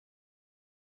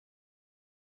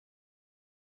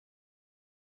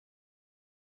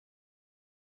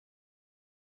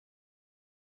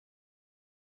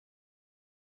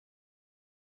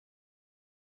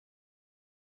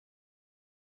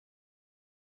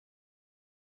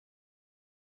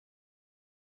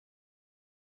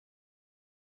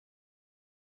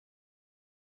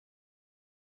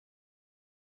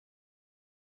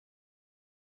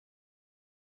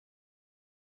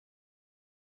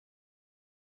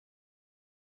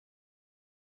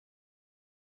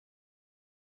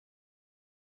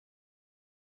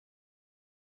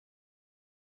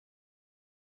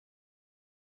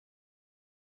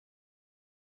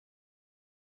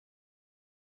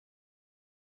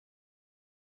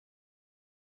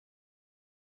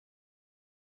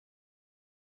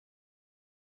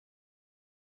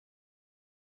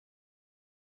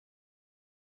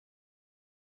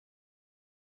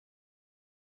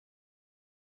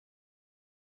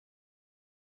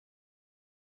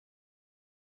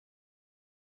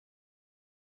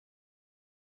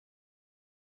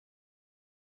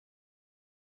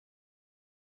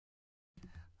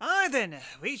Then,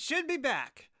 we should be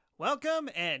back. Welcome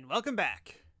and welcome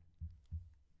back.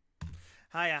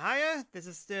 Hiya, this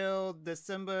is still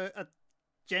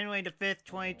January the 5th,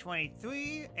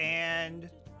 2023, and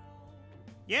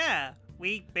yeah,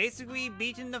 we basically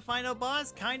beaten the final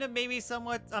boss, kind of, maybe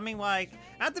somewhat,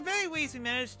 at the very least, we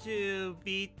managed to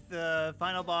beat the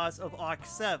final boss of Arc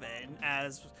 7,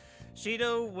 as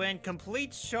Shido went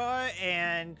complete char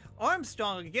and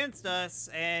Armstrong against us,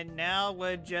 and now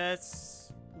we're just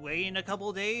waiting a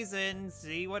couple days and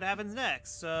see what happens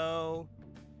next. So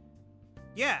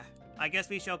yeah, I guess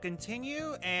we shall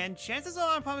continue, and chances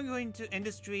are I'm probably going to end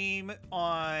the stream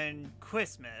on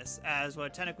Christmas, as we're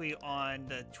technically on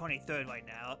the 23rd right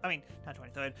now. I mean, not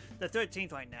 23rd, the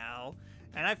 13th right now.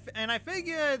 And I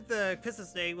figured the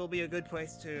Christmas day will be a good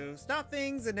place to stop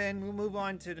things, and then we'll move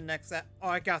on to the next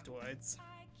arc afterwards.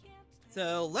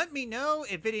 So let me know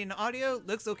if video and audio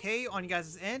looks okay on you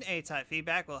guys' end. Any type of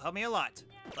feedback will help me a lot.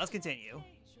 Let's continue.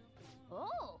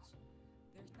 Oh.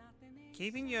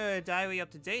 Keeping your diary up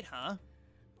to date, huh?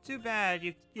 Too bad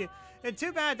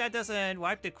too bad that doesn't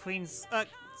wipe the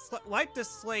wipe the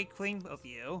slate clean of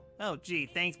you. Oh gee,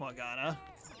 thanks Morgana.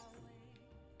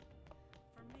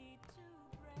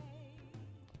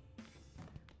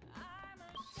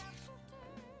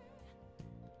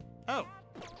 Oh,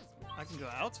 I can go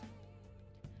out.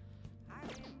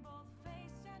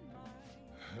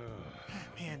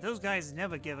 Man, those guys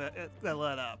never give a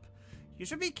let up. You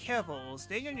should be careful,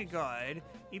 stay on your guard,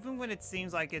 even when it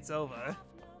seems like it's over.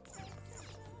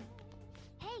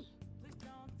 Hey.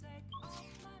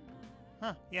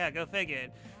 Huh, yeah, go figure.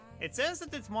 It says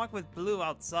that it's marked with blue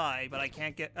outside, but I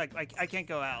can't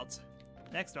go out.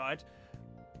 Next art.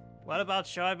 What about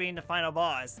Char being the final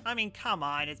boss? I mean, come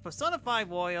on, it's Persona 5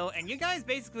 Royal, and you guys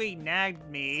basically nagged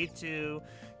me to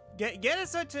get a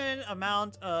certain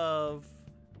amount of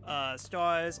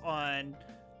stars on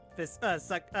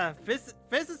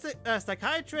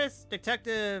psychiatrist,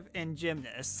 detective, and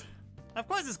gymnast. Of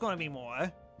course it's going to be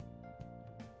more.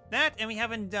 That, and we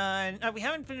haven't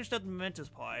finished up the Mementos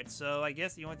part, so I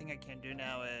guess the only thing I can do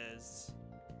now is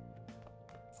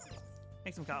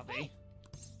make some coffee.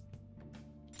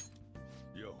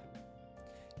 Yo.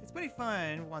 It's pretty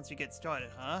fun once you get started,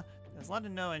 huh? There's a lot to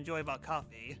know and enjoy about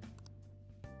coffee.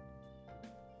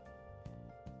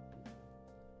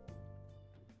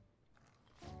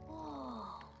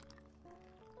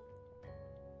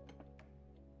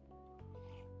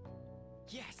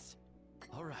 Yes.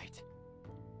 All right.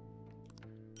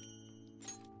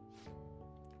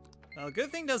 Well,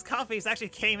 good thing those coffees actually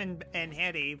came in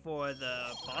handy for the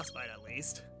boss fight, at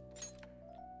least.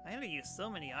 I had to use so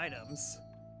many items.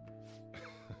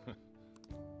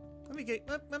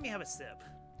 Let me have a sip.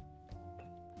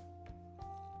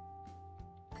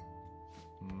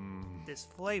 This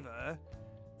flavor.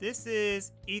 This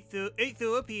is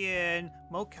Ethiopian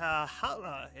mocha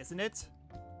hala, isn't it?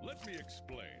 Let me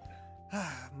explain.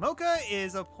 Mocha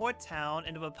is a port town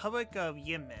in the Republic of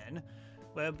Yemen,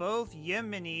 where both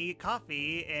Yemeni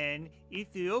coffee and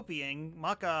Ethiopian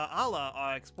maca ala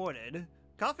are exported.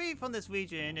 Coffee from this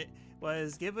region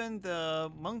was given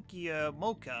the monkier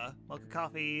mocha. Mocha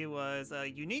coffee was a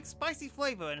unique spicy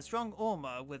flavor and a strong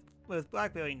aroma with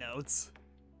blackberry notes.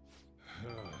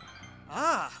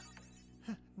 Ah!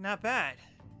 Not bad.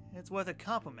 It's worth a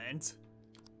compliment.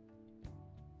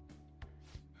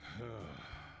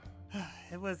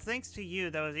 It was thanks to you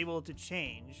that I was able to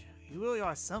change. You really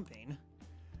are something.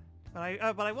 But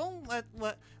I won't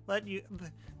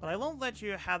let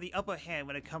you have the upper hand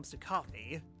when it comes to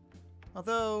coffee.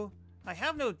 Although I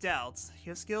have no doubts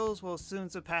your skills will soon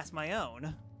surpass my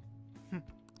own.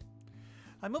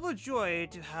 I'm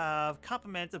overjoyed to have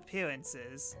compliment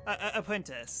apprentice.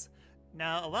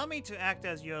 Now allow me to act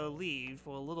as your lead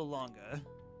for a little longer.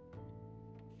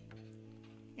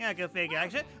 Yeah, go figure.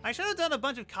 I should have done a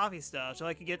bunch of coffee stuff so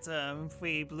I could get some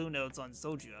free blue notes on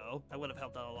Sojo. That would have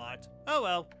helped out a lot. Oh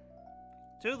well.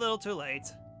 Too little, too late.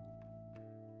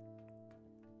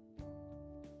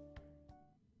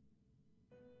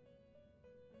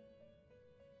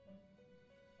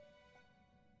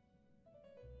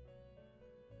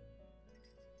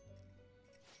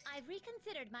 I've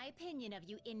reconsidered my opinion of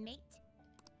you, inmate.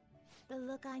 The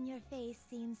look on your face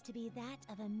seems to be that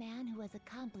of a man who has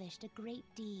accomplished a great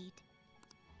deed.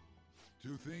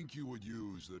 To think you would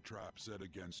use the trap set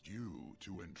against you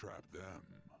to entrap them.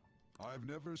 I've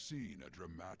never seen a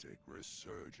dramatic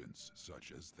resurgence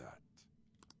such as that.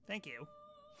 Thank you.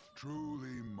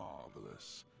 Truly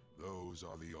marvelous. Those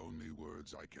are the only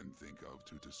words I can think of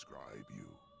to describe you.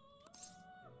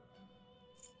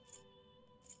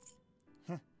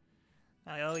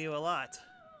 I owe you a lot.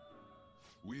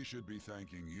 We should be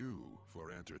thanking you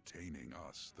for entertaining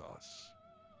us thus.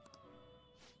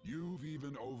 You've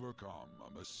even overcome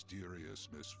a mysterious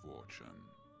misfortune.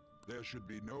 There should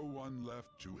be no one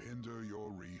left to hinder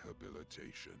your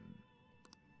rehabilitation.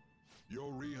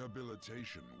 Your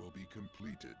rehabilitation will be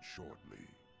completed shortly.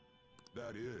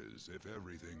 That is, if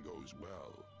everything goes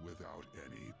well, without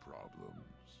any problems.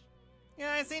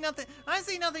 Yeah, I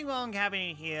see nothing wrong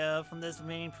happening here from this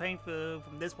remaining playing through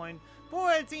from this point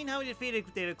forward, seeing how we defeated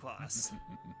David Cross.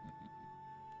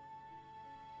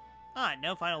 Ah,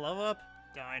 no final level up?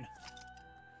 Darn.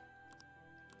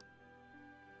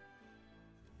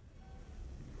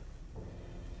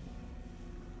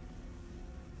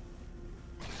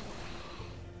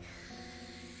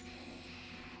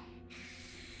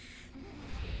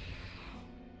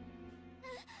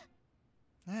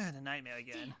 Ah, the nightmare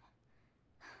again. Damn.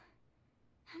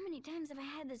 How many times have I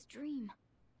had this dream?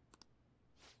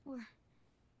 Or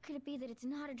could it be that it's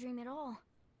not a dream at all?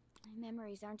 My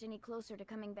memories aren't any closer to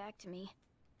coming back to me.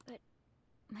 But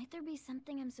might there be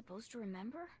something I'm supposed to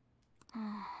remember?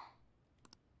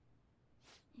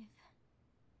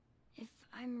 If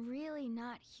I'm really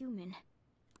not human,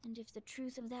 and if the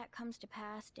truth of that comes to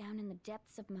pass down in the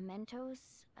depths of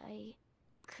mementos,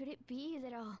 could it be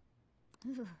that I'll...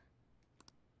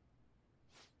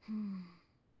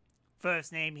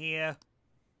 First name here.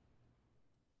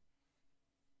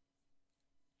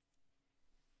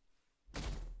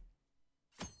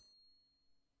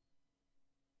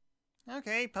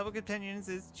 Okay, public opinions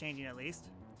is changing at least.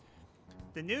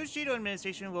 The new Shido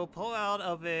administration will pull out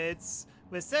of its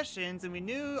recessions and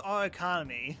renew our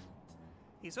economy.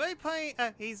 He's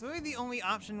really the only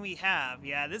option we have.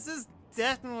 Yeah, this is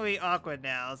definitely awkward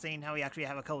now, seeing how we actually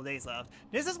have a couple days left.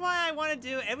 This is why I want to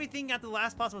do everything at the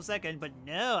last possible second, but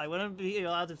no, I wouldn't be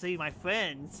allowed to see my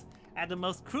friends at the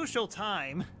most crucial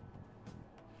time.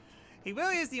 He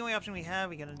really is the only option we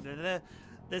have.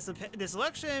 This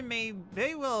election may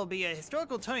very well be a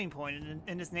historical turning point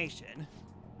in this nation.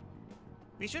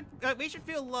 We should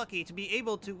feel lucky to be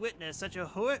able to witness such a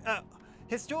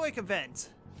historic event.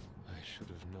 I should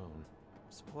have known.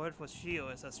 Support for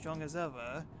Shio is as strong as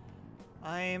ever.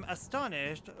 I'm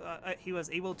astonished he was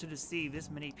able to deceive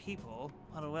this many people.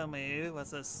 Haruemi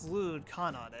was a slewed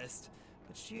con artist,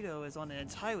 but Shido is on an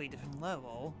entirely different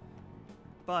level.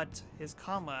 But his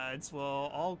comrades will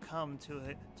all come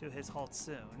to his halt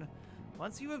soon.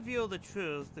 Once you reveal the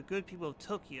truth, the good people of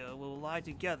Tokyo will lie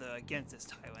together against this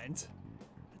tyrant.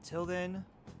 Until then,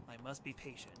 I must be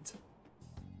patient.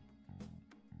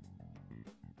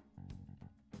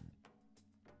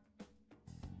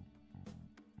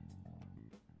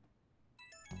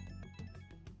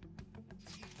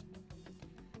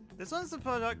 This one's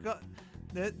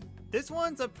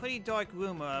a pretty dark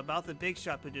rumor about the big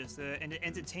shot producer in the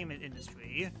entertainment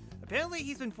industry. Apparently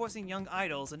he's been forcing young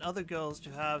idols and other girls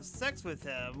to have sex with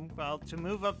him, well, to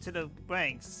move up to the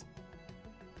ranks.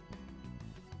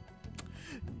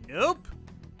 Nope.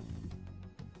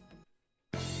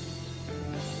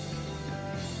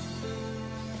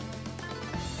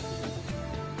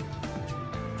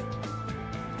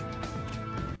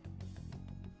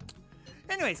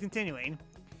 Anyways, continuing.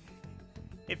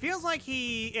 It feels like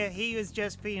he was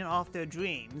just feeding off their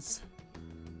dreams.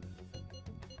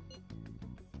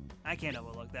 I can't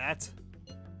overlook that.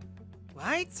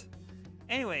 Right?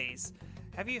 Anyways,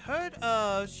 have you heard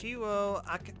of Shiro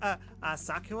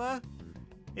Sakura?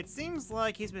 It seems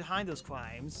like he's behind those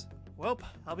crimes. Well,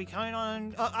 I'll be counting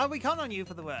on you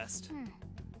for the rest.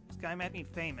 This guy might be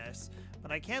famous,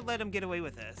 but I can't let him get away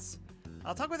with this.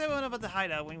 I'll talk with everyone about the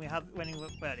hideout when we're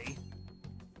ready.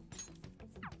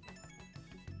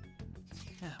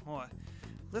 More.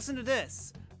 Listen to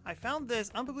this. I found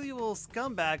this unbelievable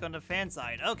scumbag on the fan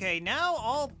side. Okay, now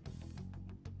all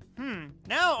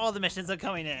the missions are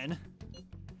coming in.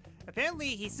 Apparently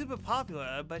he's super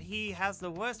popular, but he has the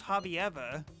worst hobby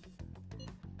ever.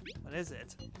 What is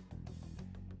it?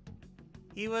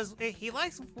 He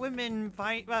likes women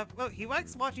fight. He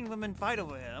likes watching women fight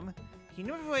over him. He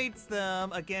rates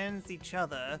them against each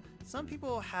other. Some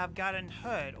people have gotten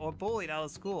hurt or bullied out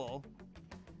of school.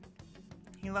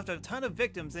 He left a ton of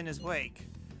victims in his wake.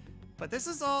 But this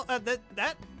is all,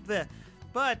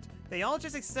 but they all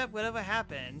just accept whatever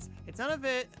happens. It's none of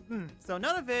it, so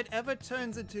none of it ever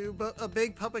turns into a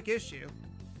big public issue.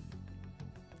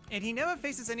 And he never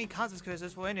faces any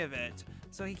consequences for any of it,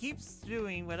 so he keeps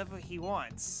doing whatever he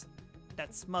wants.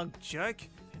 That smug jerk,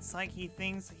 it's like he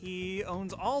thinks he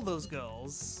owns all those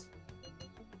girls.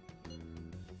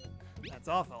 That's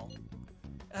awful.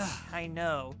 Ugh, I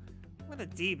know. What a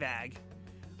D-bag.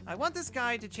 I want this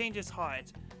guy to change his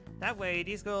heart. That way,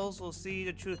 these girls will see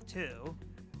the truth too.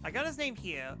 I got his name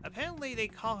here. Apparently they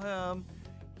call him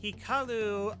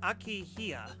Hikaru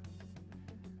Akihia.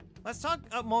 Let's talk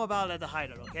more about it at the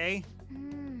hideout, okay?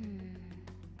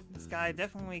 This guy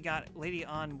definitely got Lady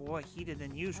On more heated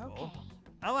than usual. Okay.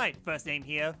 Alright, first name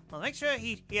here. Well, make sure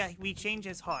we change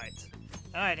his heart.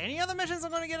 Alright, any other missions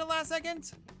I'm gonna get at last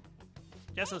second?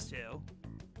 Just those two.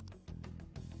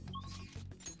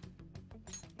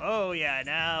 Oh yeah,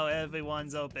 now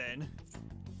everyone's open.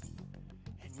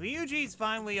 And Ryuji's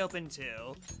finally open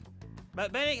too.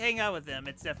 But better hang out with them,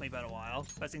 it's definitely been a while.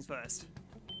 First things first.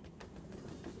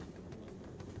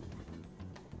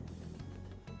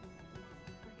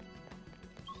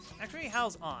 Actually,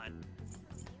 how's On?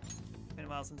 Been a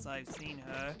while since I've seen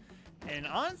her. And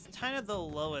On's kind of the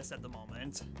lowest at the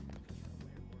moment.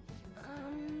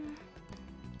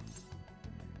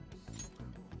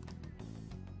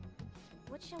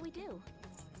 What shall we do?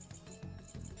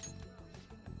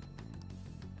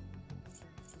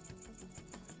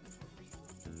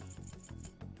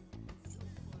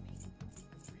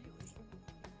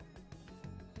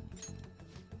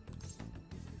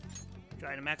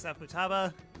 Try to max out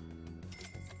Futaba.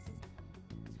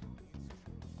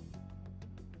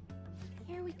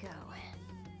 Here we go.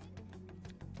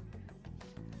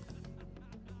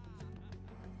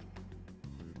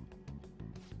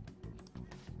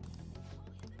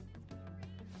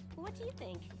 What do you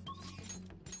think?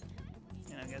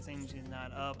 And I'm guessing she's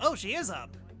not up. Oh, she is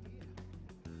up!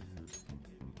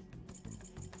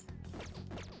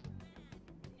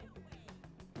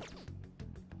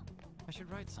 I should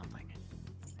write something.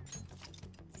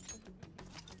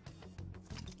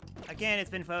 Again, it's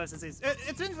been forever since he's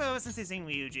seen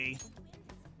Ryuji.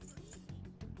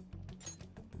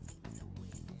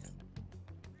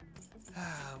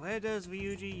 Where does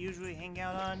Ryuji usually hang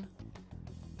out on?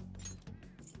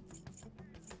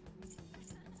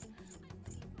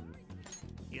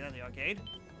 Either the arcade?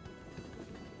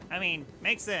 I mean,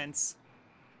 makes sense.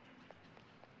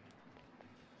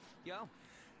 Yo.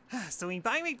 So we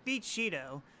finally beat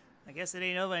Shido. I guess it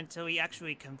ain't over until he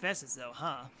actually confesses though,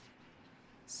 huh?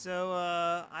 So,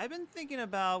 I've been thinking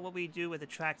about what we do with the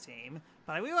track team,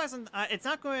 but I realize it's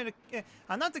not going to...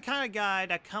 I'm not the kind of guy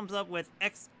that comes up with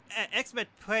expert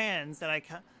plans that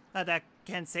that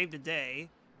can save the day.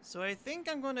 So I think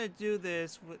I'm going to do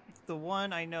this with the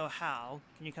one I know how.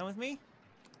 Can you come with me?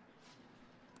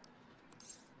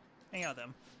 Hang out with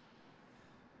them.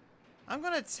 I'm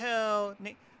going to tell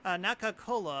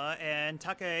Nakakola and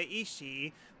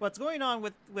Takaishi what's going on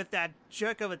with that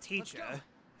jerk of a teacher.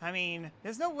 I mean,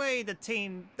 there's no way the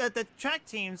track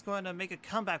team's going to make a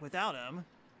comeback without him.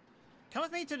 Come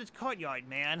with me to the courtyard,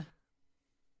 man.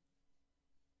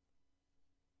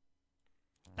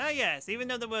 Ah yes, even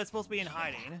though they were supposed to be in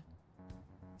hiding.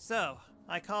 So,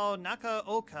 I called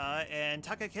Nakaoka and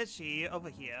Takakishi over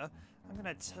here. I'm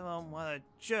gonna tell them what a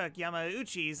jerk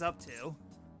Yamauchi's up to.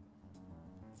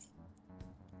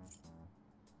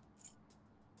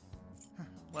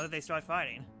 What if they start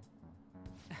fighting?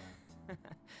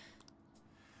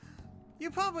 You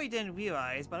probably didn't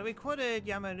realize, but I recorded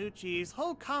Yamauchi's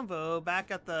whole convo back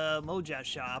at the Moja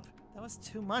shop. That was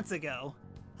 2 months ago.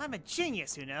 I'm a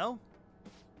genius, you know?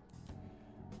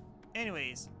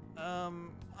 Anyways,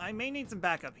 I may need some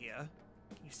backup here.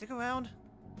 Can you stick around?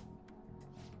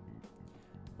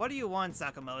 What do you want,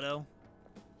 Sakamoto?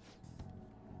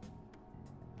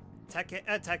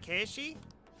 Takeshi?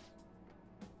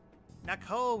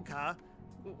 Nakoka?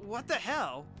 What the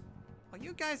hell? Are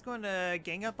you guys going to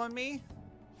gang up on me?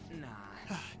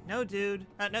 Nah. No, dude.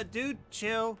 No, dude,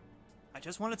 chill. I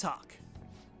just want to talk.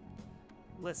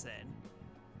 Listen.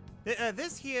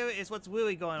 This here is what's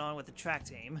really going on with the track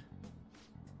team.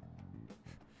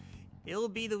 It'll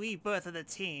be the rebirth of the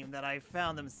team that I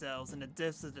found themselves in the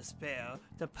depths of despair.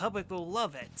 The public will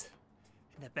love it.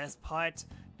 And the best part,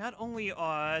 not only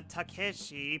are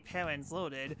Takeshi parents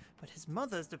loaded, but his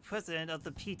mother's the president of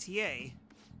the PTA.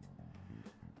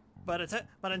 But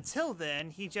until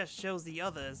then, he just shows the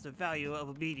others the value of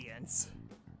obedience.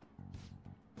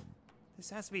 This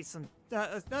has to be some.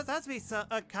 That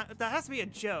has to be a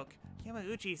joke.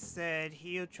 Yamauchi said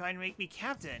he'll try and make me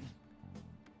captain.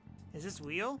 Is this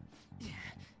real?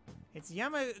 It's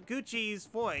Yamaguchi's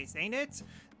voice, ain't it?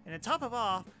 And on top of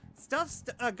all, stuff's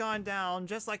gone down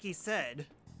just like he said.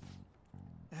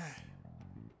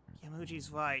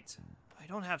 Yamauchi's right. I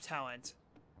don't have talent.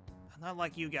 I'm not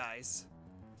like you guys.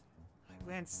 I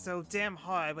ran so damn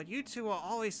hard, but you two are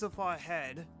always so far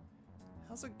ahead.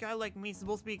 How's a guy like me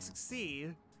supposed to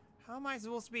succeed? How am I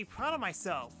supposed to be proud of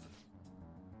myself?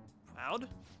 Proud?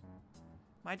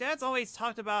 My dad's always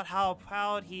talked about how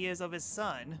proud he is of his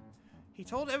son. He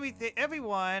told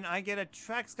everyone I get a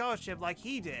track scholarship like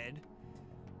he did.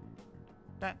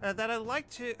 That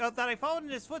I followed in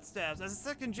his footsteps as a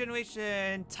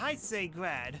second-generation Taisei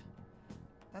grad.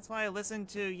 That's why I listened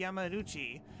to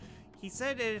Yamauchi. He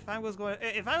said if I were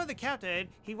the captain,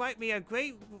 he'd write me a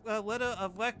great letter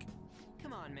of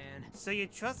Come on, man. So you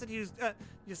trust that he was,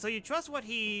 so you trust what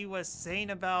he was saying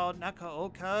about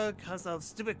Nakaoka because of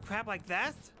stupid crap like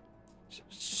that?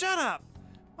 Shut up!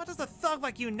 What does a thug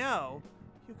like you know?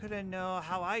 You couldn't know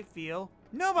how I feel.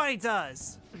 Nobody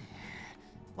does!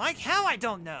 Like hell I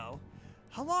don't know!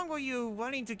 How long were you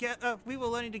running together, we were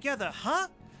running together, huh?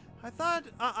 I thought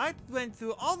I went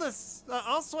through all this,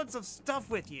 all sorts of stuff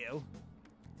with you.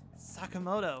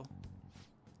 Sakamoto.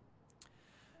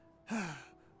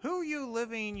 Who are you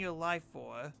living your life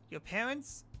for? Your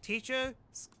parents? Teacher?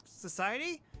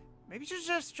 Society? Maybe you should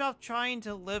just stop trying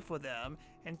to live for them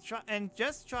and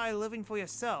just try living for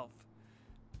yourself.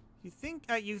 You think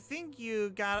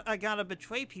you gotta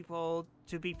betray people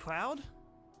to be proud?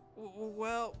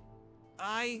 Well,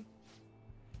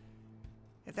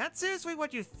 if that's seriously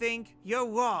what you think, you're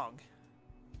wrong.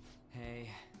 Hey.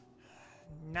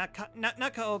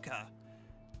 Nakaoka,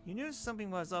 you knew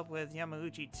something was up with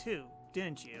Yamauchi too,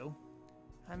 didn't you?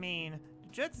 I mean, the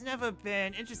Dread's never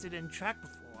been interested in track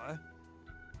before,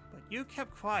 but you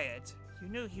kept quiet. You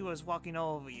knew he was walking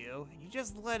all over you, and you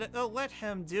just let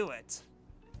him do it.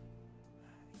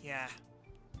 Yeah,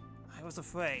 I was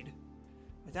afraid.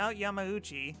 Without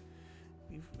Yamauchi,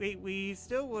 we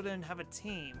still wouldn't have a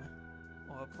team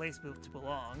or a place to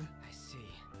belong. I see.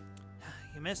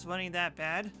 You miss running that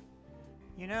bad?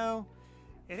 You know,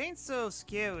 it ain't so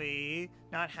scary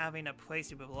not having a place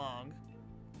to belong.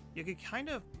 You could kind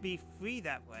of be free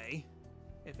that way.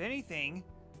 If anything,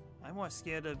 I'm more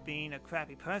scared of being a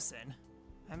crappy person.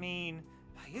 I mean,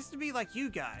 I used to be like you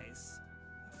guys,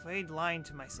 afraid lying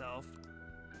to myself.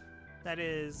 That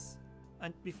is,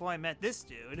 before I met this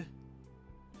dude.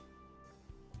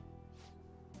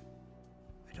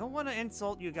 I don't want to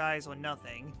insult you guys or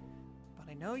nothing, but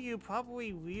I know you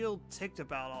probably real ticked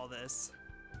about all this.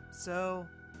 So,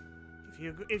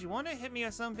 if you want to hit me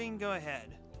or something, go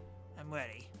ahead. I'm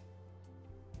ready.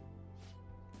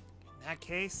 In that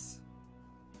case,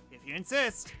 if you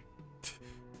insist.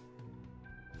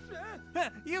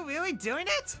 You really doing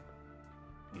it?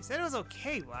 You said it was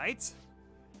okay, right?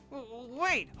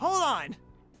 Wait, hold on!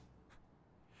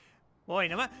 Boy,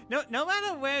 no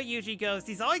matter where Yuji goes,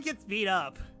 he's always gets beat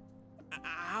up.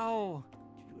 Ow!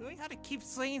 Did you really have to keep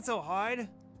swinging so hard?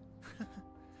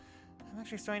 I'm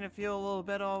actually starting to feel a little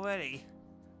better already.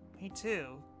 Me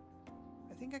too.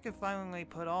 I think I could finally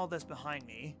put all this behind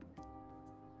me.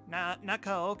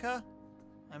 Nakaoka?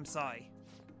 I'm sorry.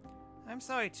 I'm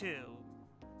sorry too.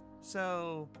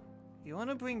 So, you want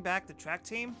to bring back the track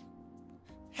team?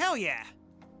 Hell yeah!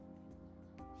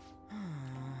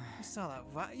 You saw that,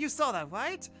 right? You saw that,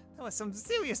 right? That was some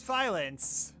serious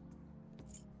violence.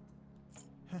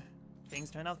 Things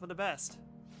turned out for the best.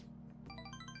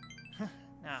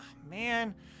 Ah,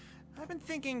 man. I've been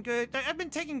taking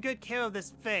good care of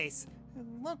this face.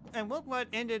 And look what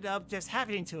ended up just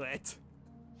happening to it.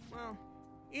 Well,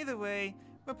 either way,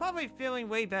 we're probably feeling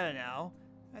way better now.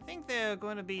 I think they're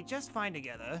going to be just fine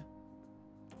together.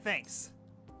 Thanks.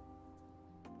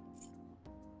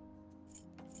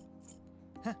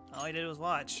 All I did was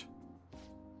watch.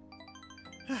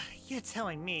 You're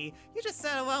telling me you just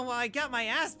sat around while I got my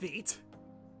ass beat?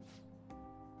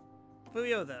 For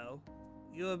real though,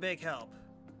 you were a big help.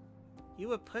 You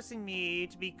were pushing me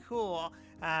to be cool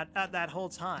at that whole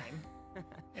time.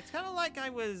 It's kind of like I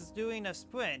was doing a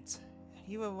sprint, and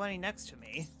you were running next to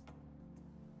me.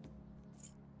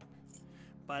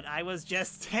 But I was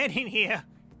just standing here.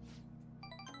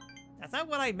 That's not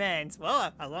what I meant.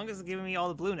 Well, as long as it's giving me all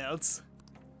the blue notes.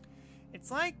 It's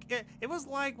like, it was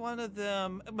like one of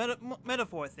the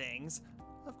metaphor things.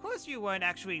 Of course you weren't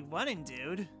actually running,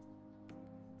 dude.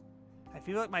 I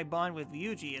feel like my bond with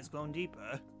Ryuji has grown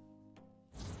deeper.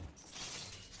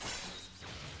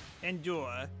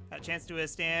 Endure. A chance to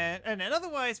withstand an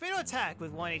otherwise fatal attack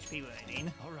with 1 HP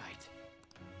remaining. alright.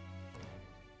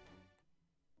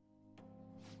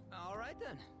 Alright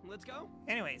then, let's go.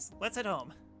 Anyways, let's head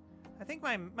home. I think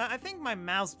my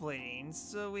mouth's bleeding,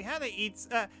 so we had to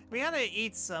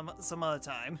eat some other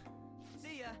time.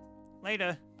 See ya.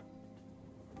 Later.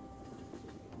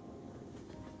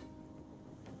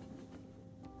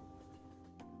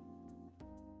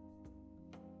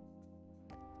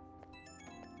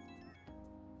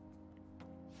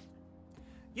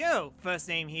 Yo, first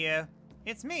name here.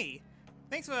 It's me.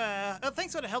 Thanks for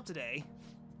the help today.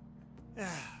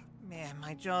 Man,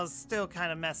 my jaw's still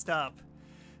kind of messed up.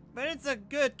 But it's a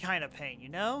good kind of pain, you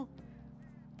know?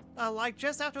 Like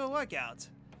just after a workout.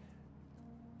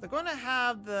 They're going to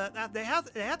have they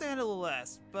have to handle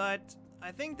less, but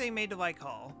I think they made the right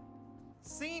call.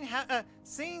 Seeing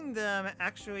them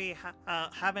actually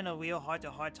having a real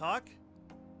heart-to-heart talk,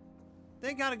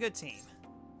 they got a good team.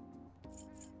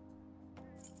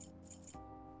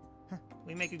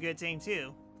 We make a good team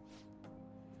too.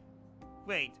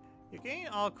 Wait, you're getting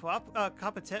all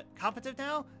competitive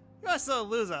now? You're still a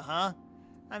loser, huh?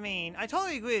 I mean, I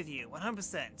totally agree with you,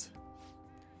 100%.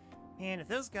 And if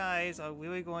those guys are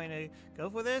really going to go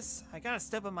for this, I gotta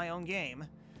step up my own game.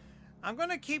 I'm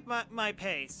gonna keep my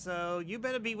pace, so you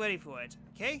better be ready for it.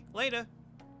 Okay? Later.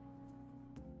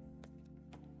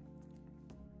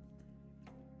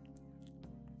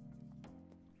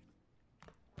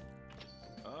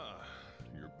 Ah,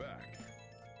 you're back.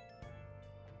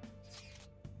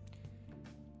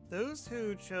 Those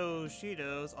who chose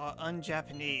Shidos are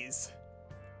un-Japanese.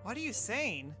 What are you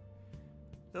saying?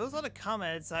 Those are the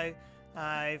comments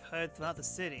I've heard throughout the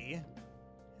city.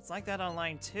 It's like that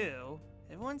online too.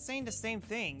 Everyone's saying the same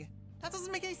thing. That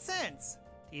doesn't make any sense.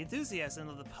 The enthusiasm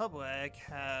of the public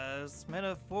has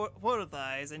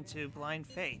metamorphosed into blind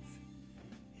faith.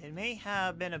 It may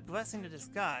have been a blessing in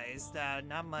disguise that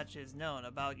not much is known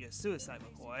about your suicide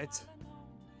report.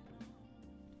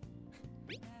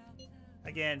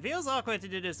 Again, feels awkward to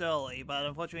do this early, but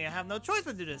unfortunately I have no choice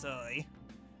but to do this early.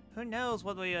 Who knows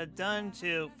what we have done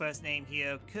to first name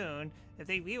here, Kun, if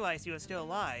they realize you are still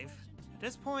alive. At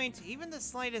this point, even the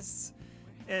slightest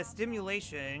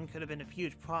stimulation could have been a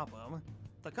huge problem.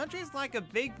 The country's like a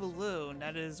big balloon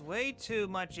that is way too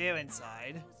much air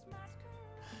inside.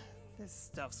 This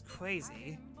stuff's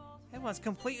crazy. Everyone's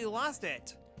completely lost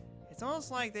it. It's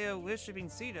almost like they are worshipping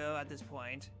Cedo at this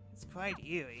point. It's quite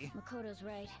eerie. Makoto's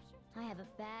right. I have a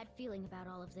bad feeling about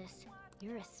all of this.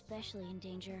 You're especially in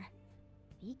danger.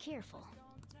 Be careful.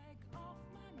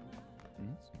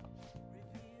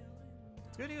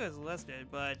 It's good he was listed,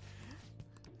 but...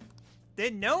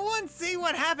 Did no one see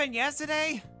what happened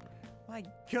yesterday? My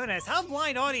goodness, how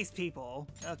blind are these people?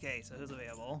 Okay, so who's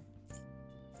available?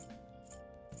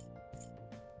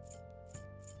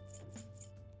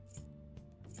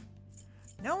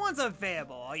 No one's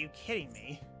available, are you kidding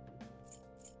me?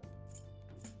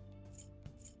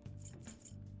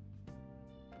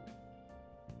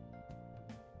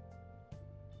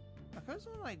 Of course,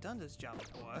 when I've done this job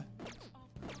before.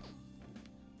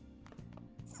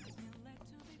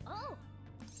 Oh!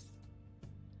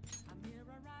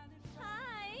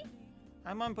 Hi!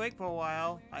 I'm on break for a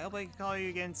while. I hope I can call you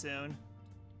again soon.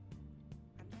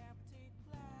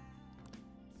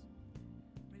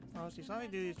 Oh, she's probably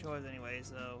do these chores anyway,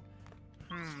 so...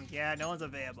 yeah, no one's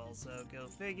available, so go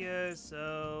figure,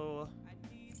 so...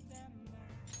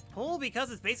 Pull,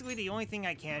 because it's basically the only thing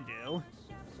I can do.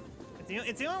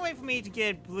 It's the only way for me to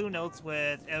get blue notes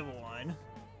with everyone.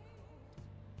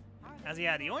 As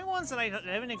yeah, the only ones that I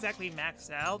haven't exactly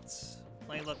maxed out...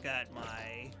 Let me look at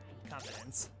my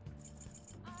confidence.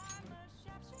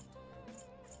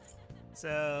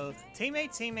 So,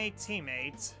 teammate, teammate,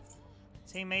 teammate.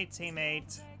 Teammate,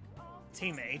 teammate,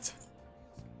 teammate.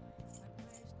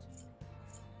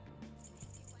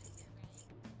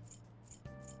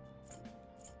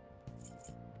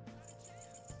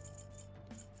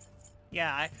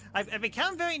 Yeah, I've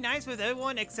become very nice with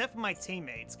everyone except for my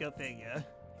teammates, go figure.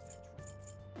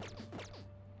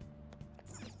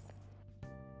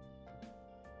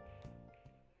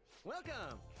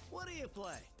 Welcome. What do you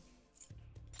play?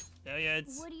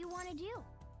 Billiards. What do you want to do?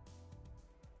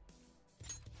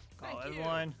 Call Thank you.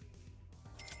 everyone.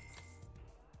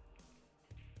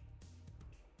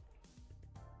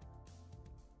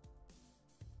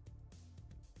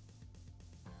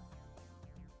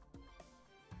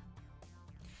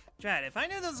 Chad, if I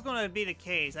knew this was going to be the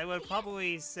case, I would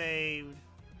probably say...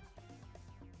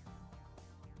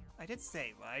 I did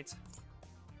say, right?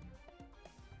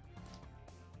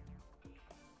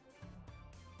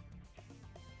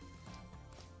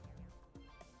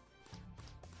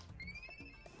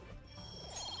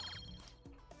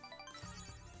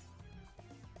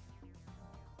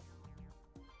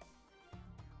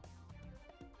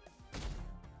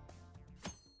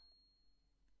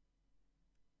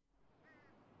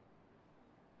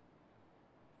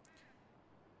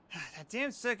 That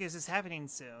damn circus is happening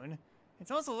soon.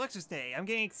 It's also Lectures Day. I'm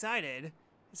getting excited.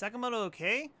 Is Sakamoto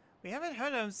okay? We haven't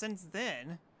heard of him since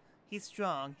then. He's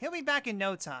strong. He'll be back in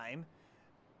no time.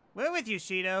 We're with you,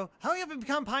 Shido. Hurry up and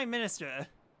become Prime Minister.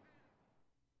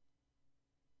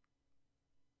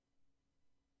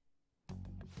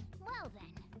 Well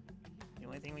then. The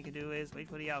only thing we can do is wait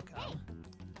for the outcome.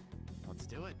 Let's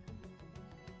do it.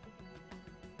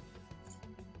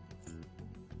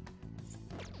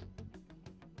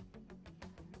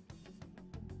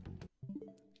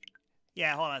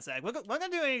 Yeah, hold on a sec. We're gonna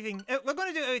do anything. We're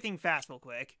gonna do everything fast, real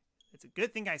quick. It's a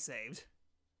good thing I saved.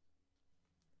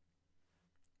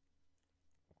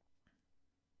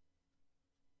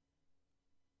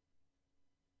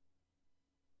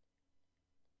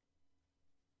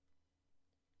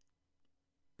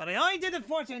 But I already did the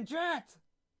fortune drat!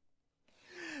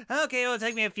 Okay, it'll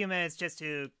take me a few minutes just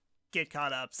to get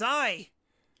caught up. Sorry!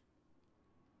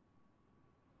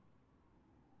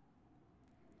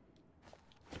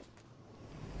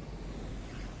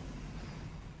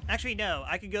 Actually, no.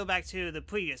 I could go back to the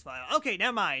previous file. Okay,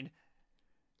 never mind.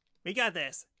 We got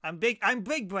this. I'm big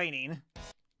braining.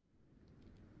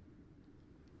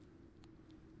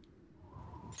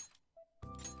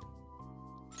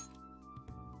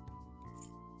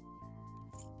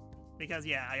 Because,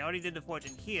 yeah, I already did the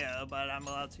fortune here, but I'm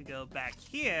allowed to go back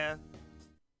here,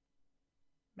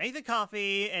 make the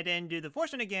coffee, and then do the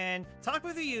fortune again, talk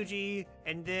with Ryuji,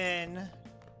 and then...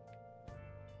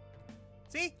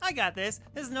 See? I got this.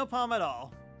 This is no problem at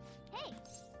all. Hey,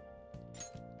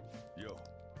 Yo.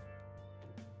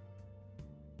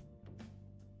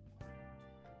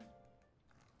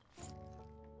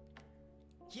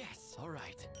 Yes, all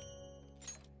right.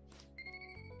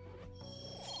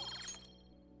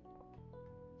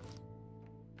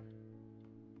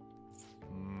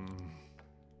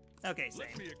 Okay, Let same.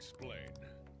 me explain.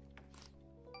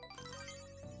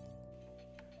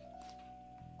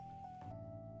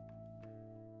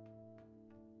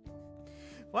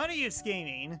 What are you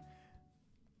scheming?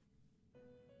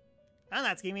 I'm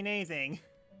not scheming anything.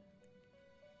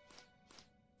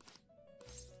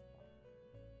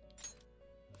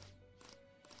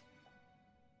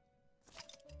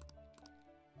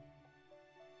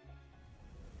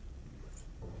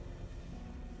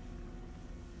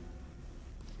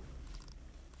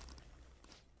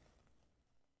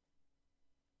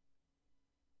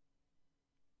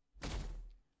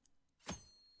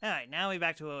 Alright, now we're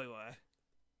back to where we were.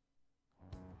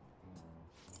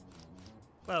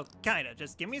 Well, kinda.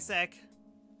 Just give me a sec.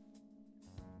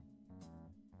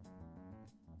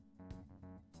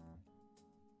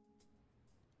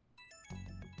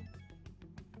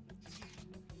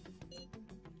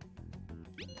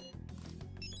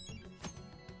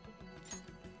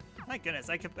 My goodness,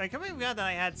 I completely forgot that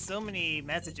I had so many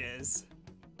messages.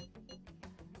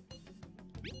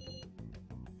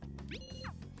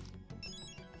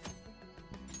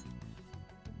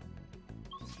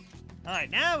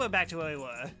 Alright, now we're back to where we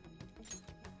were. Red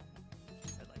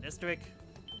Light District.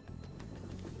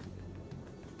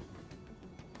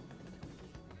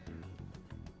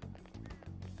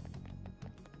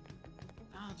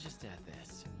 I'll just add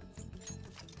this.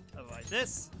 Override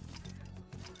this.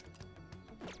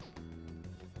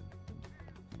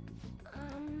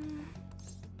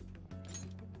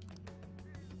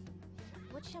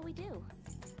 what shall we do?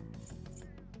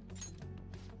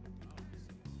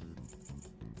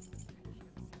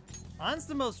 An's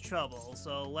the most trouble,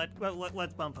 so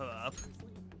let's bump her up.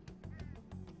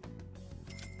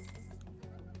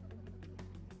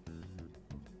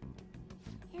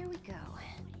 Here we go.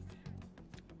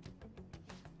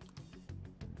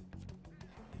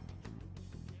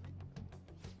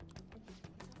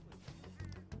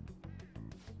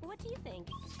 What do you think?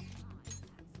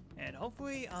 And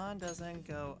hopefully An doesn't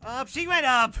go up. She went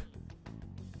up!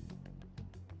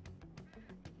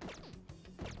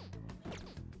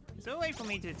 Is there a way for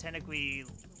me to technically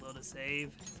load a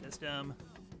save system?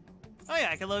 Oh yeah,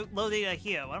 I can load data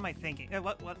here. What am I thinking?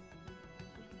 What?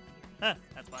 Huh,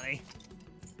 that's funny.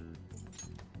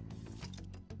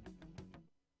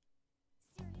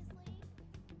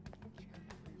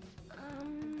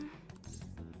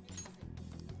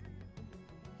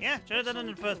 Yeah, should have done it in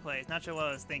the first place. Not sure what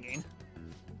I was thinking.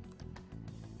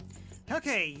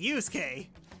 Okay, Yusuke.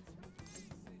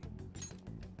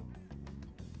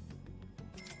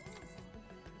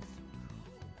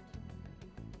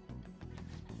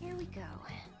 Here we go.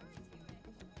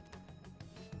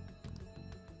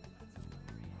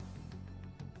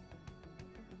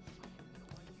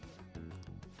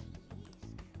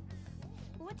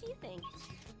 What do you think?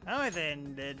 Oh,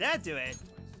 then did that do it?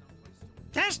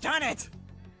 Gosh darn it!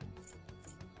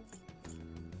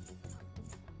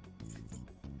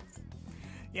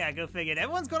 Yeah, go figure.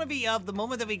 Everyone's gonna be up the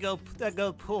moment that we go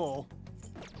pool.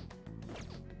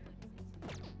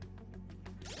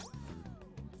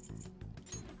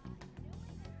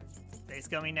 Day's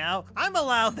coming now. I'm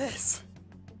allowed this.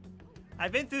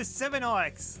 I've been through 7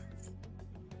 arcs.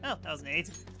 Oh, that was neat.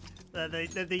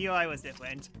 The UI was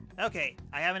different. Okay,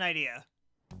 I have an idea.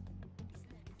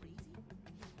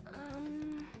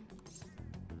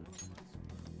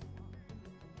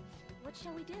 What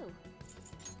shall we do?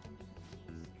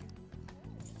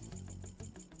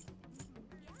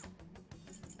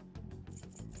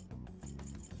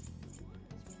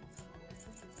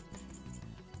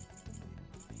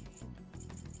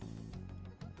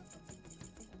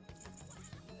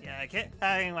 I can't.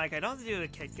 I mean, like, I don't have to do a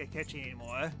kitchen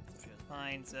anymore, which is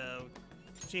fine. So,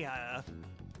 Chihaya,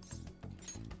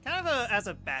 kind of as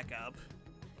a backup,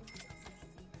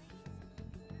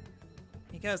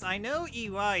 because I know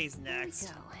Iwai is next.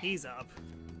 Here we go. He's up.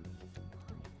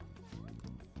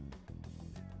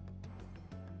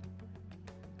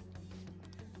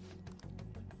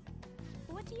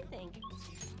 What do you think?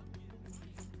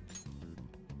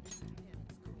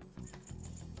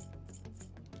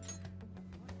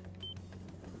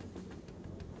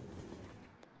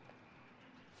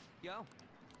 Yo.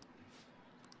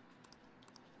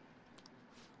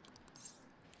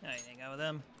 Alright, hang out with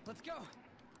him. Let's go.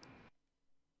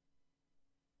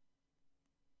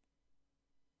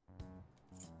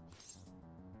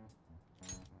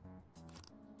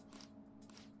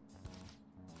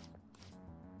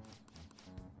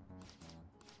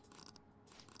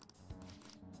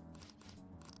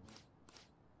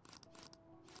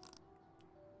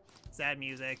 Sad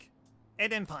music.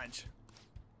 And then punch.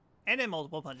 And then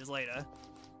multiple punches later.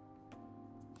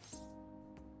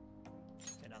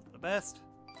 Okay, not the best.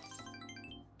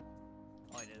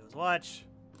 All I did was watch.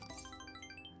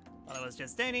 While I was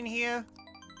just standing here.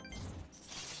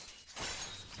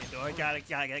 And door got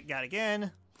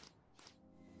again.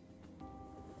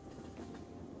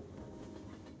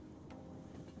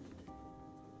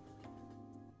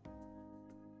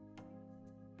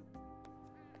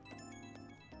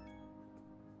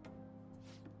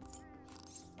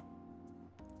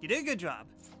 You did a good job.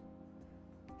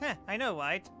 Heh, I know,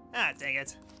 White. Ah, dang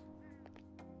it.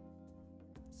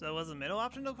 So was the middle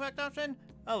option the correct option?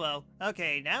 Oh well.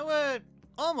 Okay, now we're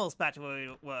almost back to where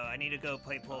we were. I need to go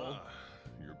play pool.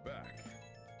 You're back.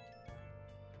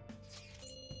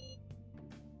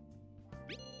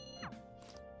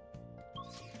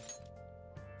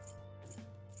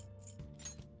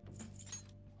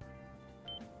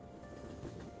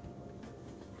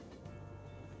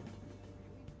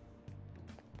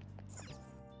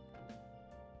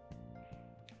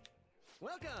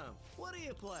 Welcome. What do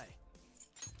you play?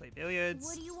 Play billiards.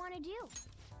 What do you want to do?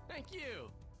 Thank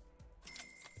you.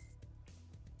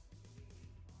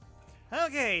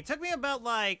 Okay, took me about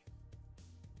like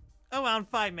around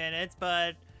 5 minutes,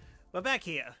 but we're back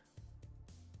here.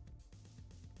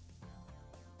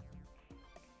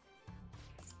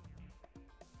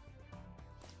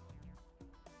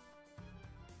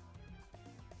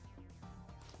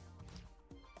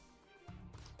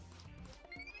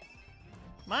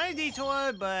 My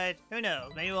detour, but who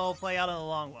knows? Maybe we'll play out on the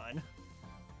long one.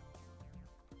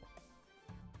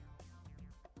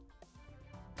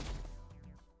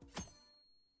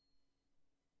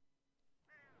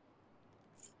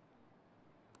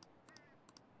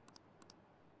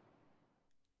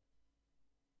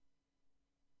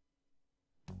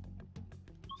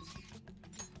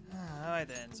 Alright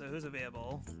then, so who's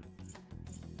available?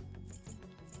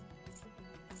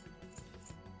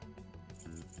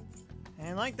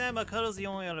 And like that, Makoto's the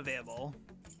only one available.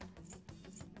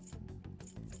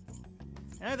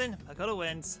 And then Makoto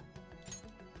wins.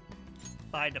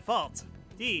 By default.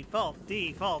 Default.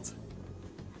 Meet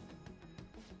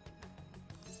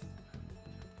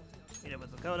up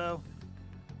with Makoto.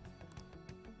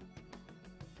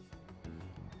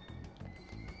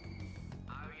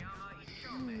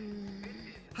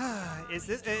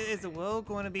 Is the world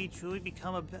going to be truly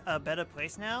become a better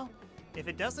place now? If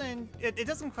it doesn't, it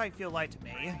doesn't quite feel right to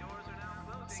me.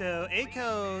 So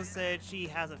Eiko said she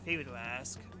has a favor to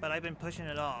ask, but I've been pushing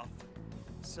it off.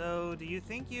 So do you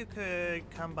think you could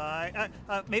come by?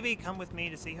 Maybe come with me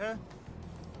to see her?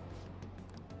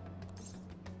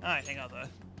 Alright, hang on though.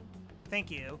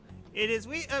 Thank you. It is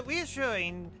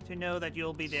reassuring to know that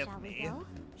you'll be there for me. Shall we go?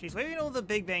 She's waiting over the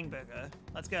Big Bang Burger.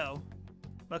 Let's go.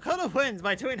 Makoto wins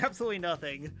by doing absolutely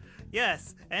nothing.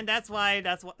 Yes, and that's why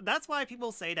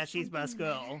people say that she's best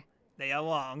girl. They are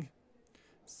wrong.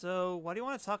 So, what do you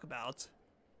want to talk about?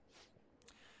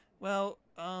 Well,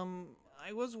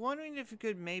 I was wondering if you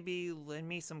could maybe lend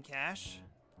me some cash.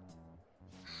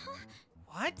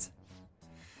 What?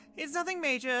 It's nothing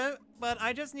major, but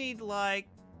I just need, like,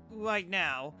 right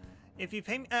now. If you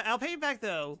pay me, I'll pay you back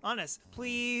though. Honest,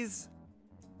 please.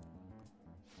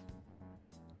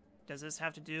 Does this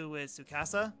have to do with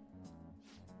Tsukasa?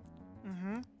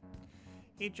 Mm-hmm.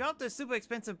 He dropped a super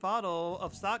expensive bottle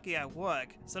of sake at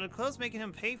work, so the clothes making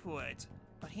him pay for it.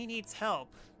 But he needs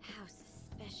help. How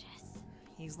suspicious.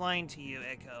 He's lying to you,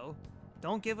 Echo.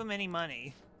 Don't give him any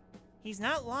money. He's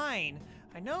not lying.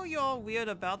 I know you're all weird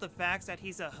about the facts that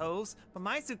he's a host, but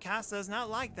my Tsukasa's not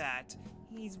like that.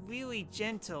 He's really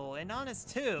gentle and honest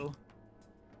too.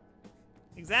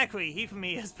 Exactly, he for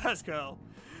me is best girl.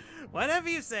 Whatever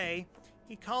you say,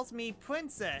 He calls me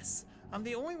princess. I'm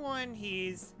the only one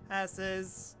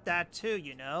says that too,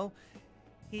 you know.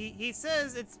 He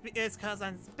says it's cause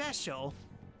I'm special.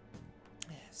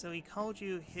 So he called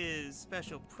you his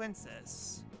special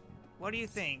princess. What do you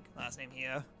think? Last name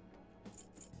here.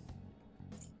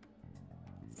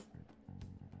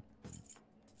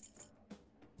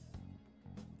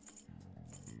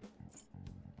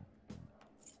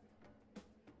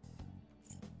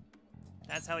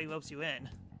 That's how he ropes you in.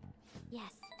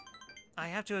 Yes. I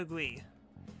have to agree.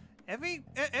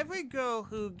 Every girl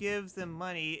who gives them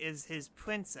money is his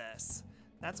princess.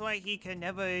 That's why he can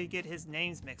never get his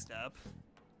names mixed up.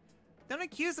 Don't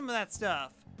accuse him of that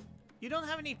stuff. You don't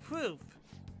have any proof.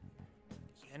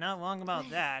 You're not wrong about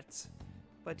that.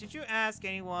 But did you ask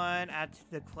anyone at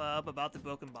the club about the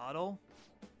broken bottle?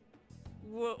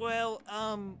 Well,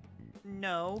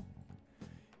 no.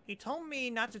 He told me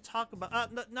not to talk to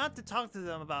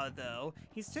them about it though.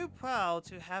 He's too proud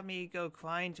to have me go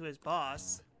crying to his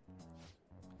boss.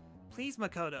 Please,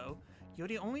 Makoto, you're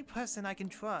the only person I can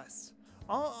trust.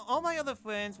 All my other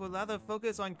friends would rather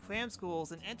focus on cram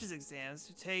schools and entrance exams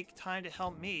to take time to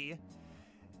help me.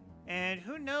 And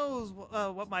who knows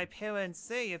what my parents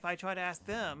say if I try to ask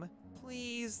them.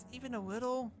 Please, even a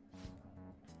little.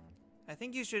 I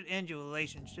think you should end your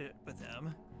relationship with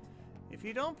him. If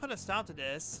you don't put a stop to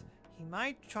this, he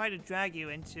might try to drag you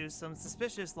into some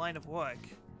suspicious line of work.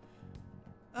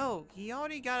 Oh, he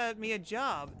already got me a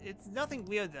job. It's nothing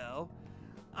weird though.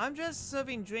 I'm just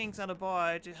serving drinks at a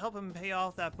bar to help him pay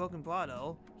off that broken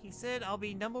bottle. He said I'll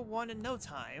be #1 in no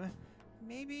time.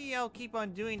 Maybe I'll keep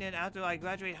on doing it after I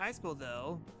graduate high school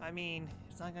though. I mean,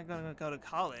 it's not gonna go to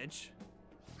college.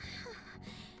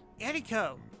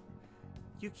 Eriko!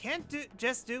 You can't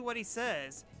just do what he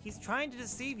says. He's trying to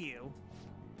deceive you.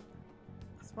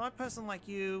 A smart person like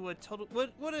you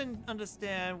wouldn't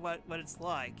understand what it's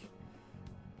like.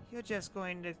 You're just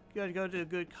going to go to a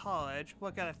good college,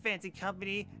 work at a fancy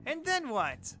company, and then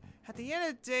what? At the end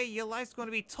of the day, your life's going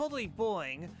to be totally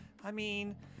boring. I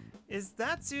mean, is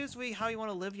that seriously how you want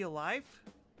to live your life?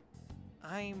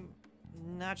 I'm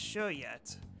not sure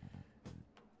yet.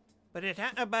 But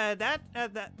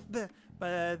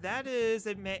that is,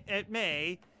 it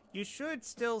may, you should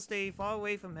still stay far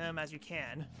away from him as you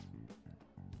can.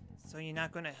 So you're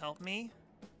not going to help me?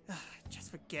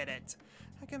 Just forget it.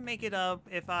 I can make it up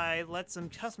if I let some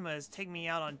customers take me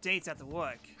out on dates after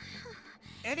work.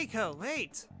 Eriko,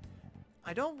 wait!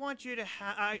 I don't want you to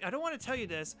I don't want to tell you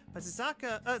this, but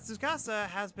Tsukasa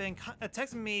has been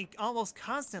texting me almost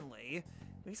constantly.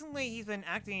 Recently, he's been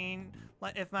acting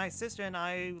like if my sister and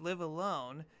I live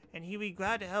alone, and he'd be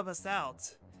glad to help us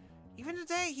out. Even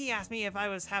today, he asked me if I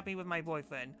was happy with my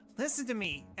boyfriend. Listen to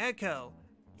me, Eriko.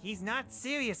 He's not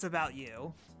serious about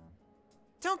you.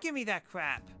 Don't give me that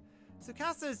crap.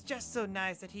 Tsukasa is just so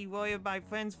nice that he worried my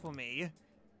friends for me.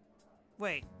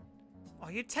 Wait,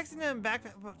 are you texting him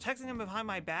behind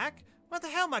my back? What the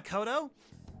hell, Makoto?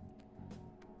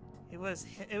 It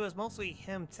was mostly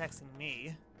him texting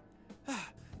me.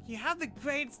 You have the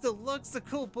grades, the looks, the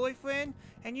cool boyfriend,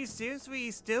 and you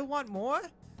seriously still want more?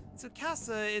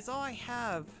 Tsukasa is all I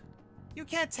have. You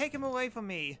can't take him away from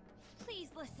me. Please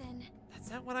listen. That's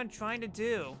not what I'm trying to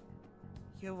do.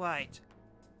 You're right.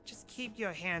 Just keep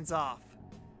your hands off.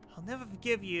 I'll never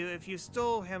forgive you if you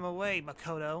stole him away,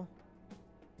 Makoto.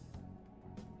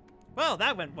 Well,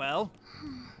 that went well.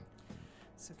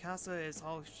 Tsukasa is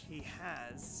all she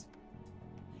has.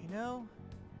 You know,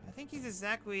 I think he's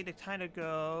exactly the kind of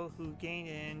girl who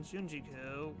Geinin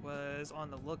Junjiku was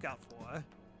on the lookout for.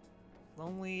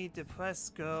 Lonely,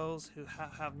 depressed girls who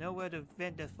have nowhere to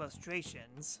vent their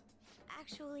frustrations.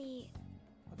 Actually...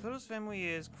 Makoto's family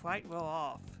is quite well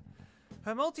off.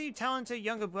 Her multi-talented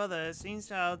younger brother seems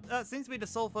to be the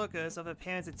sole focus of her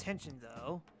parents' attention,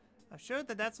 though. I'm sure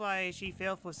that's why she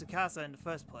failed for Tsukasa in the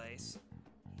first place.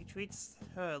 He treats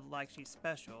her like she's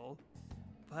special,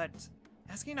 but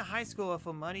asking a high schooler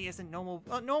for money isn't normal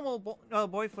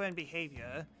boyfriend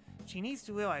behavior. She needs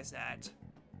to realize that.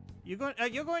 You're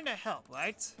going to help,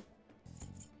 right?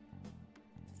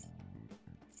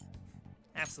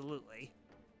 Absolutely.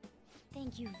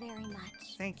 Thank you very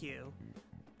much. Thank you.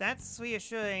 That's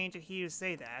reassuring to hear you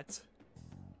say that.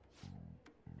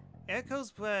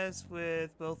 Eriko's blessed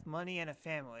with both money and a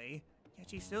family, yet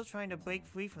she's still trying to break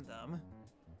free from them.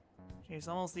 She's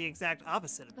almost the exact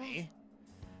opposite of me.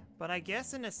 But I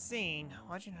guess in a scene,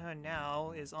 watching her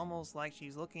now is almost like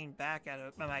she's looking back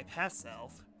at my past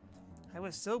self. I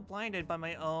was so blinded by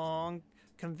my own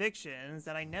convictions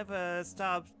that I never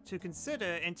stopped to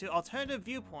consider into alternative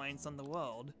viewpoints on the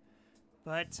world.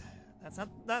 But that's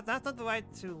not the right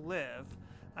to live.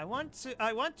 I want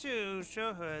to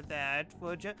show her that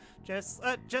we're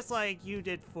just like you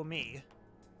did for me.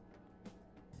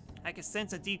 I can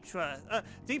sense a deep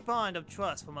bond of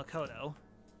trust from Makoto.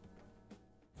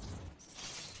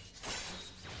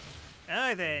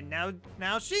 Alright then,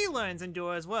 now she learns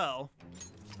Endure as well.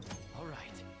 All right.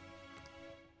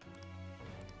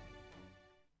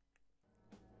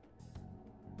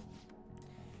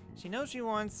 She knows she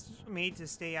wants me to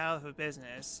stay out of her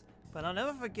business, but I'll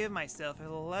never forgive myself if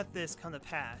I'll let this come to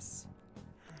pass.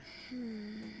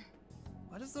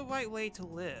 What is the right way to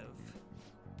live?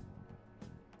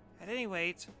 At any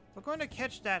rate, we're going to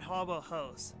catch that horrible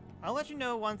host. I'll let you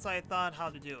know once I thought how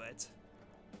to do it.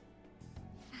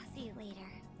 I'll see you later.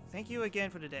 Thank you again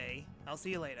for today. I'll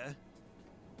see you later.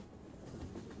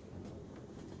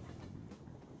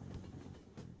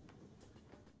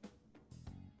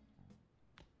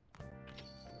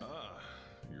 Ah,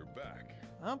 you're back.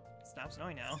 Oh, stop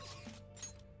snowing now.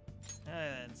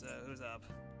 And so, who's up?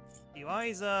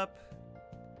 UI's up.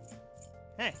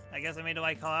 Hey, I guess I made the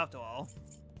right call after all.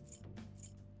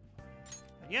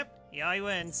 But yep, UI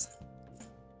wins.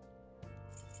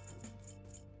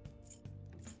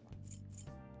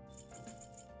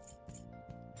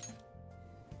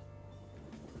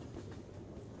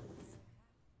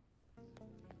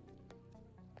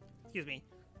 Excuse me.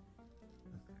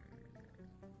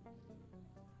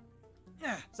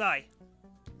 Sorry.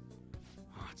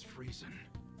 Oh, it's freezing.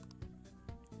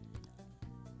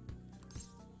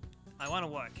 I want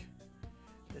to work.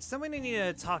 There's something I need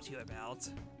to talk to you about.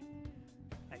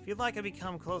 I feel like I've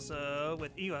become closer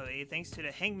with Iwari thanks to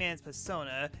the Hangman's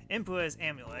persona, Emperor's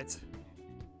Amulet.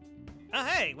 Oh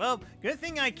hey, well, good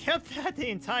thing I kept that the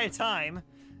entire time.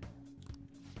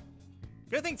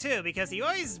 Good thing too, because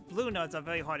Iwari's blue notes are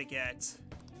very hard to get.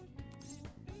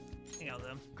 You know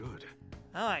them. Good.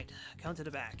 Alright, come to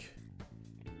the back.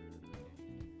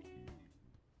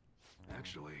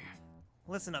 Actually,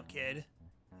 Listen up, kid.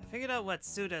 I figured out what's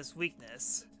Suda's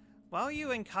weakness. While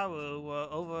you and Karu were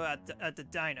over at the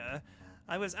diner,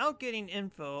 I was out getting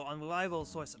info on a reliable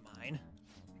source of mine.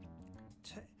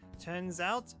 Turns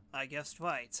out, I guessed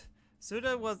right.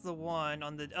 Suda was the one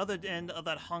on the other end of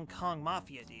that Hong Kong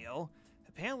mafia deal.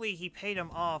 Apparently, he paid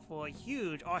him off for a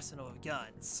huge arsenal of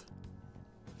guns.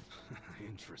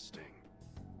 interesting.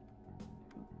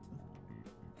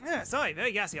 Sorry,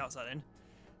 very gassy all of a sudden.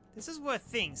 This is where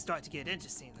things start to get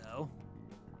interesting, though.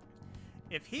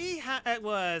 If he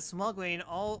was smuggling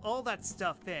all that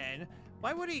stuff in,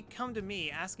 why would he come to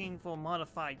me asking for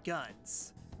modified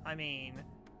guns? I mean,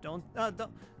 don't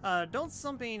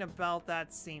something about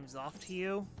that seems off to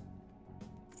you?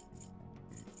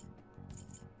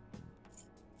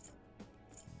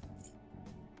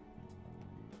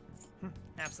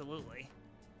 Absolutely.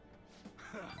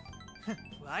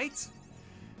 Right?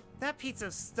 That piece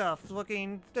of stuff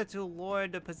looking to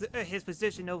lord his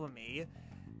position over me,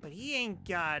 but he ain't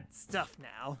got stuff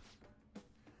now.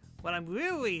 What I'm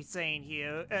really saying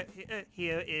here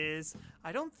is,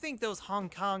 I don't think those Hong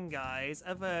Kong guys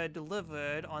ever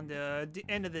delivered on the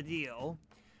end of the deal.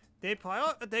 They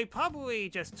probably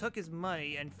just took his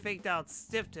money and faked out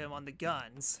stiffed him on the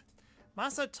guns.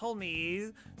 Masa told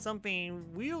me something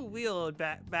real weird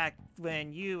back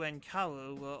when you and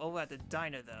Karu were over at the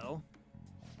diner, though.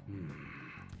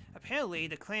 Apparently,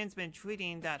 the clan's been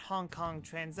treating that Hong Kong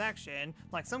transaction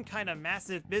like some kind of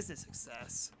massive business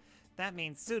success. That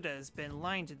means Suda's been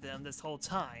lying to them this whole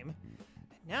time.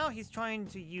 Now he's trying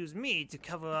to use me to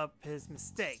cover up his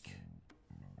mistake.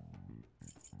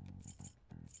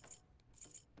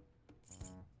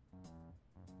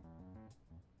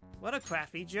 What a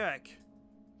crafty jerk.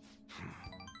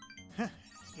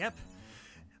 Yep.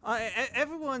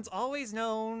 Everyone's always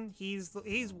known he's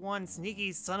one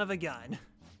sneaky son of a gun.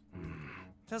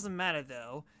 Doesn't matter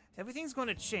though. Everything's going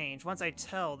to change once I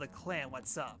tell the clan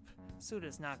what's up.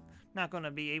 Suda's not going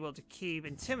to be able to keep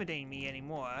intimidating me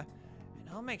anymore, and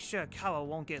I'll make sure Kawa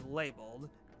won't get labeled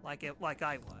like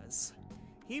I was.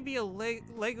 He'd be a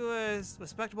legless,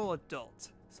 respectable adult,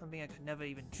 something I could never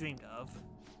even dreamed of.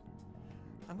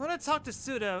 I'm gonna talk to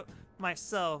Suda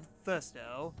myself first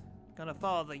though. Gonna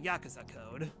follow the Yakuza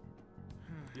code.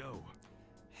 Yo.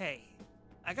 Hey,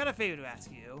 I got a favor to ask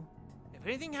you. If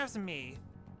anything happens to me,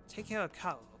 take care of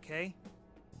Kawa, okay?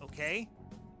 Okay?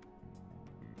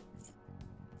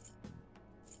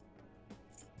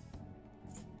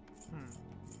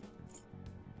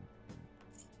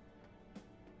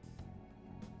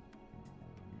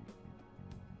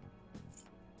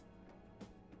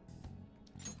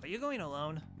 Are you going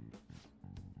alone?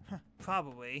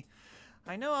 Probably.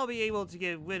 I know I'll be able to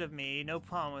get rid of me, no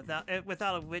problem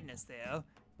without a witness there,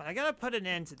 but I gotta put an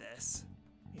end to this.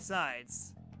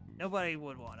 Besides, Nobody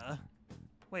would wanna.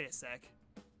 Wait a sec.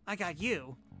 I got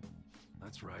you.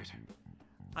 That's right.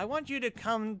 I want you to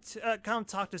come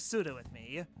talk to Suda with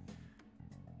me.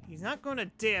 He's not going to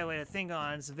dare lay a finger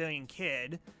on a civilian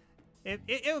kid.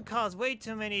 It would cause way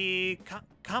too many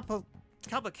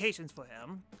complications for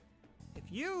him. If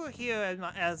you're here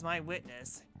as my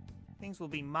witness, things will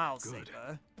be miles Good.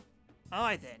 safer.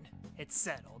 Alright then, it's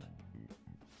settled.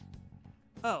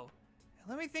 Oh,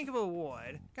 let me think of a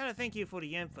reward. Gotta thank you for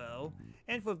the info,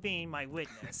 and for being my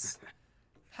witness.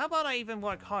 How about I even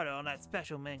work harder on that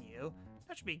special menu?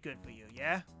 That should be good for you,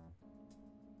 yeah?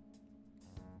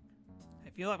 I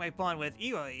feel like my bond with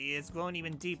Iroi is growing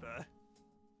even deeper.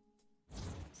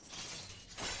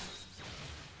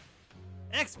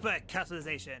 Expert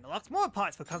customization unlocks more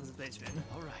parts for customization.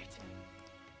 All right.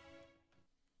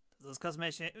 Does those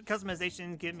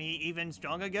customizations give me even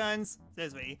stronger guns?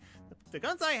 Seriously, the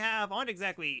guns I have aren't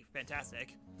exactly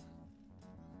fantastic.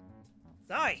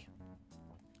 Sorry.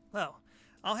 Well,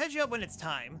 I'll head you up when it's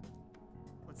time.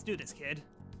 Let's do this, kid.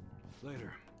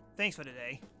 Later. Thanks for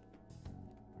today.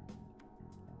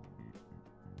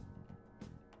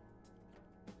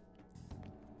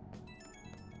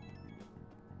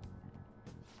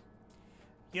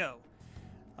 Yo,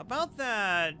 about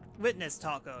that witness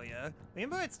talk earlier,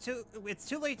 remember it's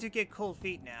too late to get cold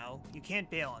feet now. You can't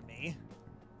bail on me.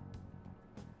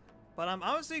 But I'm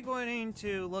obviously going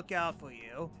to look out for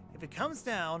you. If it comes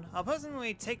down, I'll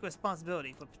personally take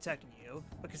responsibility for protecting you,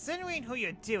 but considering who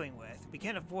you're dealing with, we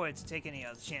can't afford to take any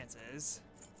other chances.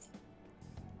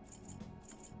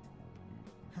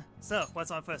 So,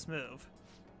 what's our first move?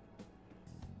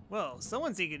 Well,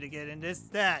 someone's eager to get in this.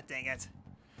 Dang it.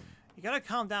 You gotta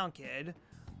calm down, kid.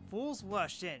 Fools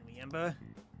rushed in, remember?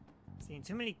 Seen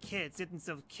too many kids get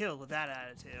themselves killed with that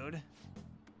attitude.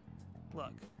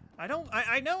 Look, I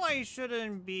know I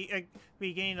shouldn't be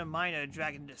getting a minor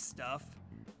dragging this stuff,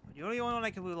 but you're the only one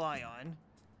I can rely on.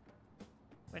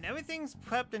 When everything's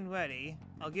prepped and ready,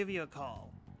 I'll give you a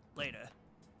call. Later.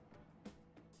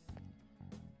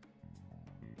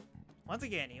 Once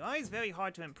again, Eli is very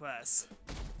hard to impress.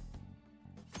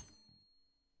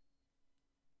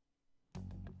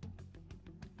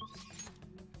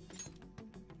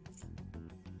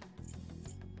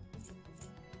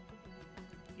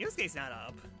 Yusuke's not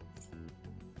up.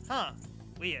 Huh.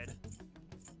 Weird.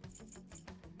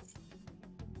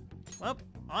 Well,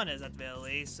 Anna's at the very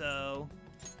least, so...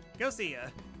 Go see ya.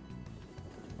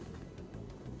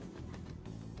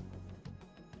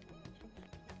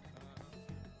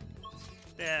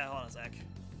 Yeah, hold on a sec.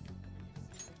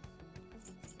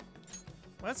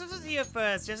 Let's just here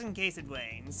first, just in case it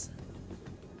rains.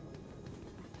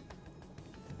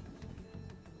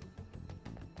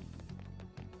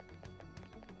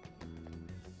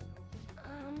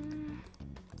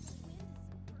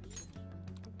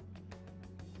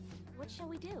 What shall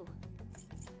we do?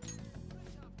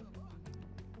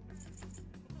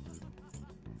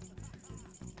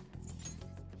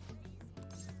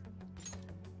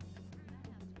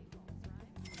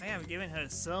 I have given her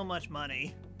so much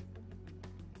money.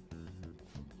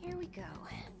 Here we go.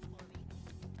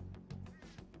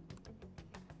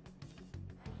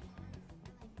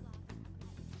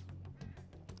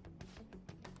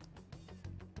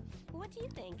 What do you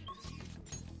think?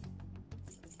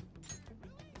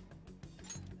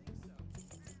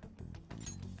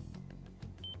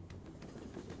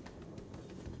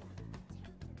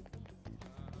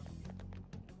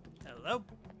 Hello?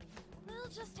 We'll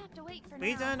just have to wait for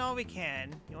We've now. done all we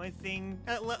can. The only thing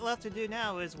left to do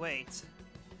now is wait.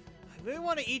 I really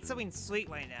want to eat something sweet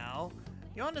right now.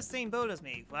 You're on the same boat as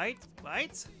me, right?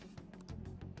 Right?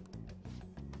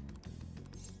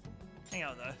 Hang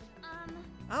on though.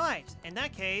 Alright, in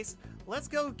that case, let's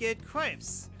go get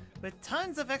crepes with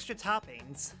tons of extra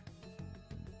toppings.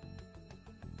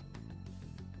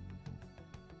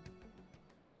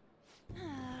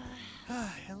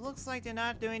 It looks like they're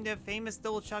not doing their famous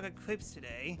double chocolate crepes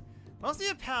today. Most of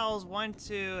your pals want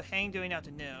to hang during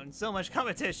afternoon. So much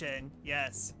competition.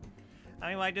 Yes. I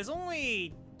mean, like, there's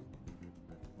only...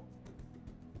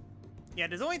 Yeah,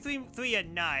 there's only three at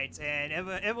night, and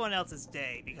everyone else is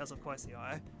day, because of course they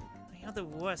are. I have the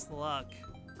worst luck.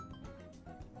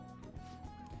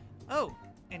 Oh,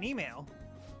 an email.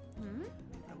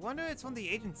 I wonder it's from the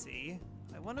agency.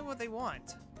 I wonder what they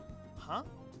want. Huh?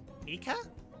 Mika?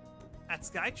 At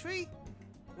Skytree?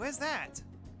 Where's that?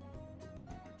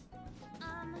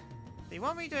 They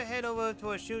want me to head over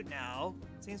to a shoot now.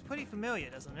 Seems pretty familiar,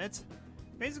 doesn't it?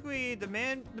 Basically, the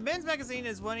men's magazine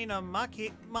is running a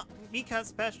Mika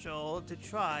special to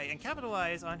try and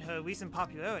capitalize on her recent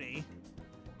popularity.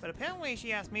 But apparently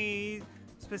she asked me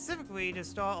specifically to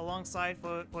start alongside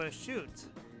for a shoot.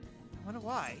 I wonder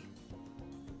why.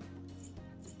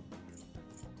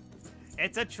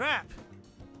 It's a trap!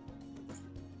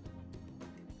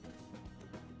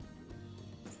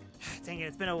 Dang it,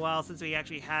 it's been a while since we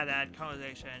actually had that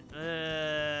conversation.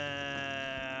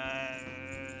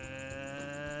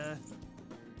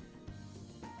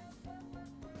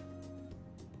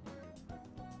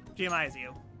 GMI is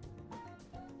you.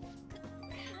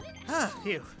 Ah,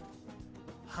 phew.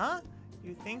 Huh?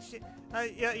 You think she...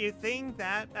 yeah, you think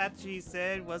that she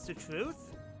said was the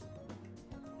truth?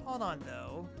 Hold on,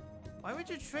 though. Why would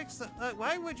you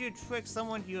trick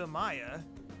someone you admire?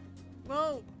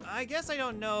 Well, I guess I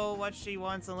don't know what she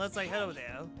wants unless I head over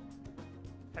there.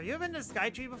 Have you ever been to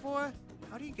Skytree before?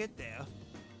 How do you get there?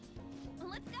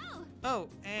 Let's go! Oh,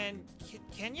 and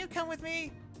can you come with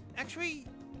me? Actually,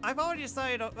 I've already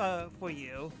decided for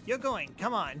you. You're going.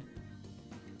 Come on.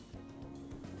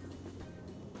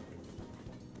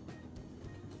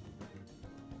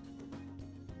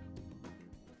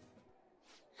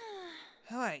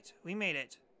 Alright, we made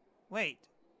it. Wait,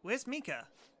 where's Mika?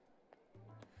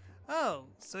 Oh,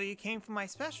 so you came for my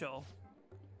special.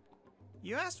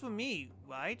 You asked for me,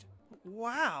 right?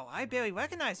 Wow, I barely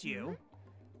recognized you.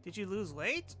 Did you lose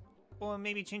weight? Or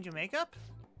maybe change your makeup?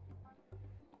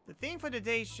 The theme for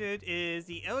today's shoot is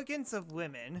the elegance of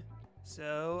women,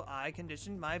 so I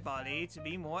conditioned my body to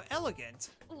be more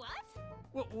elegant.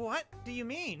 What? What do you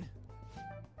mean?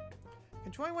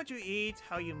 Controlling what you eat,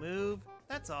 how you move,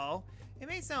 that's all. It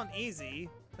may sound easy,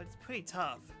 but it's pretty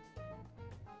tough.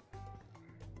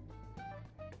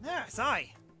 Ah,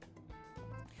 sorry.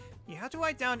 You have to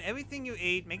write down everything you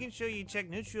ate, making sure you check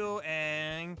nutritional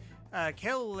and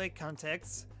caloric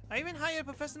contexts. I even hired a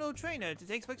professional trainer to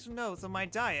take special notes on my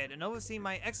diet and oversee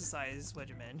my exercise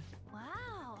regimen.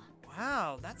 Wow.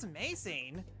 Wow, that's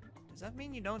amazing. Does that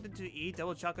mean you don't need to eat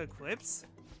double chocolate clips?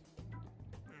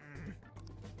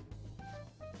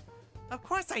 Of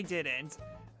course I didn't.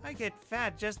 I get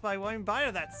fat just by one bite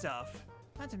of that stuff.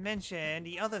 Not to mention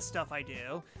the other stuff I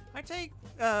do. I take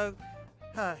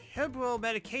herbal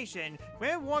medication,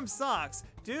 wear warm socks,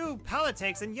 do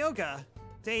politics and yoga.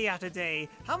 Day after day.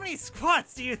 How many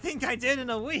squats do you think I did in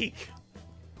a week?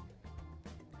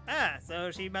 Ah,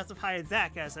 so she must have hired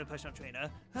Zach as her personal trainer.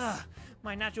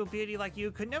 My natural beauty like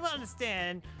you could never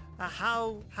understand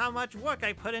how much work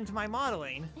I put into my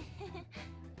modeling.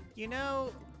 You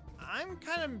know, I'm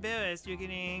kind of embarrassed you're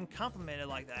getting complimented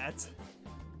like that.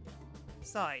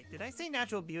 Sorry, did I say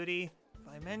natural beauty?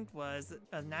 What I meant was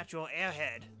a natural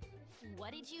airhead.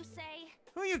 What did you say?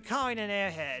 Who are you calling an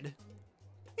airhead?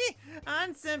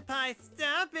 An-senpai,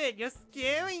 stop it! You're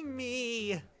scaring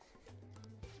me!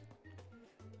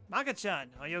 Maka-chan,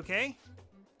 are you okay?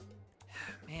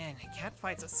 Man, cat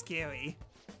fights are scary.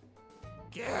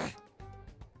 Gah.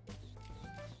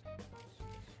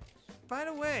 By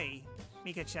the way,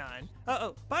 Mika-chan.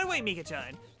 By the way,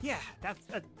 Mika-chan. Yeah, that's,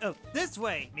 this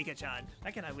way, Mika-chan. I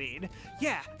cannot read.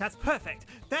 Yeah, that's perfect.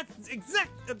 That's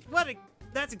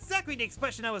that's exactly the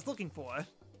expression I was looking for.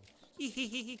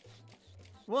 Hehehe.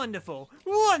 Wonderful,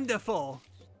 wonderful!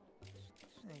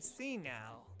 I see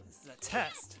now. This is a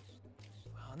test.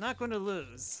 Well, I'm not going to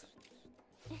lose.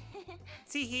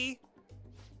 Teehee.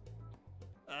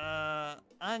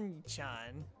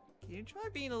 An-chan, can you try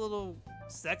being a little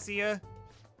sexier?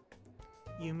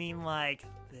 You mean like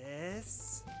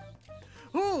this?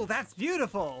 Ooh, that's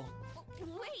beautiful!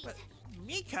 Wait! But,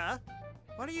 Mika?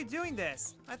 Why are you doing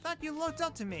this? I thought you looked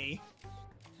up to me.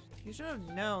 You should have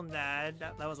known that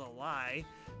was a lie,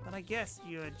 but I guess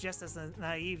you're just as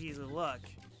naive as you look.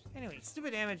 Anyway,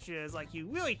 stupid amateurs like you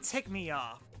really tick me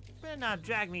off. Better not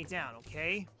drag me down,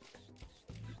 okay?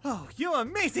 Oh, you're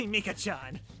amazing,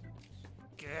 Mika-chan!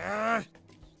 Grr.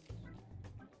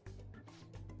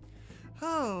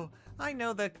 Oh, I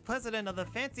know the president of the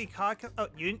fancy car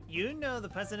you know the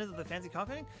president of the fancy car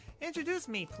company? Introduce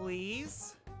me,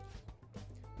 please.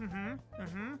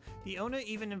 The owner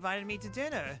even invited me to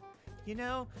dinner. You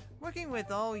know, working with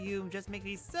all you just makes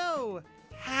me so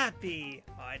happy.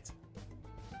 What?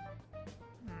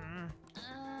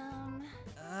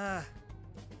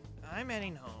 I'm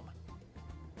heading home.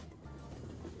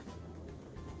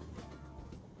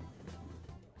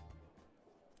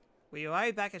 We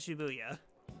arrived back at Shibuya.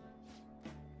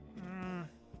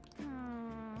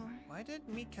 Why did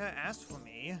Mika ask for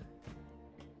me?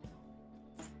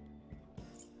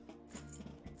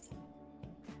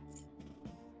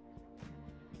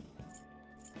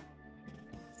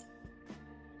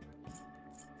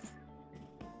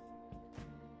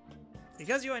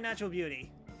 Because you are natural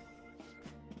beauty.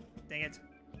 Dang it.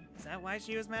 Is that why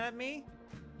she was mad at me?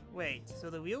 Wait, so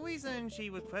the real reason she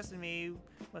requested me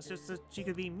was just so she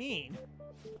could be mean?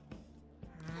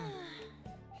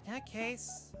 In that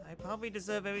case, I probably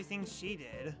deserve everything she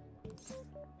did.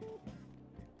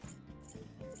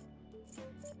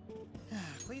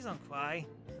 Please don't cry.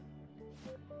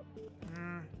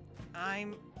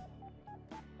 I'm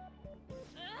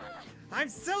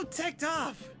so ticked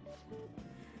off!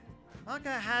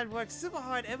 Maka had worked super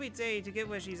hard every day to get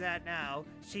where she's at now.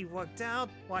 She worked out,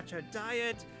 watched her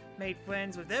diet, made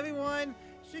friends with everyone.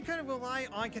 She couldn't rely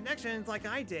on connections like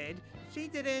I did. She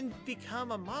didn't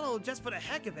become a model just for the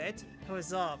heck of it. Her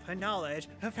resolve, her knowledge,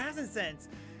 her fashion sense.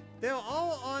 They're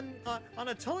all on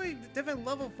a totally different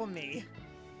level from me.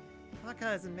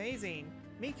 Maka is amazing.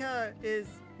 Mika is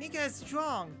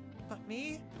strong. But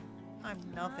me? I'm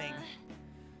nothing.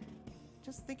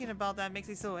 Just thinking about that makes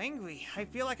me so angry. I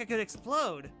feel like I could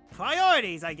explode.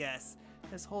 Priorities, I guess.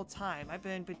 This whole time, I've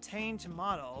been pretending to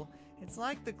model. It's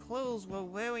like the clothes were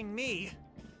wearing me.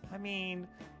 I mean,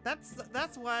 that's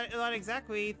what I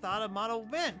exactly thought a model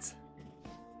meant.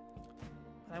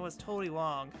 But I was totally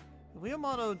wrong. The real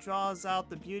model draws out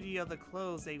the beauty of the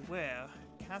clothes they wear,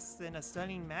 casts in a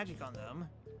stunning magic on them.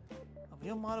 A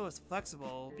real model is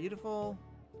flexible, beautiful,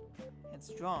 and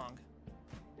strong.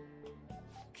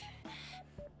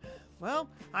 Well,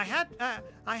 I had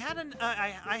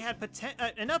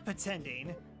enough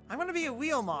pretending. I'm gonna be a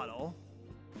real model.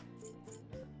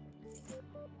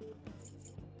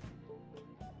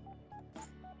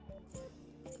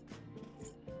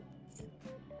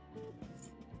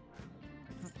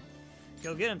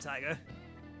 Go get him, Tiger.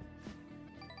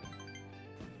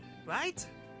 Right?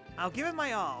 I'll give it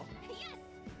my all. Yes!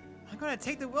 I'm gonna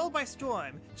take the world by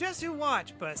storm. Just you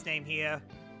watch, first name here.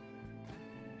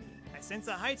 I sense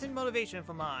a heightened motivation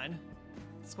from on.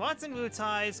 Squats and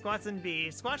Wutai, squats and B,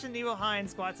 squats and Nibelheim,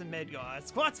 squats and Midgar,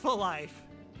 squats for life.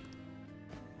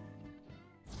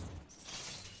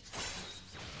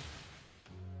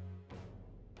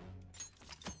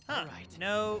 Huh, Alright.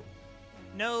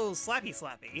 no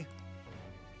slappy.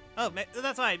 Oh,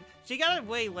 that's fine. She got it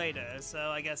way later, so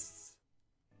I guess...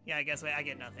 Yeah, I guess I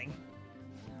get nothing.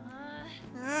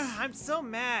 I'm so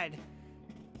mad.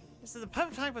 This is the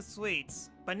perfect time for sweets.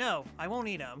 But no, I won't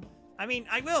eat them. I mean,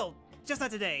 I will, just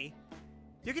not today.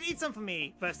 You can eat some for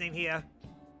me, first name here.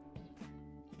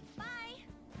 Bye!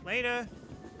 Later.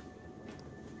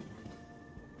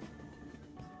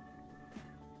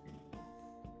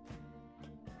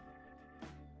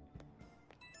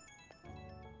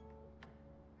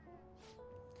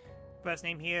 First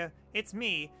name here, it's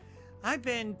me. I've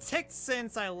been ticked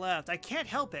since I left. I can't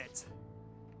help it.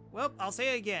 Well, I'll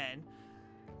say it again.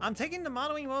 I'm taking the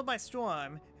modeling world by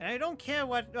storm, and I don't care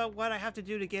what I have to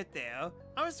do to get there.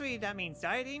 Obviously, that means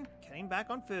dieting, cutting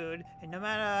back on food, and no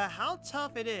matter how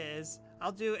tough it is,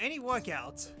 I'll do any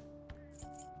workout.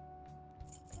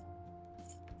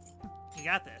 You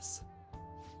got this.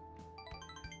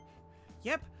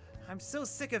 Yep, I'm so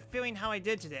sick of feeling how I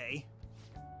did today.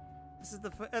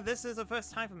 This is the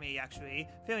first time for me, actually,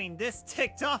 feeling this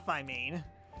ticked off, I mean.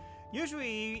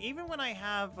 Usually, even when I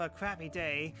have a crappy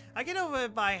day, I get over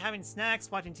it by having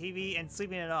snacks, watching TV, and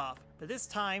sleeping it off. But this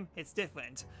time, it's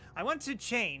different. I want to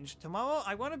change. Tomorrow,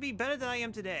 I want to be better than I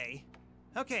am today.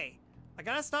 Okay, I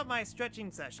gotta stop my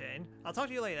stretching session. I'll talk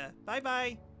to you later.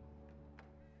 Bye-bye.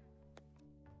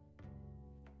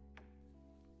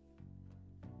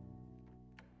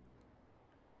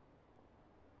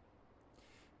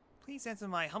 Please answer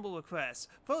my humble request.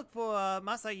 Vote for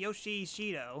Masayoshi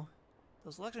Shido.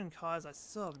 Those election cards are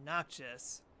so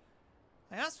obnoxious.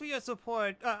 I asked for your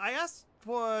support. I asked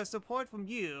for support from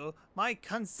you, my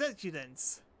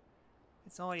constituents.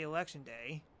 It's already election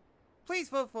day. Please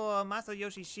vote for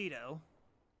Masayoshi Shido.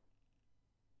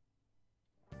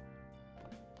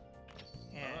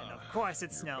 And of course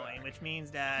it's snowing, which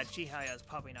means that Chihaya is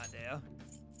probably not there.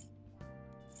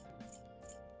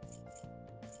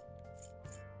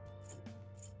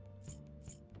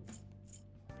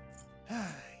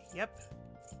 Yep.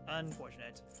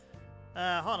 Unfortunate.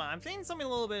 Hold on. I'm seeing something a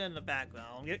little bit in the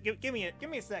background. Give me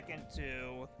a second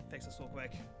to fix this real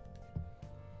quick.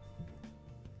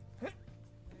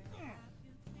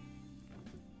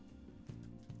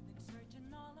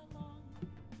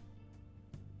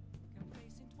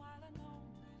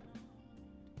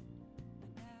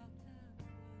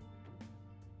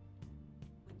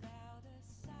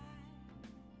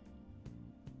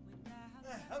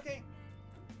 Okay.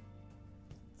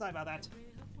 Sorry about that.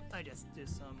 I just did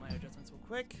some minor adjustments real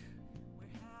quick.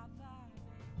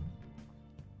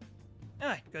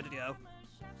 Alright, good to go.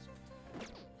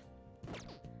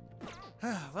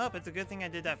 Well, it's a good thing I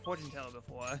did that fortune teller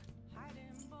before.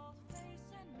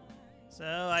 So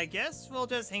I guess we'll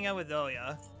just hang out with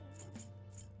Oya.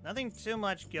 Nothing too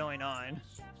much going on.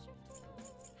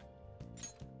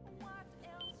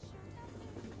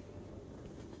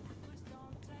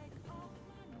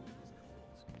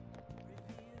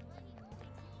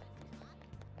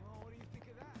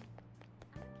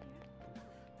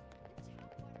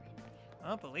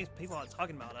 Oh, but at least people are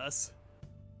talking about us.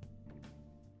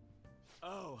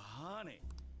 Oh, honey.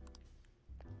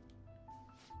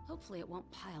 Hopefully it won't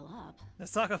pile up. The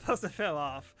soccer poster fell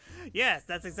off. Yes,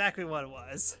 that's exactly what it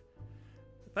was.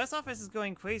 The post office is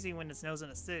going crazy when it snows in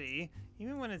a city,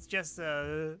 even when it's just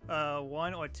 1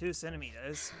 or 2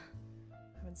 centimeters.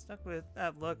 I've been stuck with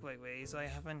that look lately, so I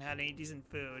haven't had any decent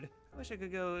food. I wish I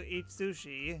could go eat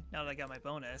sushi now that I got my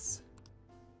bonus.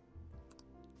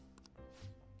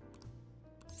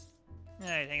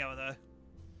 Alright, hang out with her.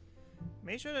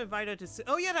 Make sure to invite her to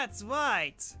oh yeah, that's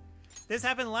right! This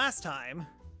happened last time.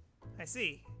 I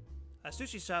see. A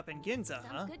sushi shop in Ginza,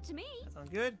 huh? Sounds good to me. That sounds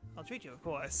good. I'll treat you, of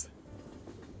course.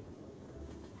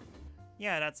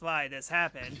 Yeah, that's why this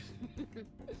happened.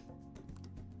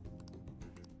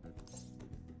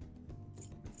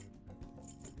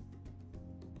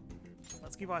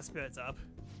 Let's keep our spirits up.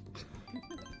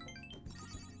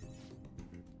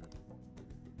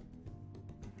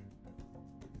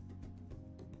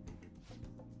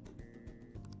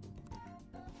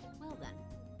 Well then.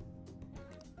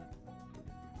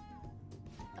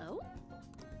 Oh?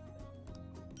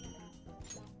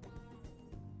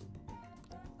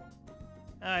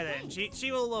 Alright then,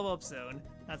 she will level up soon.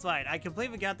 That's right, I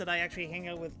completely forgot that I actually hang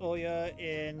out with Oya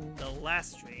in the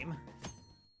last stream.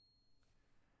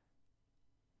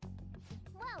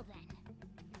 Well then.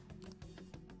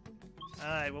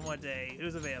 Alright, one more day.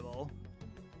 Who's available?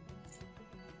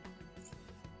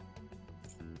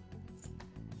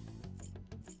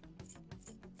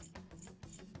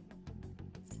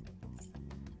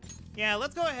 Yeah,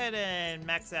 let's go ahead and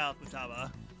max out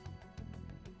Futaba.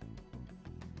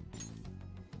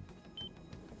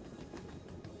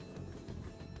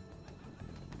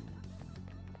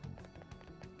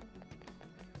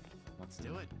 Let's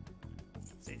do it.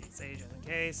 Sage just in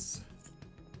case.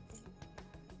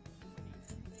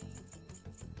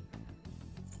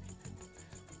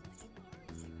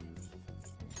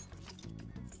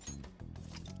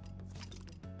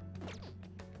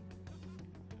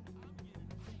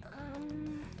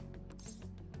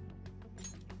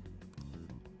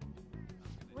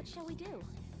 What shall we do?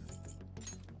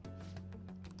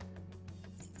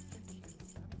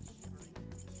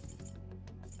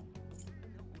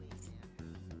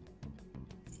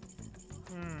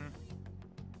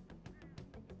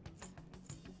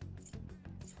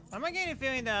 I'm not getting a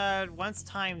feeling that once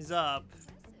time's up,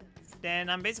 then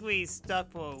I'm basically stuck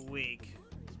for a week.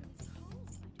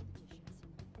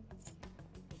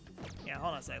 Yeah,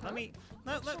 hold on a sec. Let me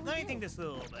think this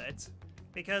through a little bit.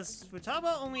 Because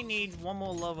Futaba only needs one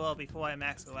more level up before I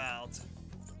max her out.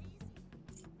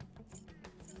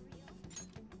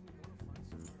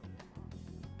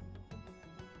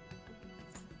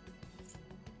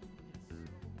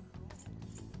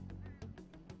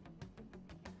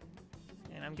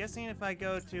 And I'm guessing if I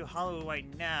go to Hollow right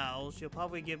now, she'll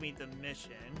probably give me the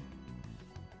mission.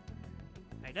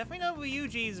 I definitely know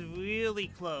Ryuji's really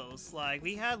close. Like,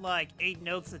 we had like 8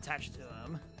 notes attached to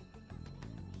him.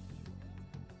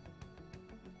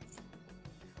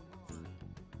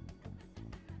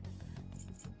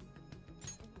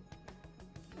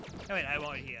 Oh wait, I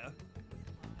won't here.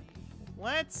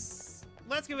 Let's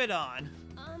give it on.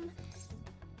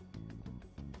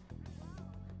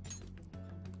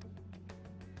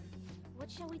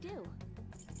 What shall we do?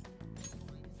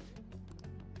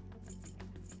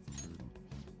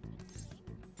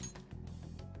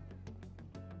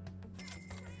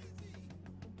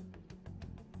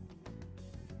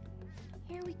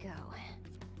 Here we go.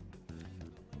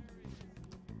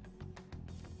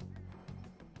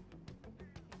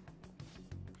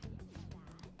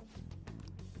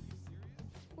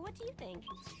 What do you think?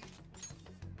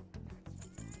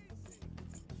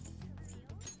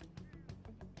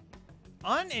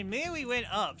 On and immediately went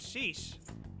up. Sheesh.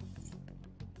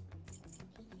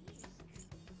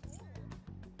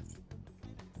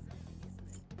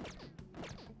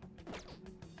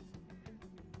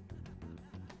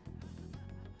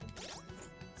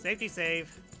 Safety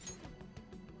save.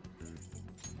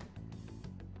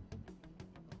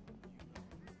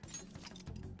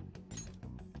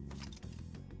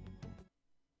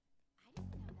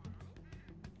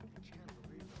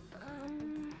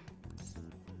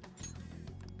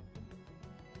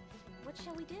 What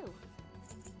shall we do?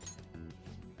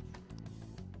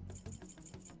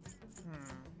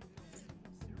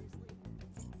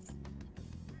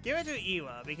 give it to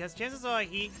Iwa, because chances are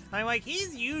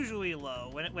he's usually low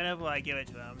whenever I give it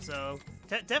to him, so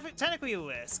technically a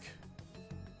risk.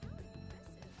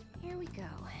 Here we go.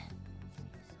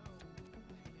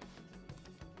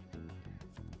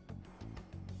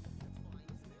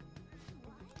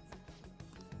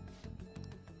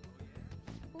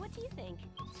 What do you think?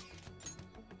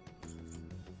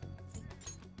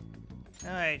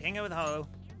 Alright, hang out with Hollow.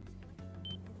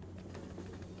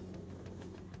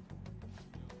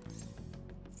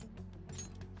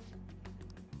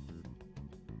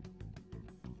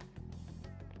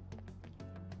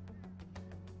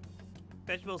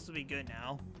 Vegetables will be good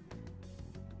now.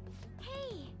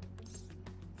 Hey!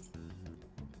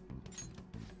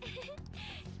 Hey!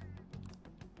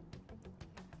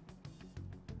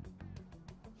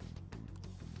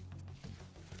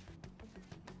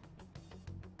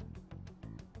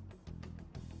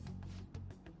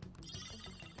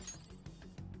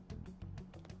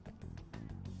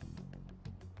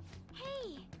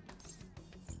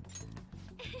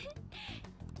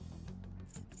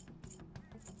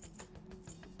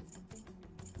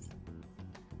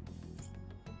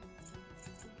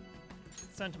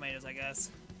 Some tomatoes, I guess.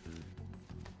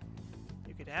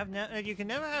 You can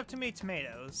never have too many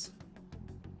tomatoes.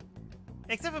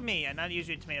 Except for me, I'm not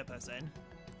usually a tomato person.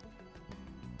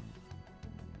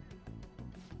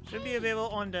 Should be available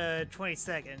on the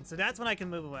 22nd, so that's when I can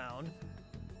move around.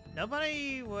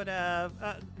 Nobody would have,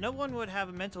 no one would have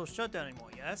a mental shutdown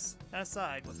anymore, yes? That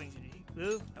aside, what things you need?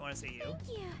 Blue, I want to see you. Thank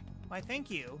you. Why,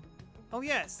 thank you. Oh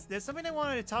yes, there's something I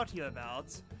wanted to talk to you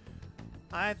about.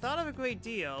 I thought of a great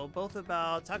deal, both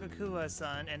about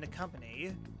Takakura-san and the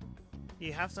company. Do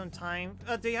you have some time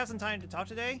to talk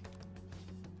today?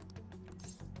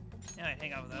 Alright,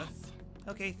 hang out with us.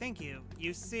 Okay, thank you.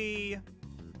 You see...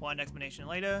 Want an explanation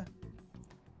later?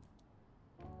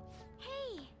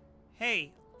 Hey!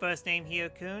 Hey, first name here,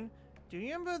 Kun. Do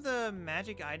you remember the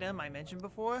magic item I mentioned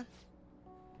before?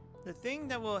 The thing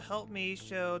that will help me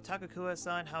show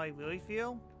Takakura-san how I really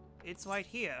feel? It's right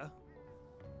here.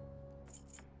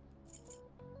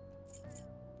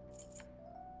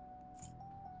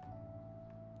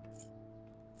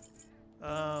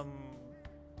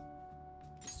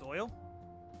 Soil?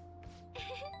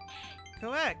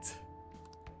 Correct!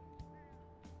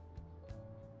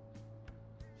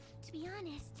 To be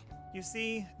honest, You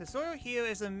see, the soil here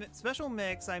is a special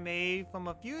mix I made from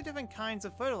a few different kinds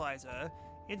of fertilizer.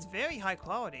 It's very high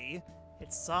quality.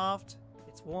 It's soft,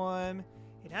 it's warm,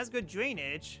 it has good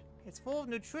drainage, it's full of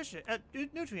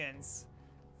nutrients.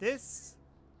 This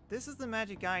is the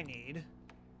magic I need.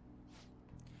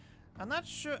 I'm not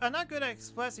good at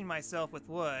expressing myself with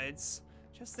words.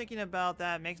 Just thinking about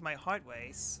that makes my heart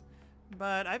race.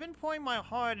 But I've been pouring my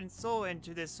heart and soul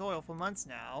into this soil for months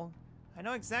now. I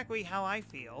know exactly how I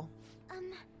feel.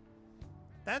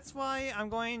 That's why I'm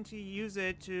going to use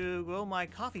it to grow my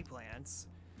coffee plants.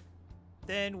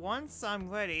 Then once I'm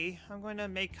ready, I'm going to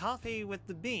make coffee with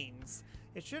the beans.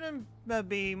 It shouldn't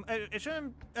be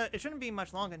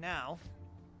much longer now.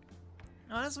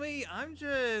 Honestly, I'm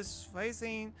just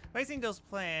raising those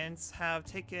plants have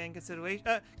taken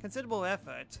considerable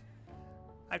effort.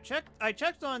 I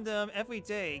checked on them every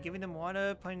day, giving them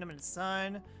water, putting them in the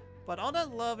sun, but all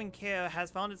that love and care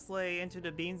has found its way into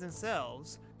the beans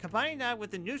themselves. Combining that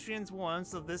with the nutrients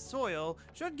warmth of this soil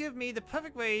should give me the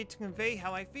perfect way to convey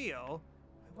how I feel.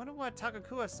 I wonder what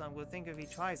Takakura-san will think if he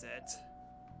tries it.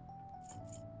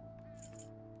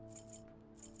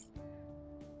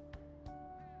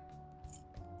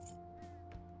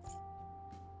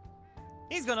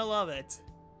 He's gonna love it.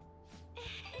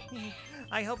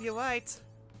 I hope you're right.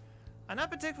 I'm not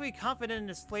particularly confident in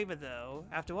this flavor though.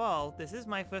 After all, this is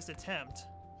my first attempt.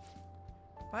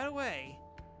 By the way,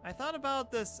 I thought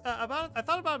about this, I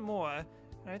thought about it more,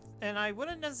 and I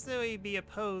wouldn't necessarily be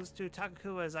opposed to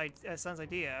Takakura-san's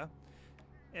idea.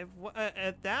 If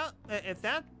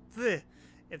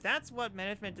that's what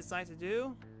management decides to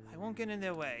do, I won't get in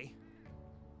their way.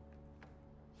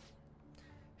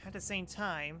 At the same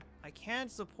time, I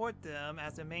can't support them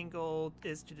as their main goal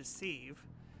is to deceive.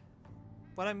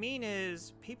 What I mean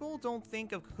is, people don't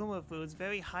think of Kakuma foods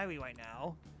very highly right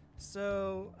now.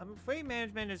 So, I'm afraid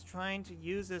management is trying to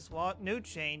use this new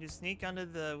chain to sneak under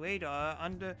the radar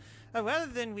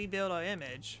rather than rebuild our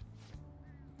image.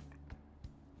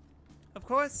 Of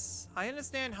course, I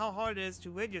understand how hard it is to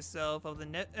rid yourself of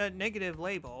the negative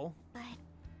label.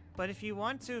 But if you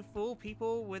want to fool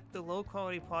people with the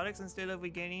low-quality products instead of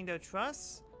regaining their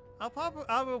trust,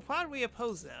 I will probably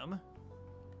oppose them.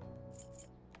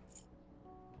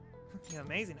 You're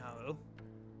amazing, Haru.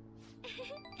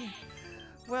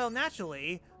 Well,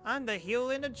 naturally, I'm the hero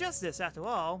and the justice after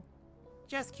all.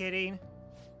 Just kidding.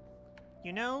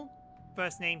 You know,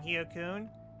 first name Hiro-kun,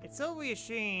 it's so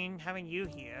reassuring having you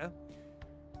here.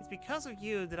 It's because of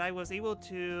you that I was able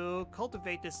to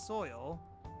cultivate this soil,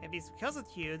 and it's because of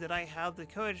you that I have the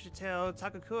courage to tell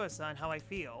Takakura-san how I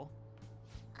feel.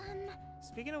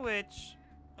 Speaking of which,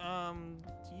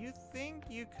 do you think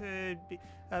you could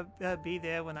be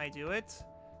there when I do it?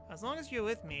 As long as you're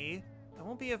with me, I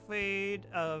won't be afraid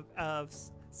of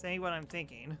saying what I'm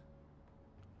thinking.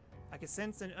 I can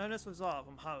sense an earnest resolve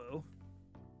from Haru.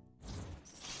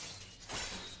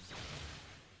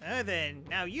 Then,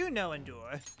 now you know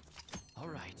Endure. All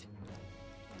right.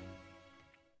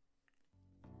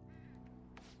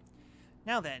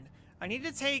 Now then, I need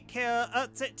to take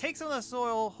some of the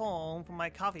soil home from my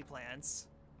coffee plants.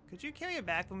 Could you carry it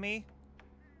back for me?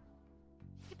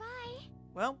 Goodbye.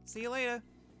 Well, see you later.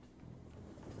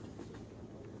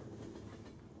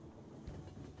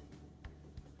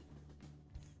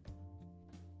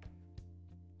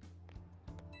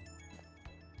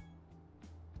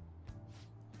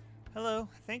 Hello,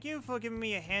 thank you for giving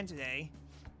me a hand today.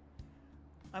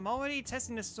 I'm already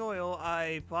testing the soil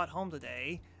I brought home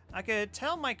today. I could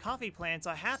tell my coffee plants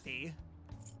are happy.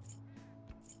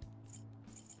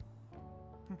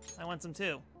 I want some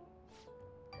too.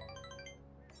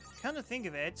 Come to think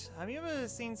of it, have you ever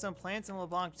seen some plants in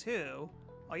LeBlanc too?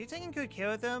 Are you taking good care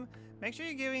of them? Make sure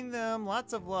you're giving them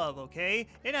lots of love, okay?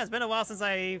 It has been a while since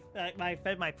I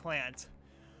fed my plant.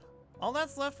 All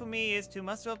that's left for me is to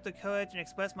muster up the courage and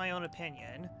express my own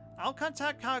opinion. I'll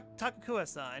contact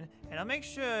Takakura-san, and I'll make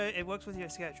sure it works with your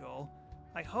schedule.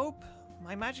 I hope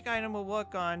my magic item will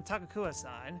work on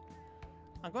Takakura-san.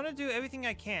 I'm going to do everything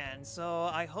I can, so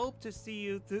I hope to see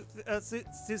you through,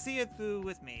 to see it through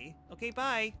with me. Okay,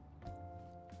 bye.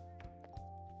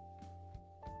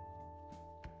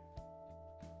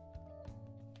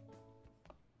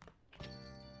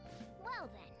 Well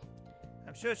then.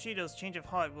 I'm sure Shido's change of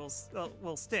heart will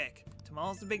stick.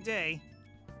 Tomorrow's the big day.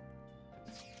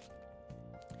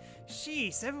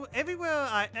 Jeez,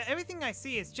 everything I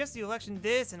see is just the election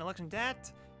this and election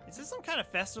that. Is this some kind of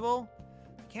festival?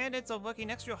 The candidates are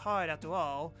working extra hard after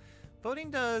all.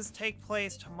 Voting does take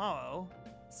place tomorrow.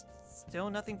 Still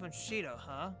nothing from Shido,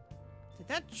 huh? Did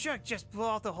that jerk just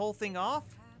blow the whole thing off?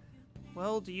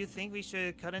 Well, do you think we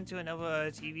should cut into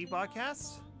another TV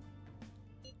broadcast?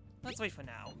 Let's wait for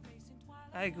now.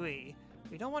 I agree.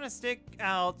 We don't want to stick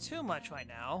out too much right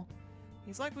now.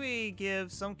 He's likely to give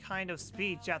some kind of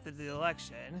speech after the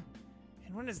election.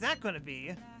 And when is that going to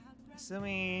be?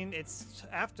 Assuming it's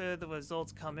after the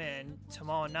results come in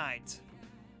tomorrow night.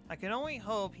 I can only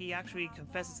hope he actually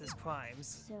confesses his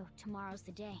crimes. So, tomorrow's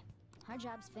the day. Our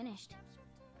job's finished.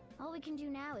 All we can do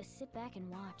now is sit back and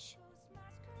watch.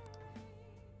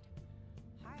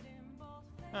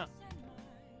 Huh.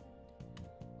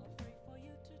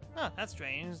 Huh, that's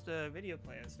strange. The video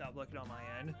player stopped looking on my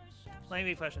end. Let me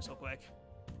refresh this real quick.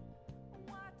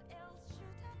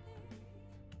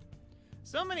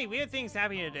 So many weird things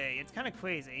happening today. It's kind of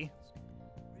crazy.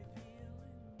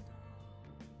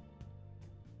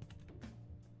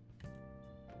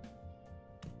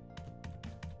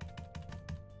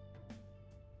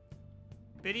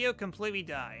 Video completely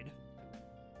died.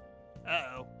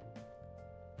 Uh-oh.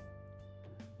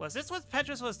 Was this what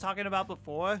Petrus was talking about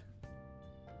before?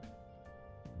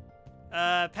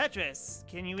 Petrus,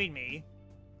 can you read me?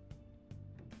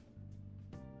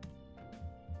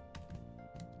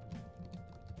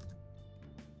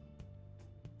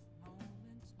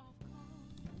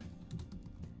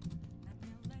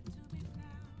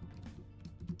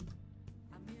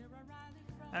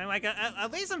 I mean, like,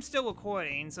 at least I'm still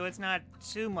recording, so it's not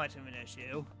too much of an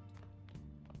issue.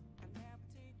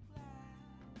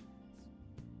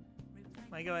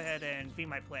 Let me go ahead and feed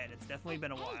my plant. It's definitely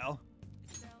been a while.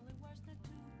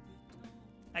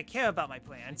 I care about my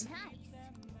plant. Nice.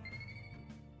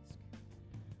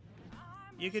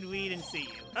 You could read and see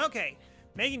you. Okay,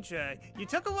 making sure. You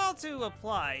took a while to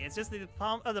apply. It's just the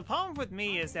problem with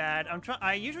me is that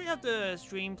I usually have the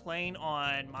stream playing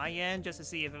on my end just to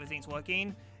see if everything's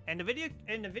working, and the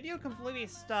video completely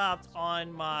stopped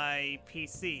on my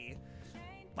PC.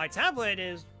 My tablet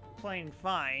is playing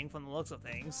fine from the looks of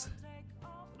things.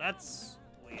 That's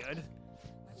weird.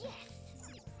 Yes.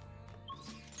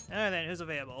 Alright then, who's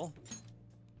available?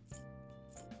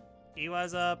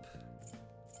 Iwa's up.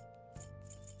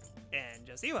 And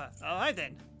just Iwa. Alright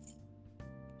then.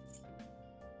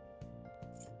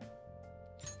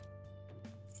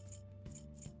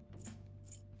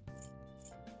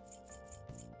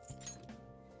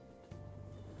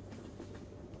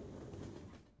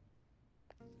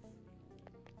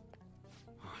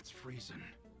 Oh, it's freezing.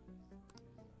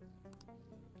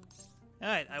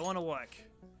 Alright, I want to work.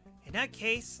 In that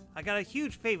case, I got a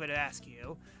huge favor to ask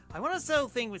you. I want to settle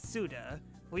things with Suda.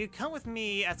 Will you come with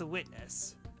me as a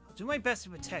witness? I'll do my best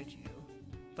to protect you,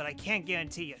 but I can't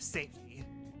guarantee your safety.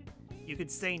 You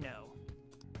could say no.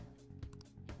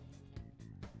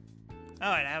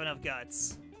 Alright, I have enough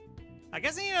guts. I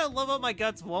guess I need to level up my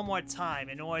guts one more time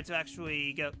in order to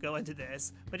actually go into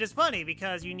this. Which is funny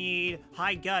because you need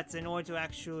high guts in order to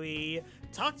actually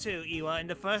talk to Iwa in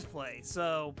the first place.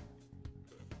 So,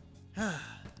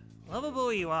 lovable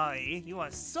Iwari, you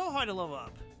are so hard to level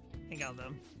up. Hang on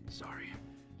them. Sorry.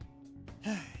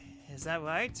 Is that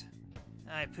right?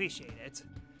 I appreciate it.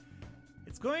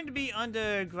 It's going to be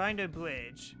under Grinder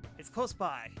Bridge. It's close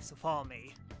by, so follow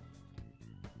me.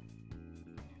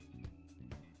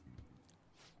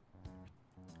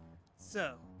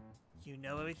 So, you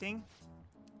know everything?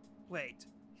 Wait,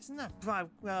 isn't that Brock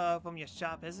from your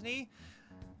shop, isn't he?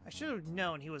 I should have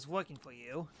known he was working for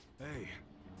you. Hey.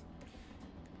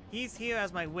 He's here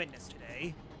as my witness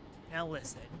today. Now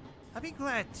listen, I'd be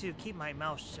glad to keep my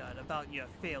mouth shut about your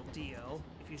failed deal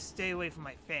if you stay away from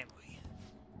my family.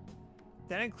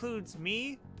 That includes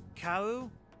me, Karu,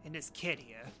 and this kid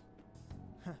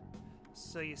here.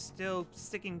 So you're still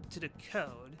sticking to the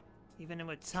code, even in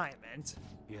retirement?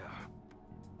 Yeah.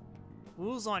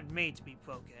 Rules aren't made to be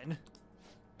broken.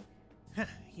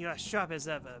 You're as sharp as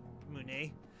ever,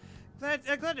 Mune.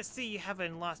 Glad to see you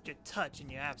haven't lost your touch in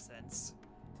your absence.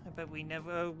 I bet we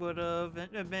never would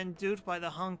have been duped by the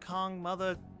Hong Kong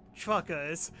mother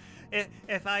truckers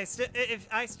if I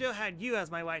still had you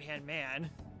as my right-hand man.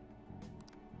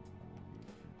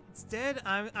 Instead,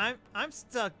 I'm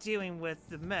stuck dealing with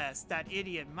the mess that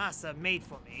idiot Masa made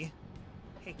for me.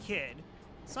 Hey kid,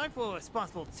 sorry for a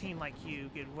responsible team like you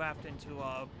get wrapped into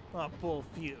a bull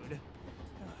feud.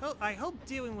 I hope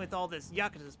dealing with all this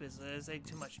Yakuza's business ain't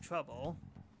too much trouble.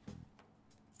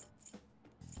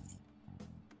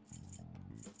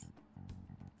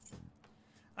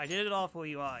 I did it all for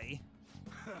you, Ai.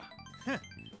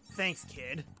 Thanks,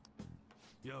 kid.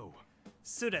 Yo.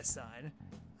 Suda-san,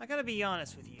 I gotta be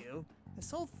honest with you.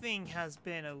 This whole thing has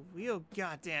been a real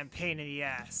goddamn pain in the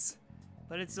ass.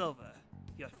 But it's over.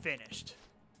 You're finished.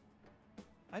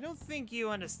 I don't think you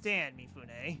understand,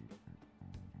 Mifune.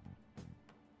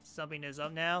 Something is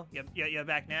up now? You're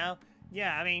back now?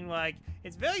 Yeah, I mean, like,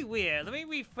 it's very weird. Let me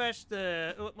refresh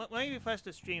the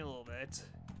stream a little bit.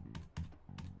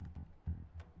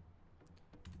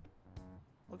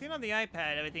 Looking on the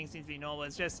iPad, everything seems to be normal.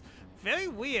 It's just very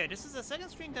weird. This is the second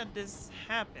stream that this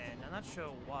happened. I'm not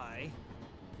sure why.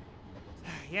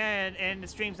 Yeah, and the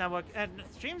stream's not working. And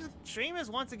the stream is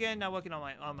once again not working on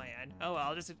my end. Oh well,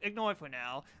 I'll just ignore it for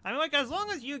now. I mean, like, as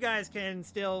long as you guys can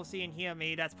still see and hear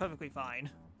me, that's perfectly fine.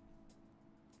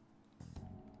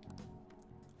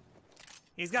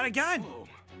 He's got a gun! Whoa.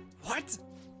 What?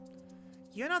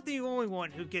 You're not the only one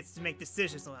who gets to make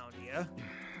decisions around here.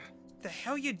 The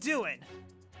hell you doing?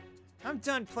 I'm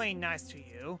done playing nice to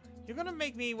you. You're gonna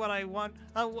make me what I want.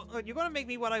 You're gonna make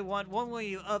me what I want one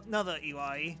way or another,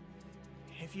 Eli.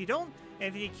 If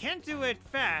you can't do it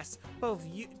fast, both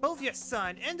your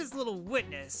son and this little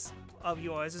witness of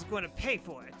yours is going to pay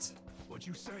for it. What'd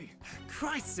you say?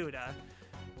 Christ, Suda.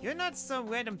 You're not some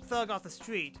random thug off the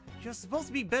street. You're supposed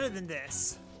to be better than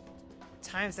this.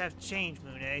 Times have changed,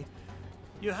 Mune.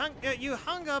 You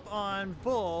hung up on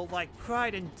Bull like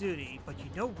pride and duty, but you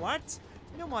know what?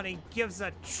 Nobody gives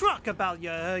a truck about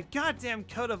your goddamn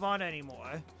code of honor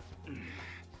anymore. You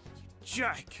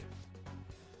jerk.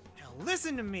 Now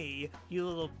listen to me, you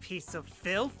little piece of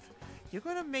filth. You're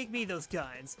gonna make me those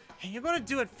guns, and you're gonna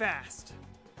do it fast.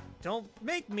 Don't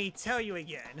make me tell you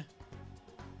again.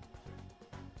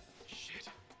 Shit.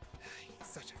 He's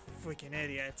such a freaking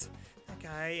idiot. That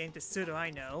guy ain't the Suda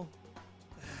I know.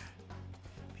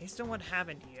 Based on what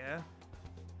happened here,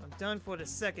 I'm done for the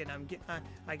second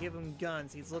I give him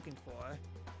guns he's looking for.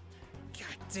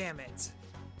 God damn it.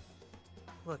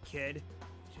 Look, kid, you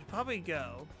should probably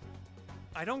go.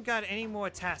 I don't got any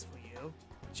more tasks for you.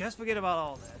 Just forget about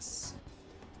all this.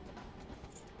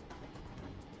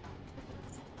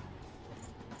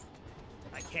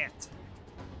 I can't.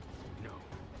 No.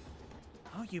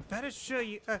 Oh, you better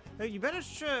figure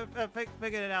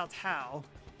it out how.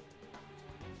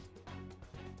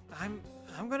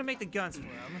 I'm gonna make the guns for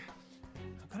him.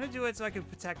 I'm gonna do it so I can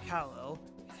protect Kaolo.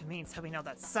 If it means helping out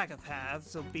that psychopath,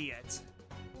 so be it.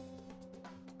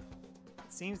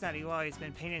 It seems that Iwari's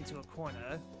been painted into a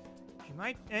corner. He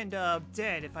might end up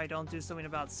dead if I don't do something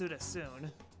about Suda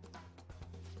soon.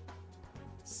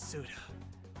 Suda.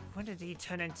 When did he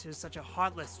turn into such a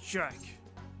heartless jerk?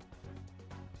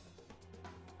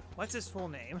 What's his full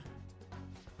name?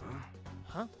 Huh?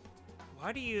 Huh?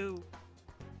 Why do you...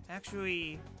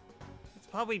 Actually, it's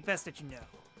probably best that you know.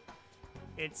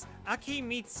 It's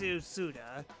Akimitsu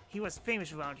Suda. He was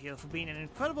famous around here for being an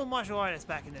incredible martial artist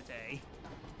back in the day.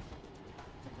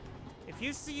 If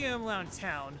you see him around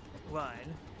town, run.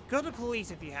 Go to police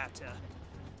if you have to.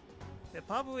 They'll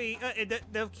probably,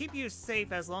 they'll keep you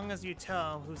safe as long as you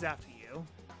tell them who's after you.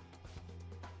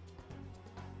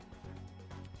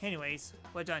 Anyways,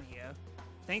 we're done here.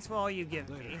 Thanks for all you've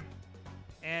given me.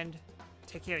 And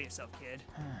take care of yourself, kid.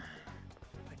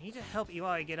 I need to help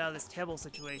Iwari get out of this terrible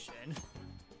situation.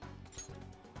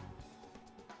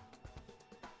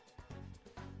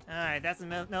 Alright, that's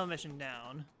another mission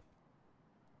down.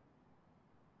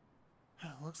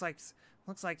 Looks like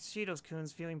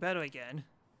Shido's-kun's feeling better again.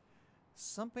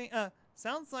 Sounds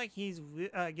like he's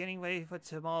getting ready for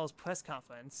tomorrow's press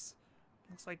conference.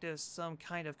 Looks like there's some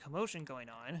kind of commotion going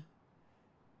on.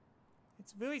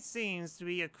 It really seems to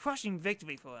be a crushing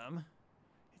victory for him.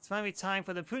 It's finally time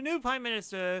for the new Prime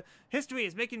Minister. History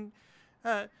is in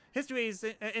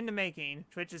the making.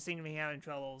 Twitch seems to be having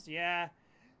troubles. Yeah,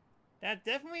 that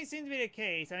definitely seems to be the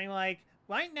case. I mean, like,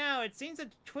 right now, it seems that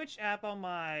the Twitch app on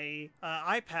my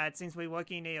iPad seems to be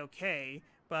working a-okay,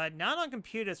 but not on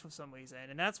computers for some reason,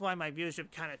 and that's why my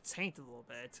viewership kind of tanked a little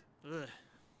bit. Ugh.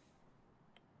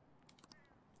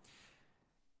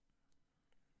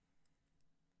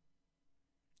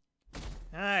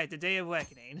 Alright, the Day of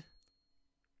Reckoning.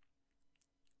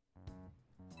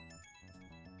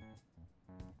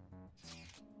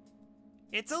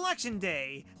 It's election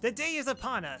day! The day is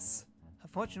upon us!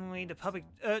 Unfortunately, the public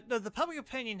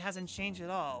opinion hasn't changed at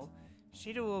all.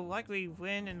 Shido will likely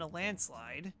win in a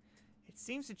landslide. It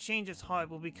seems the change of heart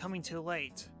will be coming too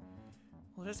late.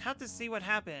 We'll just have to see what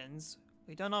happens.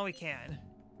 We've done all we can.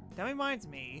 That reminds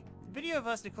me, the video of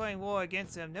us declaring war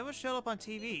against him never showed up on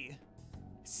TV.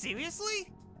 Seriously?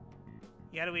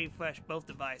 You gotta refresh both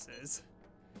devices.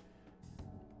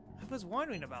 I was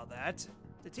wondering about that.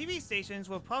 The TV stations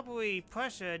were probably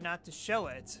pressured not to show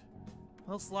it.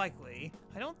 Most likely.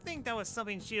 I don't think that was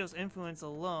something Shido's influence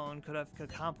alone could have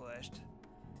accomplished.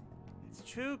 It's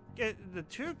true. The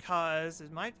true cause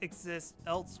might exist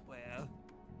elsewhere.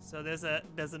 So there's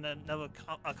another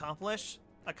accomplice.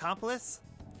 I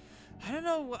don't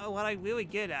know what I really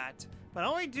get at, but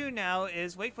all I do now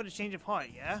is wait for the change of heart.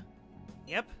 Yeah.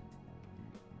 Yep.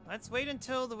 Let's wait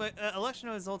until the election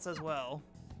results as well.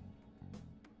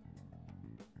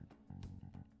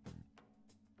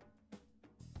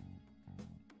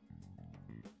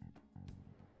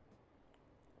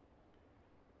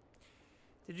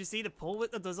 Did you see the poll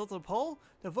with the results of the poll?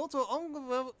 The votes were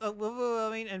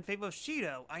overwhelming in favor of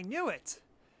Shido. I knew it!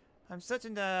 I'm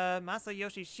certain that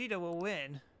Masayoshi Shido will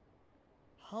win.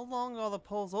 How long are the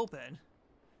polls open?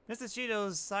 Mr.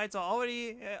 Shido's sides are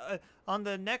already on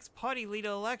the next party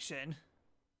leader election.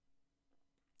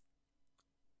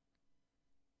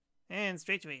 And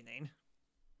straight to evening.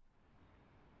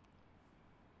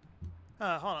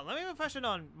 Hold on, let me refresh it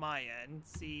on my end,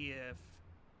 see if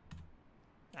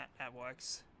that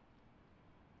works.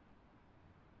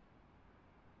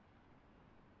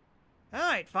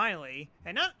 Alright, finally.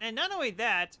 And not only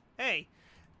that, hey,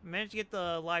 I managed to get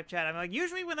the live chat. I'm like,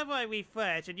 usually whenever I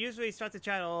refresh, it usually starts the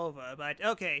chat all over, but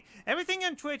okay. Everything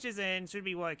on Twitch is in, should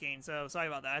be working, so sorry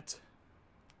about that.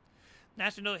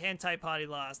 National Hentai Party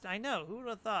lost. I know, who would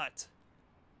have thought?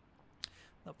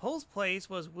 The polls place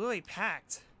was really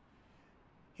packed.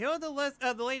 Here are the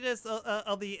latest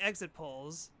of the exit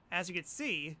polls. As you can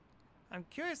see, I'm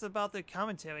curious about the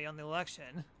commentary on the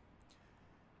election.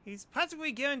 He's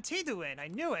practically guaranteed to win. I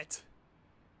knew it.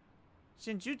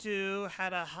 Shinjuku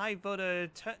had a high voter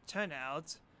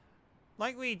turnout,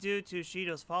 likely due to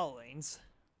Shido's followings.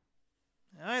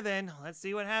 Alright then, let's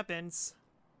see what happens.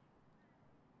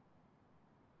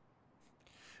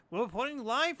 We're reporting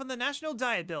live from the National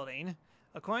Diet Building.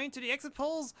 According to the exit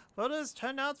polls, voters'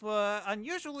 turnouts were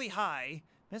unusually high.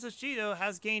 Mr. Shido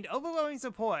has gained overwhelming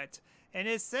support, and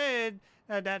it is said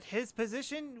that his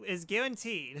position is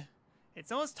guaranteed.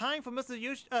 It's almost time for Mr.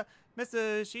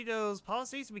 Shido's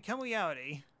policies to become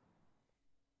reality.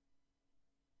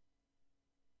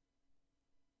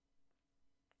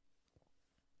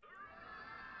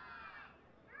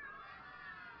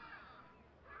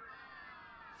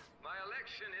 My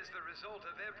election is the result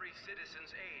of every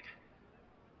citizen's aid.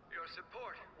 Your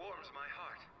support warms my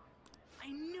heart. I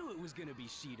knew it was gonna be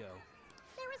Shido.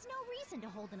 There is no reason to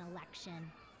hold an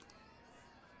election.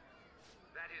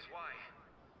 That is why.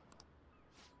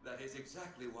 That is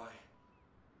exactly why.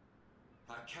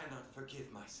 I cannot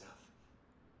forgive myself.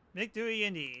 Victory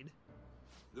indeed.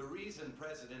 The reason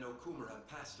President Okumura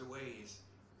passed away is...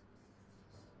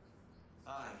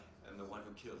 I am the one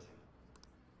who killed him.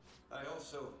 I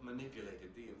also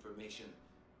manipulated the information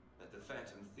that the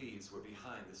Phantom Thieves were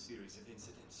behind the series of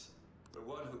incidents. The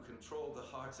one who controlled the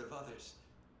hearts of others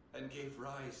and gave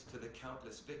rise to the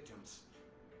countless victims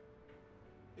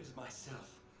is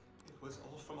myself. It was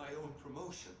all for my own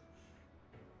promotion.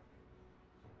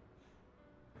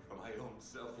 For my own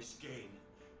selfish gain.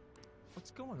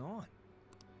 What's going on?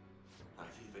 I've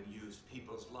even used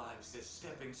people's lives as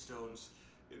stepping stones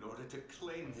in order to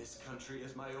claim this country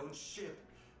as my own ship.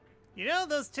 You know,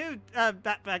 those two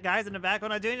guys in the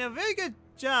background are doing a very good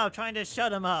job trying to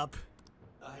shut him up.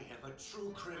 I am a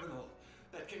true criminal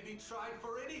that can be tried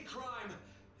for any crime,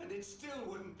 and it still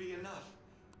wouldn't be enough.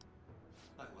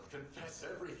 I will confess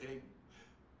everything.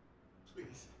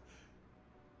 Please,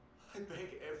 I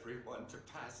beg everyone to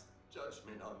pass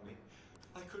judgment on me.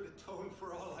 I could atone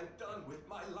for all I've done with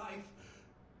my life.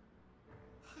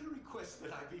 I request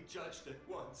that I be judged at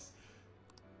once.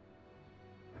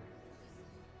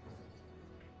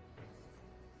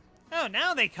 Oh,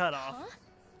 now they cut off. Huh?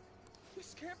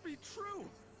 This can't be true!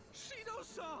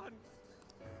 Shido-san!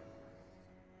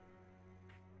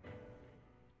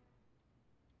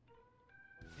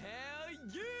 Hell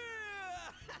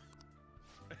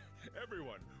yeah!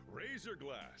 Everyone, raise your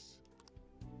glass.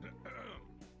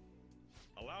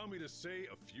 Allow me to say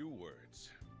a few words.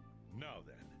 Now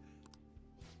then.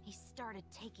 He started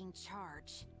taking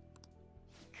charge.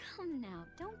 Come now,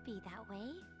 don't be that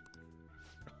way.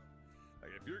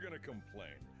 If you're gonna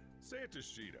complain, say it to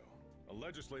Shido. A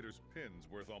legislator's pin's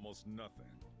worth almost nothing.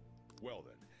 Well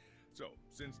then, so,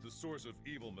 since the source of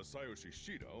evil Masayoshi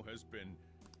Shido has been...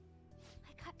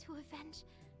 I got to avenge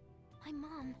my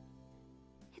mom.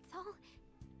 It's all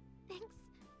thanks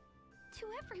to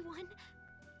everyone.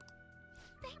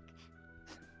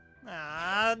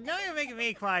 Ah, now you're making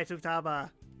me cry, Futaba.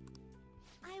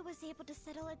 I was able to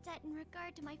settle a debt in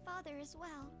regard to my father as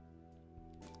well.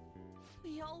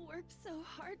 We all worked so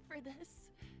hard for this.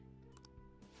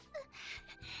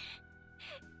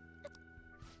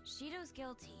 Shido's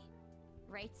guilty,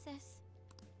 right, sis?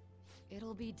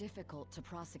 It'll be difficult to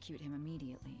prosecute him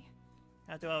immediately.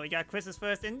 After all, we got Chris's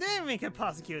first, and then we can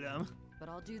prosecute him. But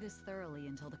I'll do this thoroughly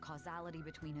until the causality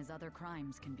between his other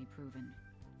crimes can be proven.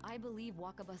 I believe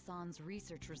Wakaba-san's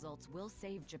research results will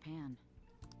save Japan.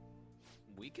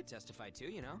 We could testify too,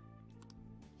 you know?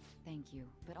 Thank you,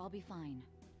 but I'll be fine.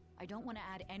 I don't want to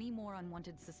add any more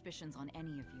unwanted suspicions on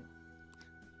any of you.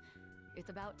 It's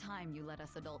about time you let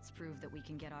us adults prove that we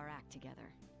can get our act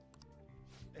together.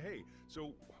 Hey,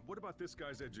 so what about this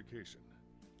guy's education?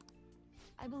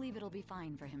 I believe it'll be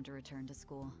fine for him to return to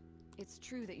school. It's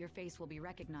true that your face will be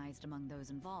recognized among those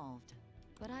involved,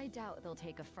 but I doubt they'll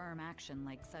take a firm action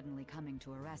like suddenly coming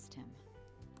to arrest him.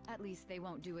 At least they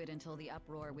won't do it until the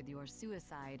uproar with your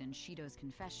suicide and Shido's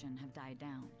confession have died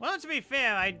down. Well, to be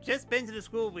fair, I've just been to the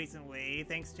school recently,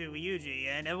 thanks to Ryuji,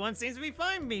 and everyone seems to be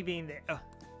fine with me being there.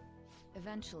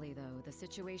 Eventually, though, the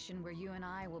situation where you and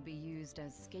I will be used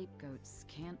as scapegoats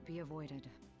can't be avoided.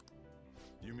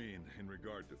 You mean in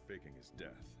regard to faking his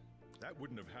death? That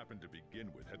wouldn't have happened to begin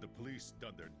with had the police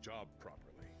done their job properly.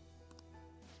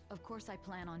 Of course I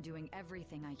plan on doing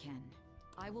everything I can.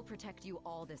 I will protect you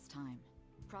all this time.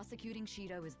 Prosecuting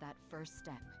Shido is that first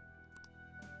step.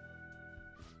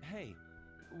 Hey,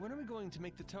 when are we going to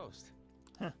make the toast?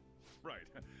 Right.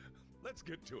 Let's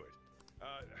get to it.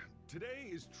 Today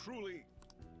is truly...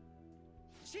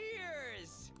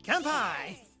 Cheers!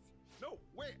 Kanpai! No,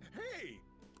 wait, hey!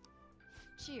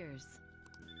 Cheers.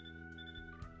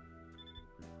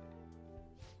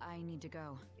 I need to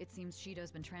go. It seems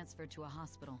Shido's been transferred to a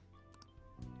hospital.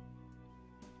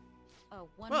 Oh,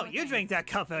 one Well, more you thing. drank that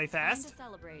cup very Time fast. to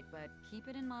celebrate, but keep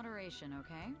it in moderation,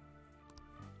 okay?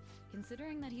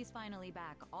 Considering that he's finally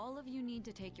back, all of you need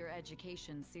to take your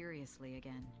education seriously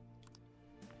again.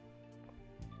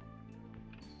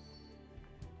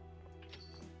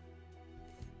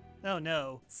 Oh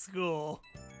no, school.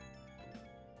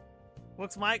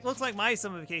 Looks like my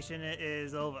summer vacation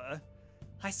is over.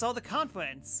 I saw the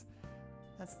conference.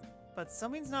 But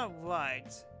something's not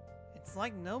right. It's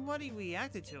like nobody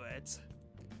reacted to it.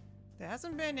 There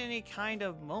hasn't been any kind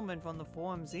of moment from the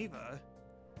forums either.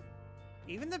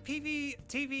 Even the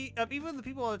even the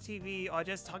people on TV are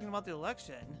just talking about the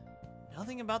election.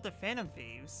 Nothing about the Phantom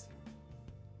Thieves.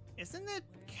 Isn't it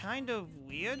kind of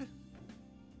weird?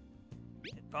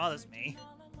 It bothers me.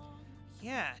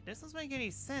 Yeah, this doesn't make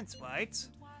any sense, right?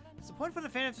 Support for the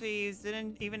Phantom Thieves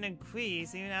didn't even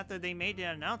increase even after they made the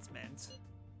announcement.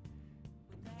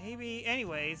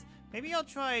 Anyways, maybe I'll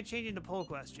try changing the poll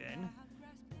question.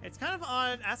 It's kind of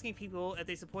odd asking people if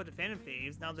they support the Phantom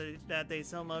Thieves now that they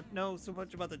know so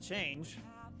much about the change.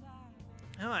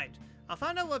 Alright, I'll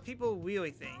find out what people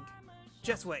really think.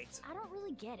 Just wait. I don't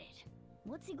really get it.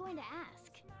 What's he going to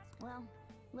ask? Well,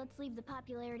 let's leave the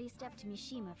popularity step to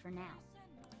Mishima for now.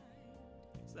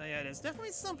 So yeah, there's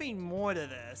definitely something more to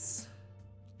this.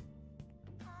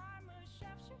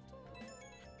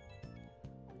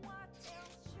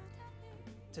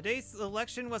 Today's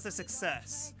election was a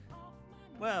success.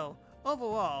 Well,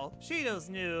 overall, Shido's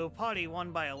new party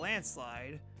won by a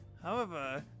landslide.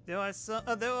 However, there are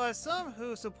some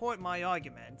who support my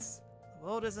arguments. The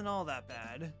world isn't all that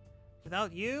bad.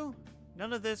 Without you,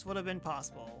 none of this would have been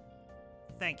possible.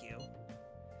 Thank you.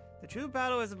 The true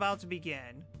battle is about to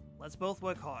begin. Let's both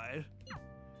work hard.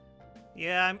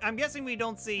 Yeah, I'm guessing we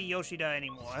don't see Yoshida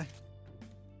anymore.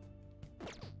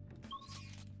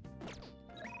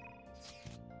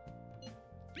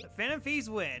 The Phantom Thieves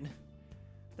win.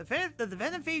 The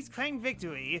Phantom Thieves claim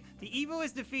victory. The evil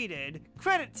is defeated.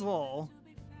 Credits roll.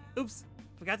 Oops,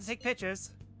 forgot to take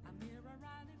pictures.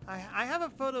 I have a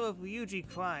photo of Ryuji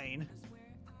crying.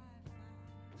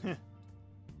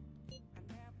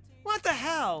 What the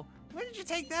hell? Where did you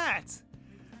take that?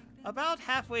 About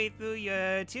halfway through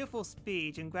your tearful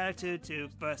speech in gratitude to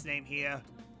first name here.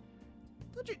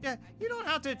 You don't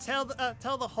have to tell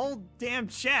the whole damn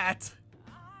chat.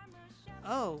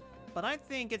 Oh, but I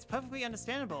think it's perfectly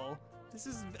understandable. This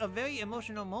is a very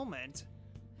emotional moment.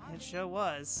 It sure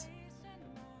was.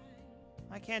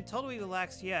 I can't totally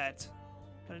relax yet,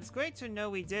 but it's great to know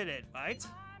we did it, right?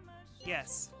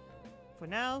 Yes. For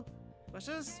now, let's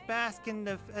just bask in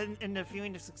the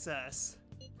feeling of success.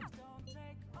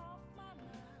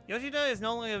 Yoshida is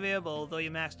no longer available, though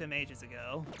you maxed him ages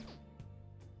ago.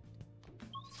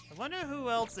 I wonder who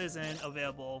else isn't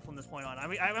available from this point on. I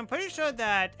mean, I'm pretty sure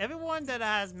that everyone that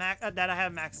I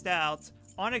have maxed out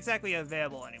aren't exactly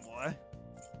available anymore.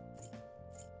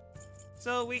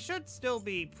 So we should still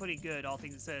be pretty good, all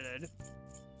things considered.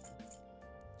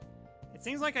 It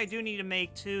seems like I do need to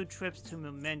make 2 trips to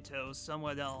Mementos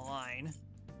somewhere down the line.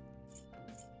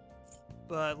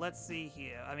 But let's see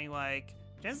here. I mean, like,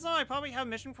 chances are I probably have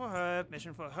mission for her,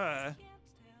 mission for her.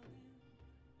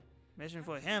 Mission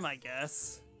for him, I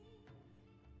guess.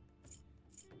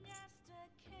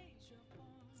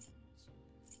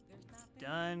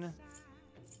 Done.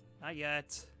 Not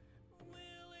yet.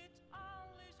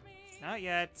 Not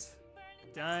yet.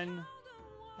 Done.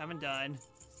 Haven't done.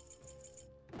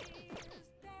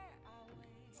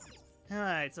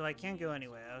 Alright, so I can't go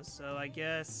anywhere, so I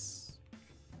guess...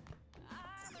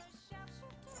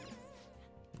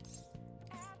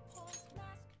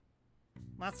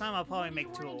 Last time I'll probably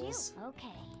make tools. Okay.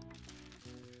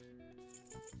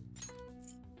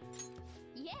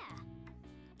 Yeah.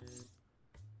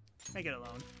 Make it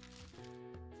alone.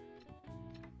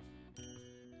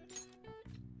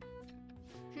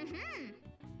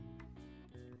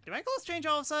 Did my clothes change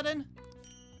all of a sudden?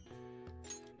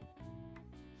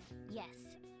 Yes.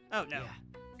 Oh, no.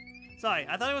 Yeah. Sorry,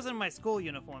 I thought I was in my school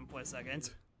uniform for a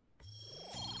second.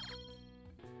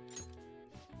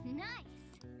 Nice.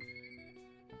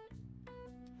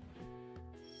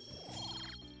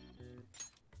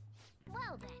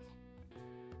 Well then.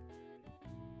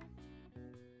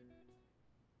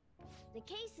 The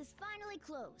case is finally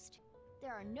closed.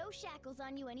 There are no shackles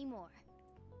on you anymore.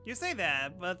 You say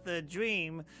that, but the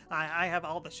dream, I have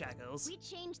all the shackles. We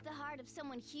changed the heart of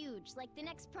someone huge, like the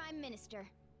next Prime Minister.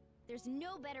 There's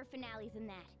no better finale than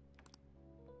that.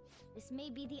 This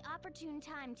may be the opportune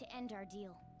time to end our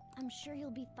deal. I'm sure you'll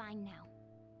be fine now.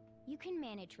 You can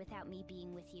manage without me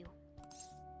being with you.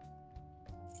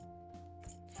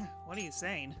 What are you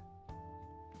saying?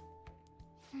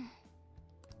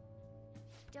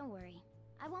 Don't worry.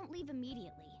 I won't leave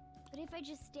immediately. But if I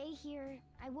just stay here,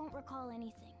 I won't recall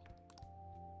anything.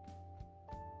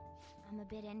 I'm a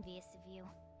bit envious of you.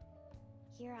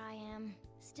 Here I am,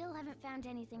 still haven't found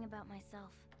anything about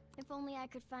myself. If only I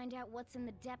could find out what's in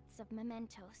the depths of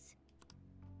Mementos.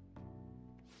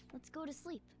 Let's go to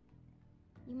sleep.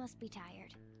 You must be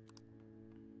tired.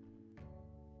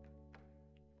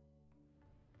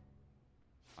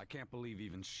 I can't believe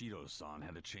even Shido-san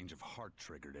had a change of heart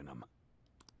triggered in him.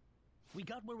 We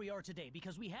got where we are today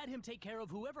because we had him take care of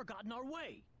whoever got in our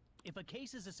way. If a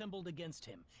case is assembled against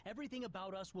him, everything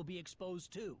about us will be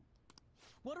exposed too.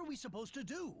 What are we supposed to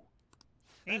do?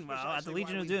 Meanwhile, at the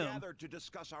Legion of Doom. We gathered to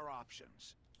discuss our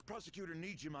options. Prosecutor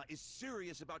Nijima is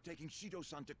serious about taking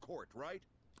Shido-san to court, right?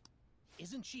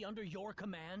 Isn't she under your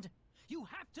command? You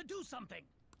have to do something!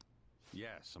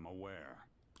 Yes, I'm aware.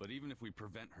 But even if we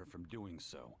prevent her from doing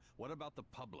so, what about the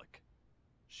public?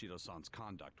 Shido-san's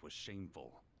conduct was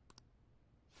shameful.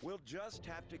 We'll just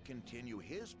have to continue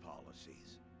his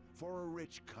policies for a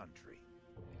rich country.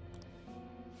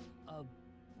 A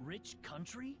rich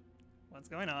country? What's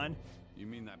going on? You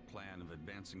mean that plan of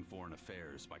advancing foreign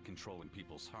affairs by controlling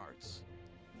people's hearts?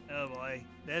 Oh boy,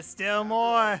 there's still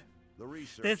more! The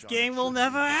research This on game it will should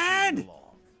never be end! moving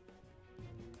along.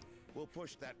 We'll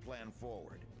push that plan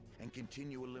forward and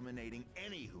continue eliminating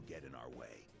any who get in our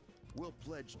way. We'll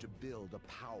pledge to build a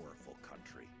powerful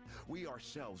country. We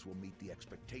ourselves will meet the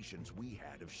expectations we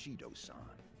had of Shido-san.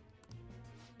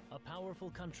 A powerful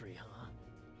country, huh?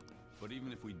 But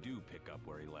even if we do pick up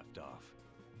where he left off,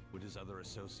 would his other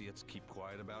associates keep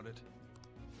quiet about it?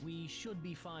 We should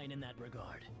be fine in that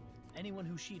regard. Anyone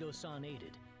who Shido-san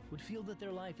aided would feel that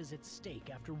their life is at stake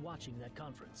after watching that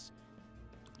conference.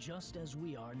 Just as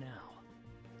we are now.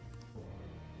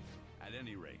 At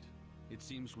any rate, it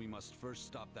seems we must first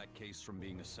stop that case from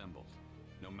being assembled,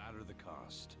 no matter the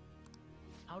cost.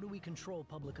 How do we control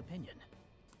public opinion?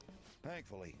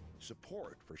 Thankfully,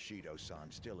 support for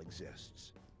Shido-san still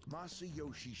exists.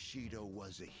 Masayoshi Shido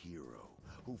was a hero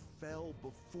who fell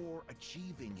before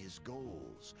achieving his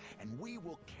goals, and we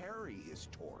will carry his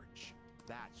torch.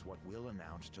 That's what we'll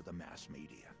announce to the mass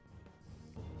media.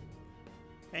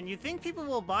 And you think people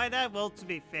will buy that? Well, to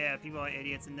be fair, people are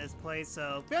idiots in this place,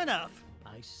 so fair enough.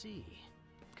 I see.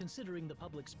 Considering the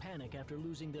public's panic after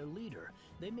losing their leader,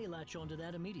 they may latch onto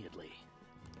that immediately.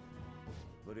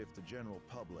 But if the general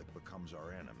public becomes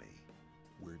our enemy,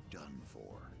 we're done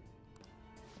for.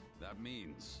 That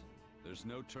means there's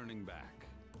no turning back.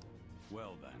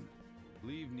 Well then,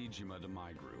 leave Nijima to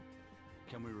my group.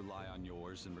 Can we rely on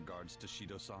yours in regards to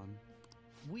Shido-san?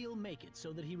 We'll make it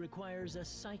so that he requires a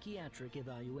psychiatric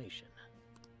evaluation.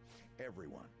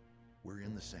 Everyone, we're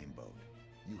in the same boat.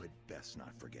 You had best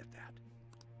not forget that.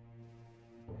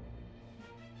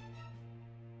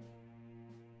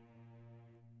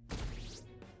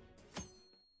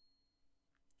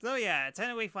 So yeah,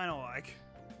 10-week final arc.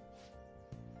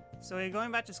 So you're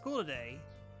going back to school today.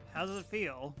 How does it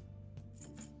feel?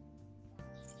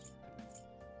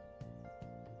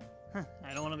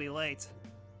 I don't want to be late.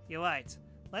 You're right.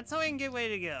 Let's hurry and get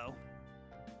ready to go.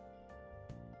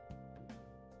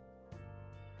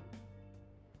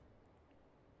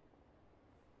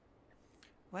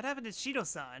 What happened to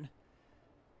Shido-san?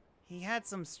 He had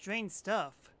some strange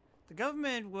stuff. The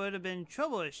government would have been in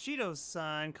trouble if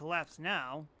Shido-san collapsed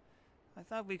now. I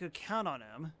thought we could count on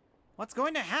him. What's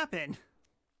going to happen?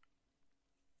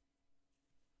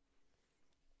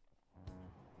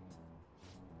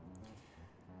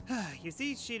 You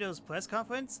see Shido's press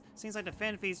conference? Seems like the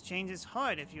fan feed's changed his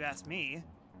heart, if you ask me.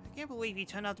 I can't believe he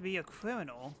turned out to be a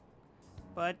criminal.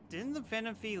 But didn't the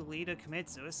fandom feed leader commit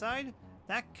suicide?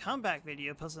 That comeback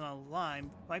video posted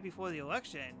online right before the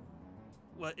election.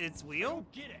 What, it's real? I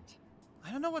don't get it.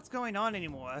 I don't know what's going on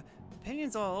anymore.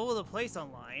 Opinions are all over the place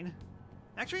online.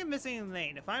 Actually, I'm missing a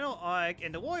lane. The final arc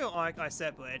and the royal arc are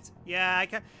separate. Yeah,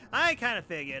 I kind of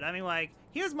figured. I mean, like,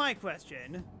 here's my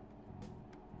question.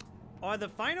 Are the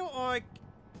final arc...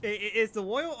 Is the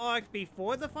royal arc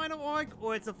before the final arc,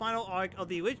 or it's the final arc of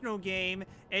the original game,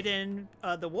 and then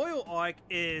the royal arc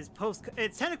is post...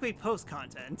 It's technically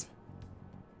post-content.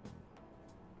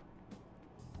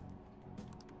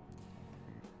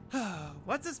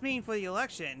 What's this mean for the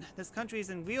election? This country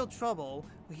is in real trouble.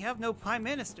 We have no prime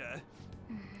minister.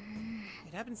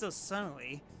 It happened so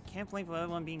suddenly. Can't blame for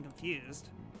everyone being confused.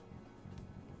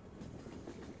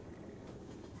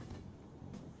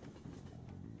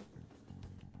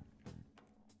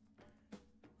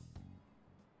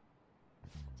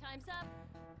 Time's up.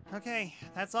 Okay,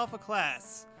 that's all for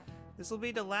class. This will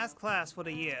be the last class for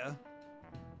the year.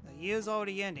 The year's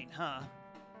already ending, huh?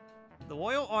 The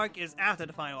royal arc is after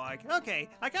the final arc. Okay,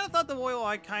 I kind of thought the royal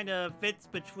arc kind of fits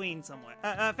between somewhere.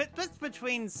 Fits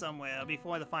between somewhere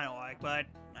before the final arc, but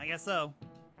I guess so.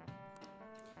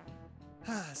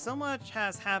 So much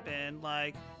has happened,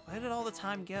 like, where did all the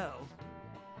time go?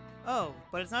 Oh,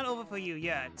 but it's not over for you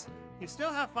yet. You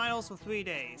still have finals for 3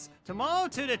 days. Tomorrow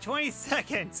to the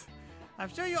 22nd!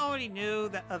 I'm sure you already knew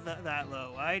that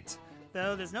low, right?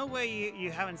 Though there's no way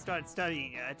you haven't started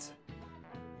studying yet.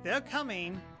 They're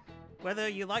coming, whether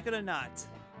you like it or not.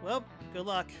 Well, good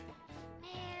luck.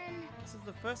 Man. This is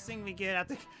the first thing we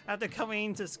get after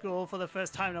coming to school for the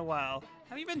first time in a while.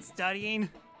 Have you been studying?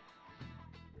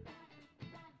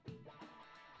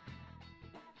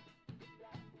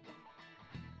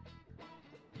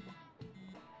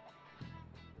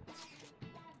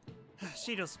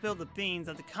 Shido spilled the beans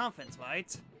at the conference,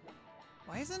 right?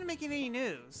 Why isn't it making any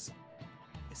news?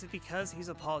 Is it because he's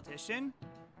a politician?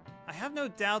 I have no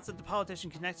doubts that the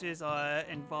politician connections are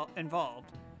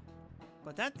involved.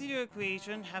 But that theater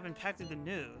creation have impacted the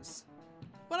news.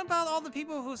 What about all the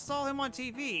people who saw him on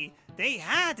TV? They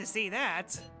had to see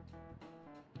that!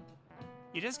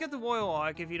 You just get the Royal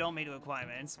Arc if you don't meet the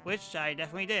requirements, which I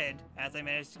definitely did, as I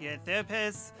managed to get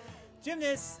Therapist,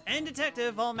 Gymnast, and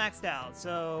Detective all maxed out,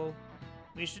 so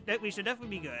we should definitely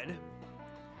be good.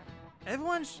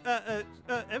 Everyone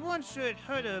should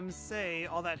heard him say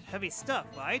all that heavy stuff,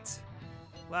 right?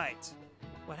 Right.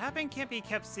 What happened can't be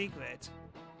kept secret.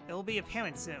 It will be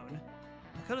apparent soon.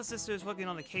 The Koda sister is working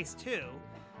on the case too.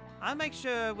 I'll make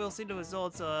sure we'll see the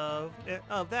results of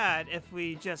that if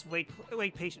we just wait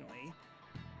patiently.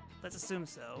 Let's assume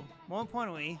so. More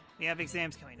importantly, we have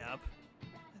exams coming up.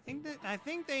 I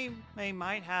think they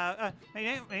might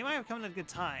have come at a good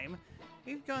time.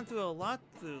 We've gone through a lot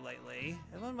lately.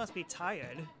 Everyone must be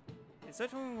tired. And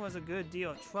such one was a good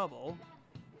deal of trouble.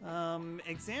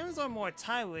 Exams are more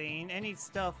tiring than any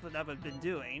stuff that I've been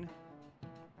doing.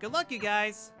 Good luck, you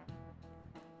guys!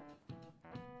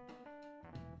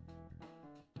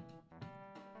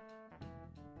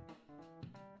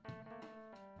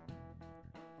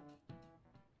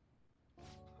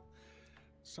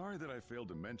 Sorry that I failed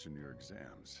to mention your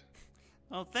exams.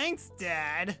 Oh, thanks,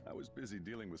 Dad! I was busy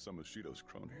dealing with some of Shido's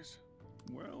cronies.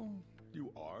 Well,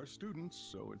 you are students,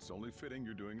 so it's only fitting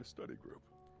you're doing a study group.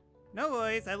 No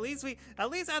worries, at least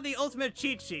have the ultimate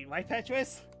cheat sheet, right,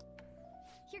 Petrus?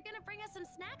 You're gonna bring us some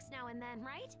snacks now and then,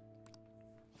 right?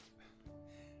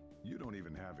 You don't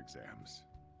even have exams.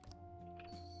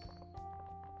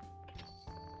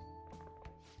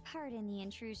 Pardon the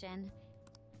intrusion.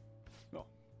 Oh,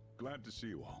 glad to see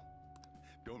you all.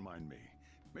 Don't mind me.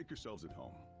 Make yourselves at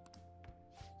home.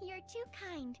 You're too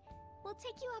kind. We'll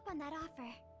take you up on that offer.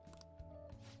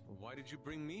 Why did you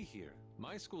bring me here?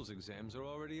 My school's exams are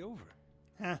already over.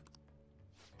 Huh.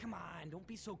 Come on, don't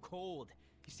be so cold.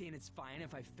 You saying it's fine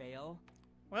if I fail?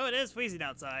 Well, it is freezing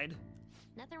outside.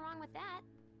 Nothing wrong with that.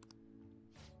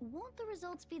 Won't the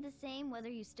results be the same whether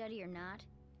you study or not?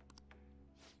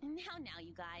 Now,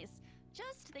 you guys.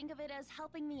 Just think of it as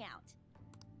helping me out.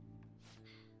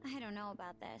 I don't know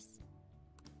about this.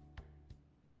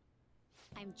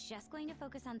 I'm just going to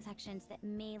focus on sections that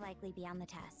may likely be on the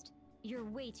test. You're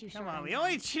way too short. Come on, we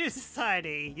only choose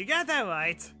society. You got that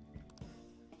right.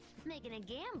 Making a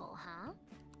gamble, huh?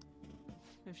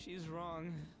 If she's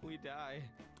wrong, we die.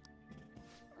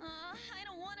 I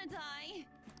don't want to die.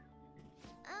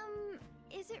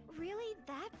 Is it really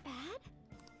that bad?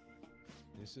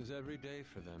 This is every day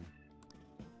for them.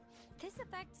 This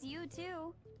affects you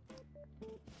too.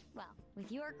 Well,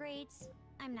 with your grades,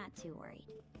 I'm not too worried.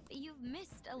 You've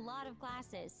missed a lot of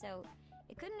classes, so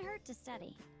it couldn't hurt to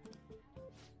study.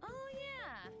 Oh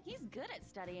yeah, he's good at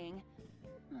studying.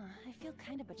 I feel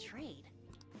kind of betrayed.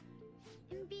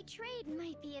 Betrayed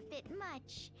might be a bit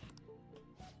much.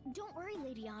 Don't worry,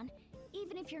 Lady Ann.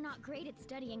 Even if you're not great at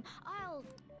studying, I'll...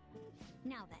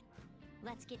 Now then,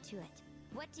 let's get to it.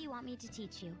 What do you want me to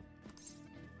teach you?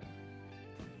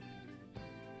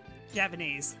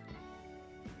 Japanese.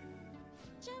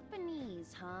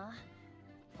 Japanese, huh?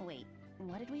 Wait,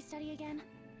 what did we study again?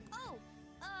 Oh,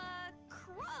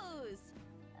 crows!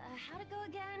 How'd it go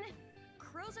again?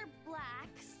 Crows are black,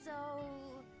 so...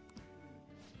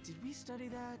 Did we study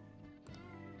that?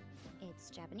 It's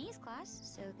Japanese class,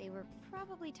 so they were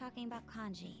probably talking about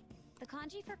kanji. The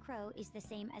kanji for crow is the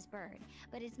same as bird,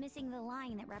 but it's missing the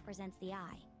line that represents the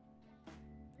eye.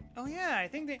 Oh yeah, I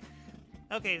think they...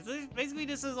 Okay, so basically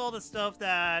this is all the stuff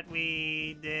that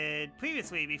we did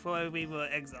previously before we were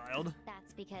exiled.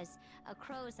 That's because a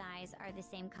crow's eyes are the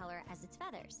same color as its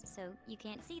feathers, so you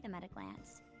can't see them at a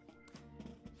glance.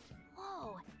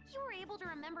 Whoa, you were able to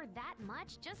remember that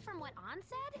much just from what Ann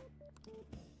said?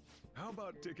 How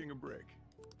about taking a break?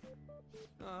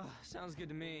 Sounds good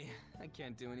to me. I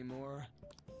can't do any more.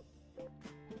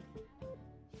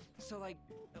 So, like,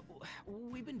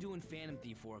 we've been doing Phantom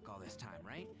Thief work all this time,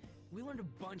 right? We learned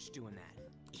a bunch doing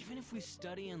that. Even if we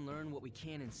study and learn what we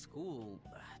can in school,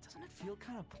 doesn't it feel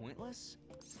kind of pointless?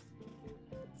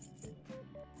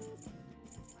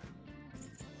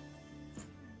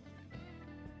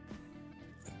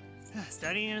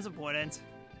 Studying is important.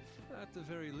 At the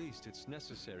very least, it's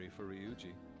necessary for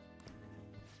Ryuji.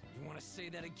 You want to say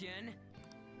that again?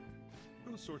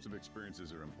 Those sorts of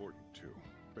experiences are important too,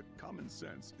 but common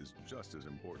sense is just as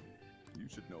important. You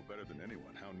should know better than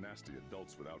anyone how nasty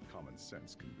adults without common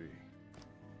sense can be.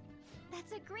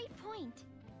 That's a great point.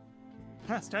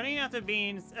 Studying after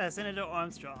being Senator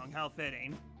Armstrong, how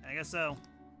fitting. I guess so.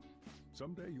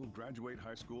 Someday you'll graduate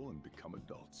high school and become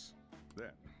adults.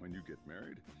 Then, when you get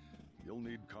married, you'll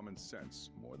need common sense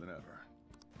more than ever.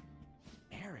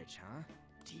 Marriage, huh?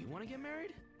 Do you want to get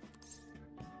married?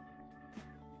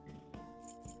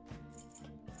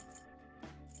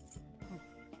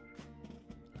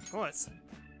 Of course.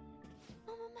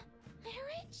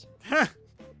 Marriage?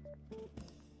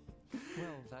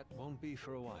 that won't be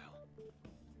for a while.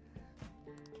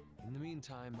 In the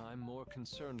meantime, I'm more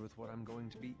concerned with what I'm going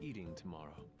to be eating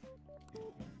tomorrow.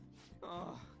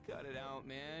 Oh, cut it out,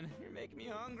 man. You're making me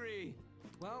hungry.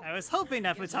 Well, I was hoping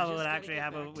that guess Futaba we would just gotta actually get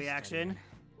have a back to reaction.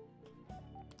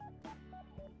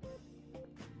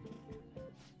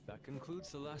 That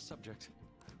concludes the last subject.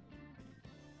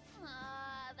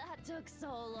 That took so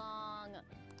long.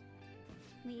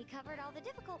 We covered all the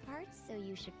difficult parts, so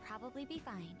you should probably be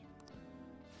fine.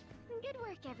 Good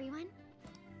work, everyone.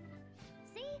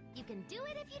 See? You can do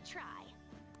it if you try.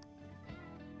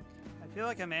 I feel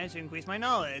like I managed to increase my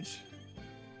knowledge.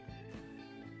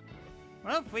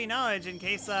 Well, free knowledge in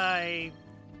case I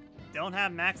don't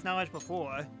have max knowledge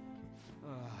before.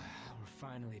 We're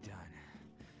finally done.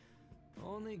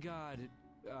 Only God,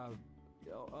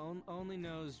 only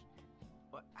knows.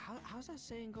 What? How's that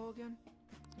saying go again?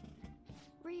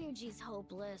 Ryuji's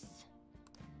hopeless.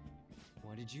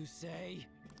 What did you say?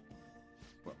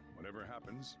 Well, whatever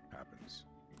happens, happens.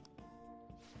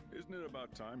 Isn't it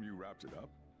about time you wrapped it up?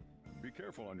 Be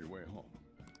careful on your way home.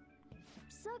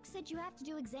 Sucks that you have to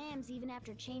do exams even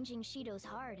after changing Shido's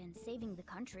heart and saving the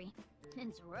country.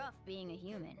 It's rough being a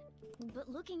human. But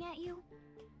looking at you,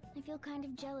 I feel kind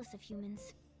of jealous of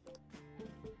humans.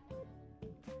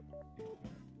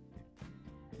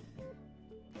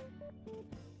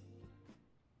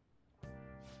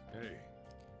 Hey.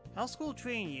 How's school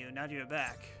treating you now that you're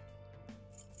back?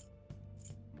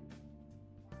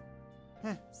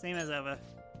 Same as ever.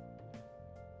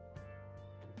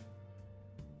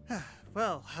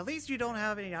 Well, at least you don't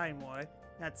have any anymore.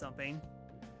 That's something.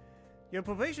 Your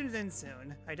probation's in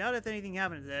soon. I doubt if anything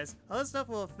happens to this, other stuff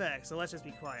will affect, so let's just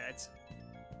be quiet.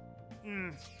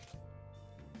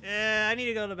 I need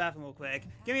to go to the bathroom real quick.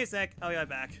 Give me a sec, I'll be right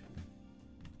back.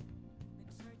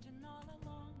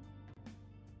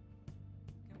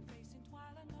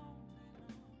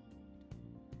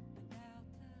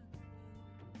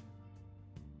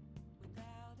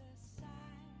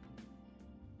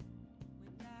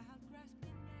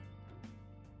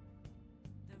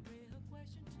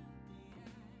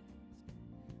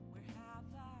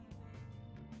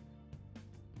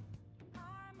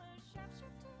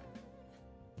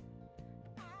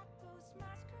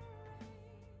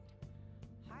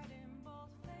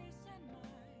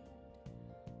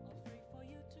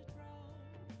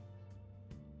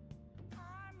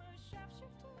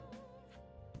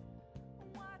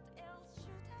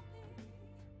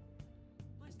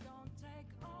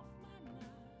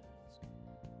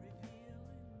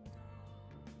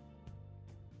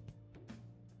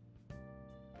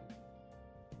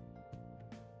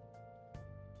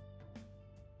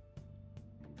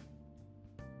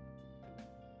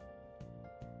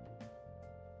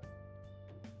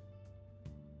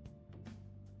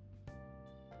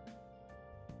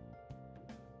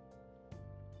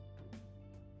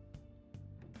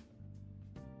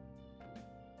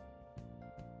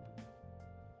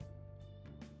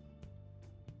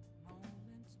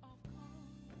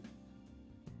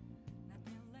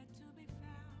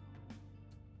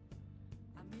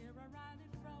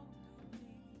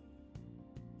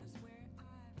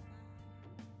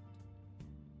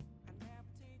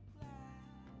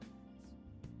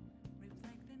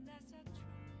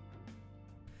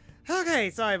 Okay,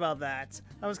 sorry about that.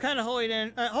 I was kind of holding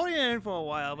it in for a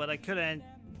while, but I couldn't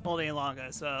hold it any longer,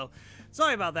 so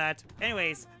sorry about that.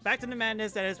 Anyways, back to the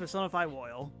madness that is Persona 5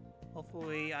 Royal.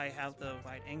 Hopefully I have the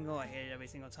right angle. I hate it every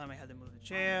single time I had to move the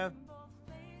chair.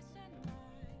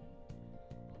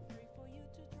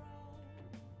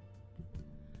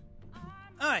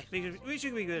 Alright, we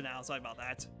should be good now. Sorry about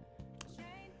that.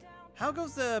 How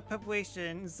goes the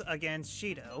preparations against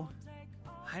Shido?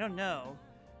 I don't know.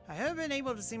 I haven't been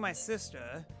able to see my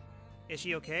sister. Is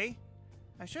she okay?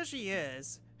 I'm sure she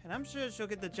is, and I'm sure she'll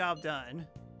get the job done.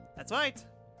 That's right.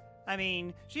 I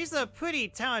mean, she's a pretty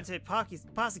talented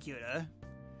prosecutor.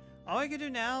 All I can do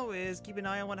now is keep an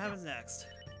eye on what happens next.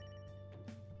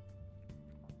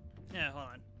 Yeah, hold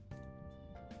on.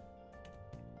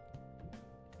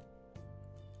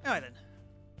 Alright then.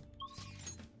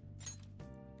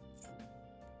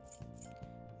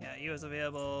 Yeah, he was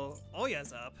available. Oh,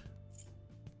 yes, up.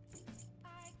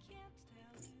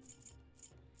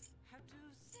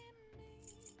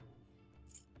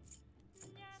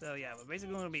 So yeah, we're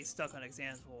basically going to be stuck on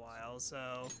exams for a while,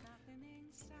 so...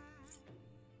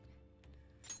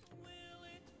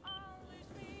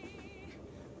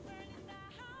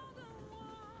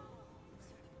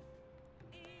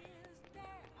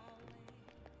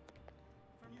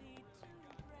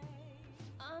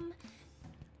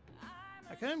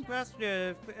 I couldn't grasp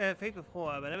your fate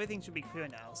before, but everything should be clear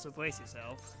now, so brace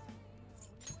yourself.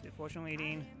 Do fortune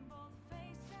reading.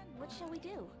 What shall we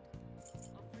do?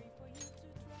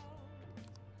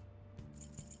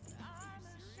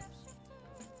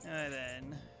 And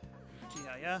then,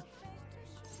 yeah.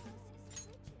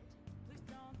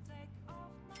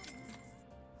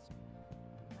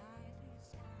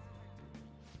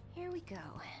 Here we go.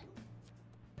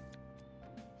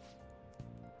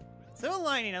 Silver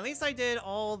lining, at least I did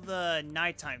all the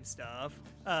nighttime stuff.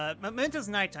 Memento's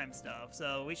nighttime stuff,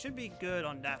 so we should be good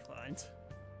on that front.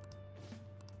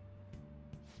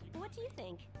 What do you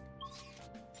think?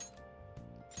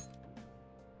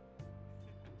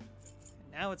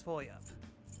 And now it's fully up.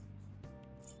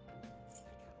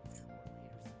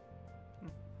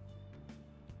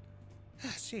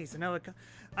 Jeez,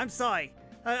 I'm sorry.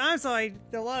 I'm sorry.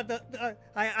 A lot of the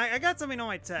I got something on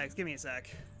my text. Give me a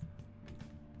sec.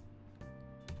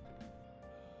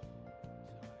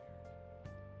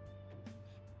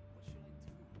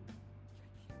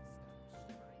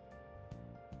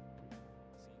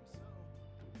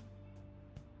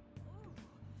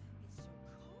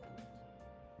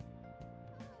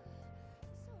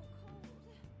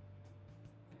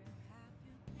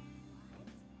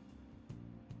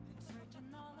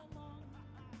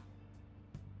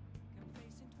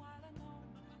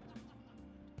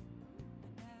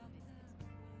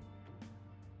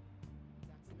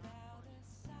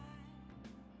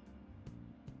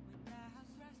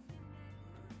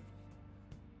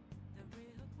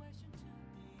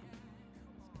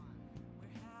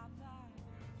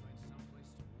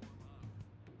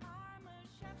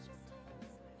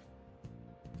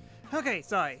 Okay,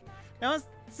 sorry. That was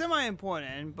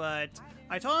semi-important, but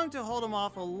I told him to hold him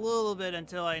off a little bit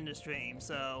until I end the stream,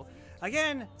 so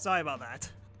again, sorry about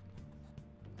that.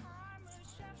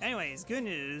 Anyways, good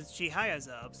news, Chihiya's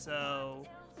up, so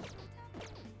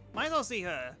might as well see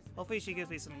her. Hopefully she gives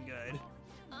me something good.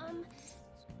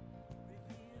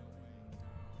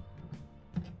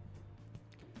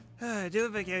 Do a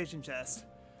vacation chest.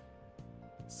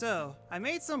 So, I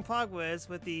made some progress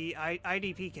with the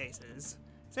IDP cases.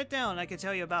 Sit down, I can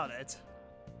tell you about it.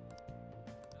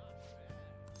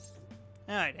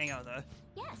 Alright, hang on though.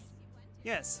 Yes.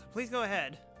 Yes, please go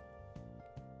ahead.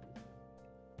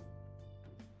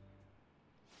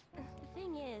 The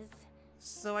thing is...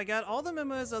 So I got all the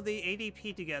members of the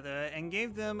ADP together and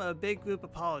gave them a big group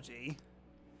apology.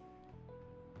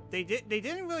 They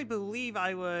didn't really believe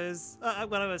I was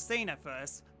what I was saying at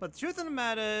first, but the truth of the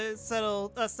matter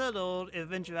settled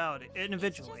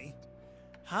eventually.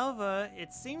 However,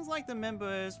 it seems like the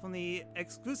members from the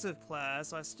exclusive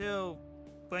class are still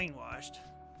brainwashed.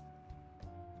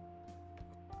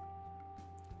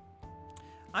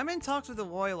 I'm in talks with the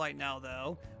Royal right now,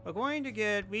 though. We're going to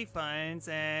get refunds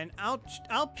and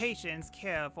outpatients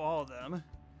care for all of them.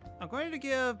 I'm going to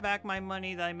give back my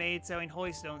money that I made selling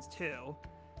holy stones too.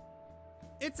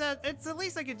 It's the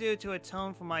least I could do to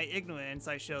atone for my ignorance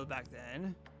I showed back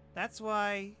then. That's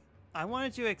why I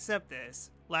wanted to accept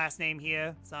this. Last name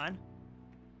here, son.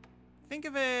 Think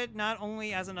of it not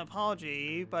only as an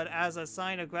apology, but as a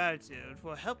sign of gratitude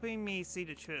for helping me see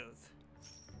the truth.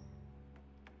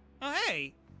 Oh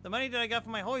hey! The money that I got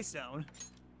from my holy stone.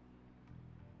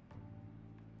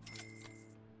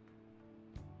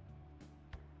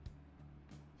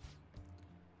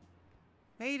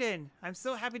 Maiden, I'm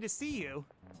so happy to see you.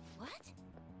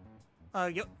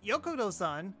 What?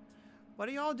 Yokodo-san, what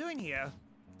are you all doing here?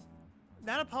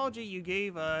 That apology you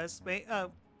gave us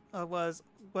was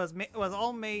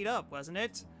all made up, wasn't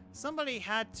it? Somebody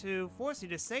had to force you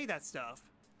to say that stuff.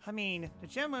 I mean, the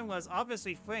chairman was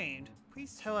obviously framed.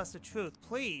 Please tell us the truth,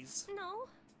 please. No.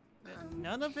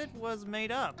 None of it was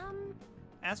made up.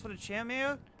 As for the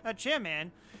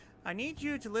chairman, I need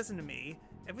you to listen to me.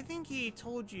 Everything he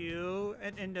told you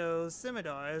in those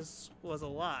seminars was a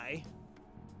lie.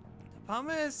 The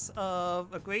promise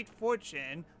of a great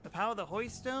fortune, the power of the holy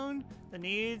stone, the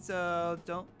needs of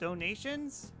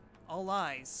donations, all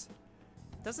lies.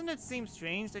 Doesn't it seem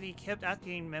strange that he kept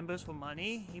asking members for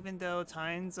money, even though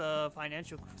times of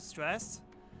financial stress?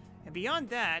 And beyond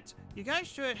that, you guys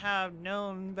should have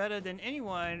known better than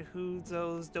anyone who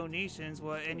those donations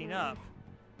were ending up.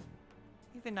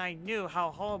 Even I knew how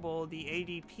horrible the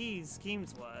ADP's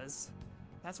schemes was.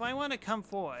 That's why I want to come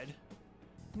forward.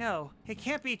 No, it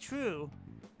can't be true.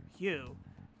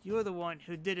 You're the one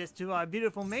who did this to our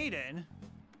beautiful maiden.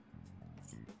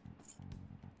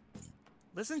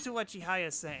 Listen to what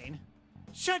Chihiya's saying.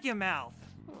 Shut your mouth!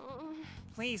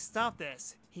 Please stop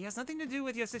this. He has nothing to do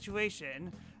with your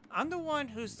situation. I'm the one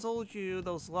who sold you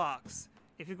those locks.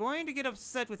 If you're going to get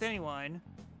upset with anyone,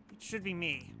 it should be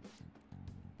me.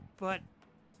 But,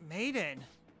 Maiden,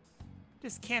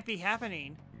 this can't be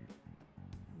happening.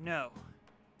 No.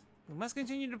 We must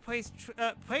continue to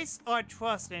place our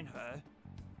trust in her.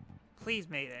 Please,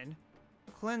 maiden,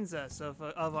 cleanse us of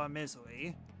our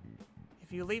misery.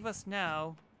 If you leave us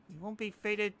now, we won't be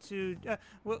fated to.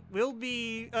 We will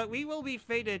be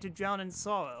fated to drown in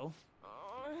sorrow.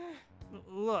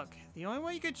 Look, the only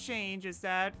way you could change is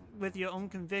that with your own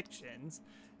convictions.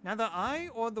 Neither I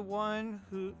or the one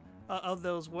who of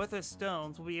those worthless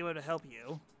stones will be able to help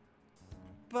you.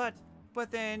 But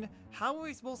then, how are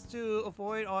we supposed to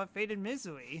avoid our fated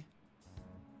misery?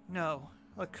 No,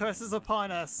 a curse is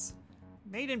upon us.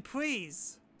 Maiden,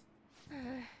 please.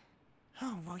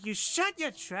 Oh, well, you shut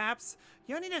your traps.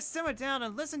 You need to simmer down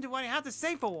and listen to what I have to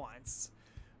say for once.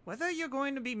 Whether you're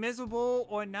going to be miserable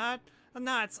or not,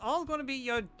 it's all going to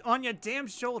be on your damn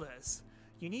shoulders.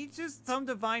 You need just some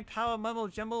divine power mumbo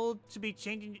jumbo to be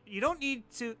changing. You don't need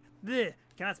to. Bleh,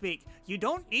 cannot speak. You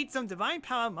don't need some divine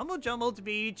power mumbo jumbo to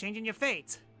be changing your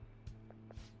fate.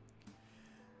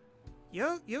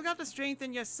 You got the strength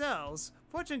in yourselves.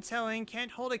 Fortune telling can't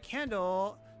hold a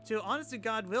candle to honest to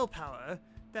God willpower.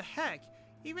 The heck,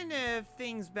 even if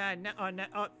things bad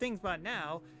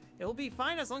now, it will be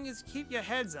fine as long as you keep your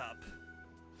heads up.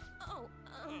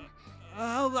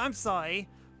 Oh, I'm sorry.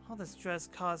 All the stress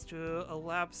caused to a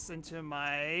lapse into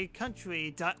my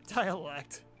country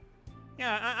dialect.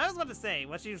 Yeah, I was about to say,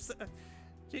 what she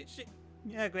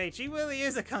yeah, great, she really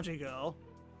is a country girl.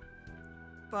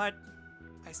 But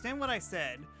I stand what I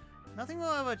said. Nothing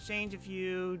will ever change if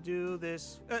you do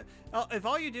this, if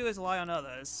all you do is rely on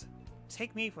others.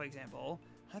 Take me, for example.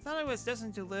 I thought I was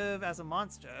destined to live as a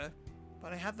monster,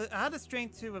 but I had the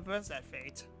strength to reverse that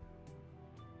fate.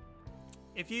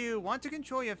 If you want to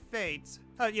control your fate,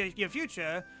 your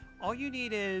future, all you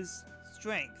need is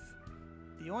strength.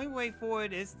 The only way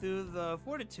forward is through the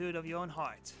fortitude of your own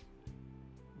heart.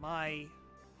 My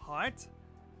heart?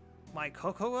 My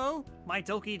Kokoro? My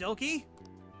Doki Doki?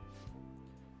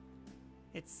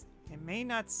 It may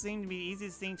not seem to be the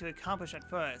easiest thing to accomplish at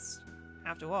first.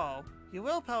 After all, your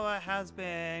willpower has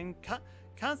been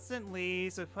constantly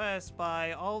suppressed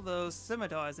by all those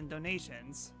scimitars and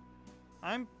donations.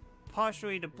 I'm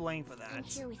partially to blame for that. I'm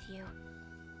here with you.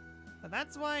 But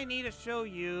that's why I need to show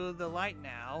you the light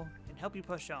now and help you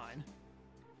push on.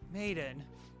 Maiden.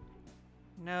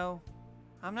 No,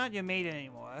 I'm not your maiden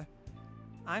anymore.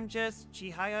 I'm just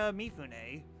Chihaya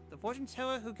Mifune, the fortune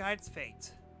teller who guides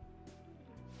fate.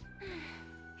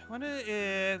 I wonder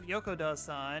if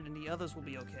Yokoda-san and the others will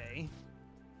be okay.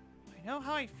 I know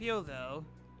how I feel though.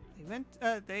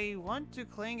 They want to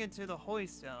cling into the holy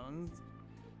stones,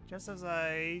 just as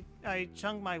I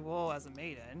chunked my role as a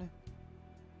maiden.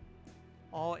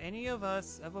 All any of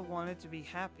us ever wanted to be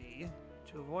happy,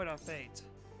 to avoid our fate.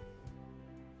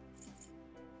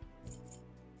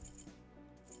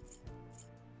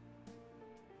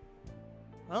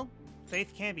 Well,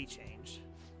 faith can be changed.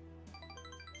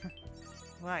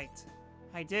 Right,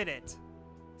 I did it.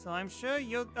 So I'm sure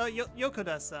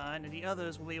Yokoda-san and the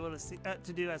others will be able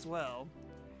to do as well.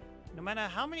 No matter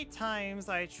how many times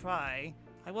I try,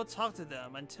 I will talk to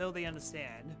them until they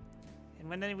understand. And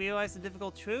when they realize the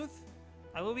difficult truth,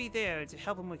 I will be there to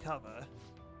help them recover.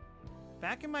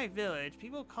 Back in my village,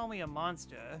 people call me a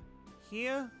monster.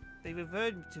 Here, they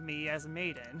referred to me as a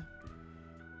maiden.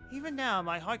 Even now,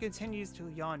 my heart continues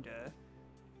to yonder.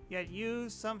 Yet you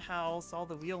somehow saw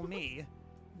the real me.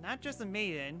 Not just a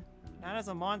maiden, not as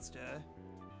a monster,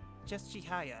 just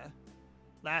Chihaya.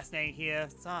 Last name here,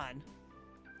 San.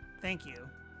 Thank you.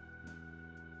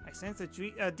 I sense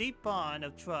a deep bond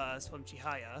of trust from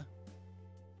Chihaya.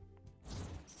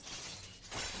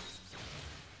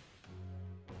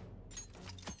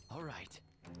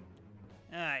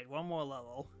 Alright, one more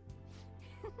level.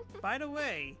 By the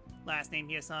way, last name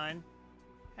here, son.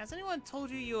 Has anyone told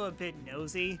you you're a bit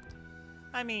nosy?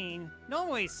 I mean,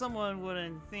 normally someone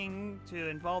wouldn't think to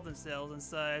involve themselves in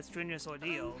such strenuous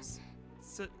ordeals.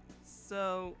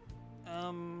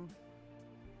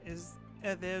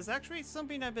 There's actually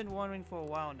something I've been wondering for a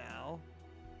while now.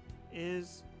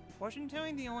 Is fortune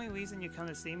telling the only reason you come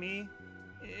to see me?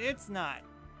 It's not,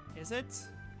 is it?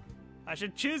 I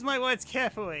should choose my words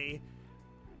carefully.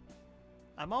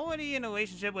 I'm already in a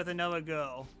relationship with another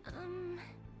girl.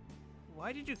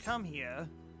 Why did you come here?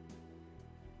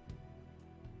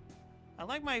 I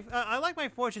like my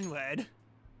fortune read.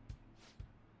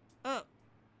 Oh,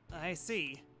 I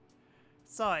see.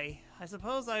 Sorry, I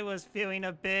suppose I was feeling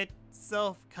a bit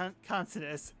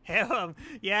self-conscious.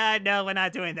 Yeah, no, we're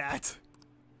not doing that.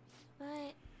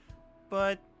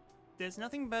 But there's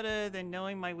nothing better than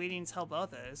knowing my readings help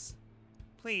others.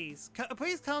 Please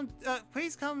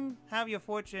come have your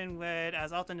fortune read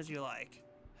as often as you like.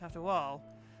 After all,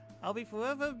 I'll be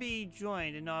forever be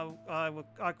joined in our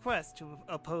quest to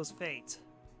oppose fate.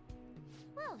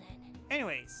 Well then.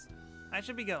 Anyways, I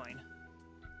should be going.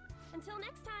 Until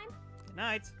next time. Good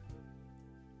night.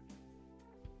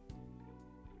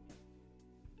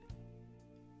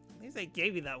 At least they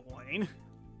gave you that warning.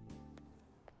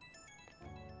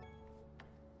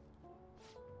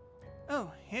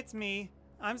 Oh, it's me.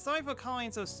 I'm sorry for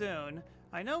calling so soon.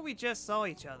 I know we just saw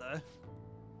each other.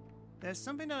 There's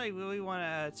something that I really want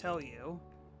to tell you.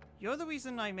 You're the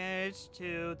reason I managed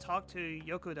to talk to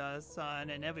Yokoda-san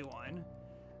and everyone.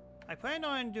 I plan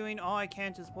on doing all I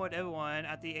can to support everyone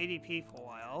at the ADP for a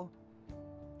while.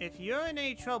 If you're in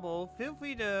any trouble, feel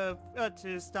free to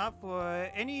stop for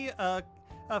any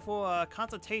for a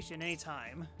consultation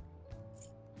anytime.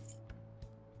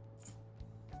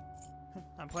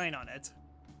 I'm playing on it.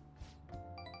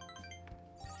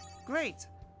 Great!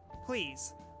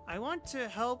 Please, I want to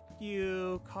help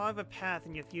you carve a path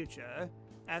in your future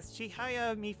as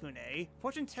Chihaya Mifune,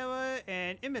 fortune teller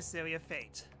and emissary of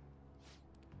fate.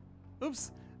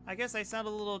 Oops, I guess I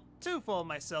sounded a little too full of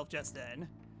myself just then.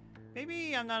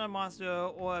 Maybe I'm not a monster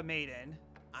or a maiden.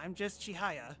 I'm just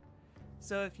Chihaya.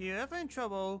 So if you're ever in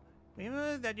trouble,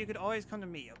 remember that you could always come to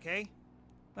me, okay?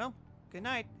 Well, good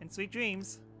night and sweet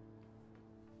dreams.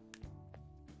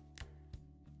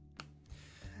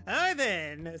 Alright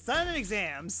then, silent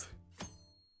exams.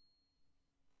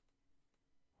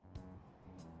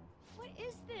 What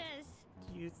is this?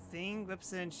 Do you think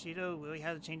Representative Shido really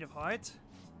had a change of heart?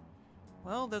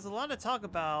 Well, there's a lot of talk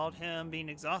about him being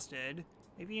exhausted,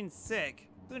 maybe even sick.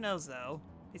 Who knows though?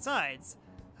 Besides,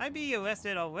 I'd be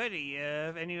arrested already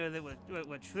if any of it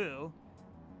were true.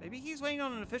 Maybe he's waiting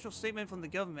on an official statement from the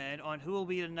government on who will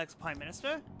be the next Prime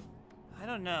Minister? I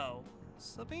don't know.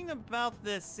 Something about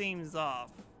this seems off.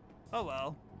 Oh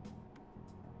well.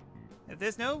 If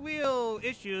there's no real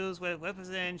issues with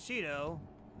Representative Shido,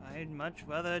 I'd much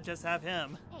rather just have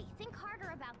him. Hey, think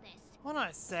harder about this. Hold on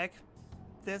a sec.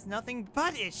 There's nothing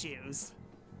but issues.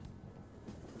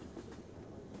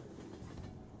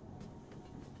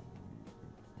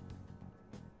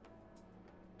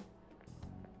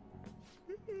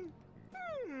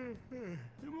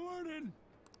 Good morning.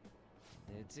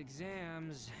 It's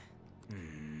exams.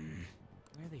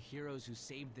 We're the heroes who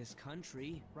saved this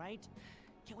country, right?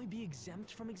 Can't we be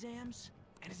exempt from exams?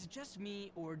 And is it just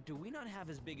me, or do we not have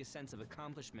as big a sense of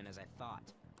accomplishment as I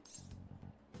thought?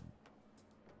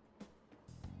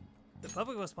 The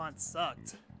public response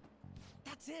sucked.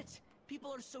 That's it!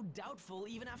 People are so doubtful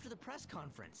even after the press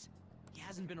conference. He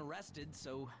hasn't been arrested,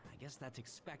 so I guess that's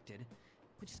expected.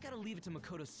 We just gotta leave it to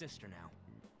Makoto's sister now.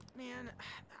 Man,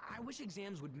 I wish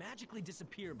exams would magically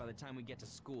disappear by the time we get to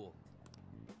school.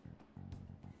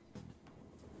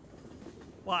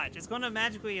 Watch, it's gonna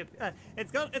magically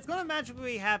it's gonna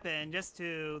magically happen just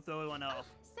to throw everyone off.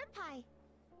 Senpai!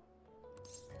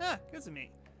 Ah, good to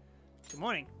me. Good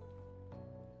morning.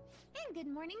 And good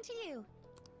morning to you.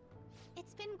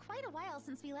 It's been quite a while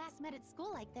since we last met at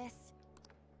school like this.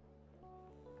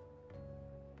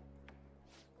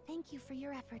 Thank you for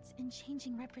your efforts in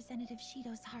changing Representative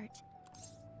Shido's heart.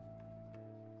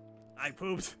 I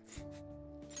pooped.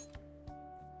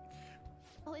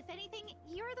 Well, if anything,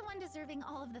 you're the one deserving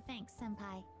all of the thanks,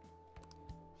 Senpai.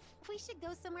 We should go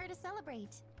somewhere to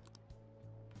celebrate.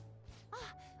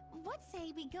 Ah, what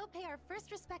say we go pay our first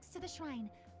respects to the shrine?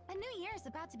 A new year is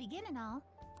about to begin and all.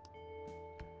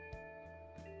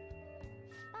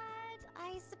 But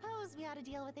I suppose we ought to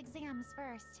deal with exams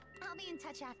first. I'll be in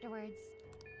touch afterwards.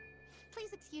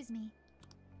 Please excuse me.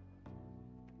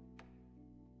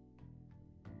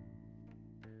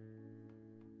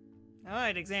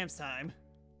 Alright, exams time.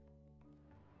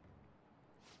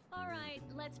 Alright,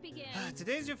 let's begin.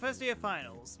 Today's your first day of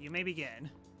finals. You may begin.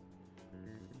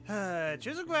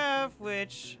 Choose a graph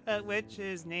which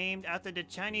is named after the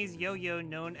Chinese yo-yo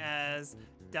known as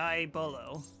Dai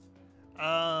Bolo.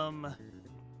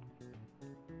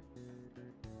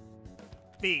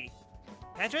 B.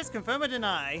 Petrus, confirm or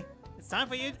deny. It's time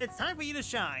for you to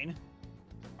shine.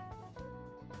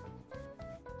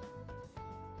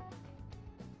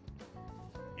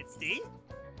 It's D?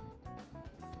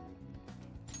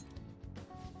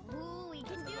 Ooh, we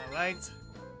can do All right.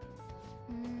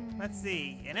 Let's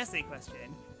see, an essay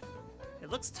question. It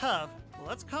looks tough, but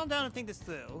let's calm down and think this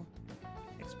through.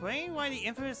 Explain why the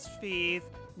infamous thief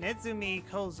Nezumi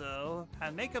Kozo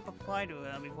had makeup applied to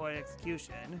him before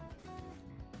execution.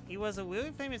 He was a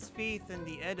really famous thief in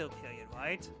the Edo period,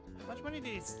 right? How much money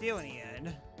did he steal in the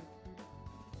end?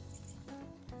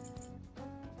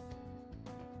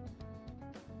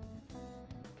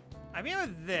 I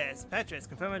remember this. Petrus,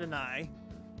 confirm or deny?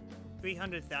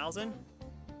 300,000?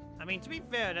 I mean, to be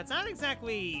fair, that's not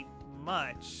exactly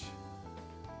much.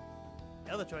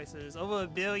 The other choices, over 1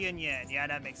 billion yen. Yeah,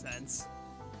 that makes sense.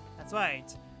 That's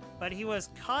right. But he was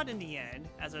caught in the end.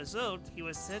 As a result, he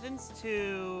was sentenced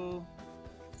to...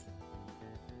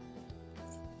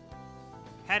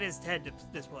 had his head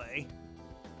display.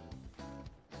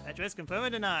 Address confirm or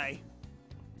deny?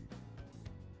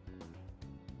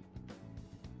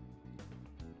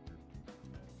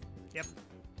 Yep.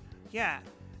 Yeah,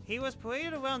 he was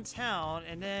paraded around town,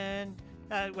 and then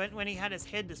when he had his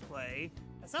head display.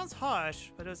 That sounds harsh,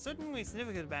 but it was certainly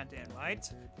significant back then, right?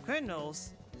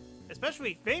 Criminals,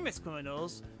 especially famous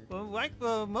criminals,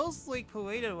 were mostly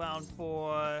paraded around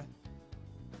for...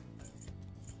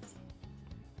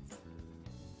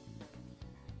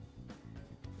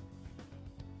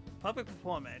 public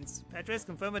performance. Address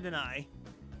confirm or deny?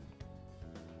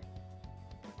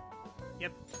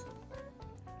 Yep.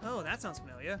 Oh, that sounds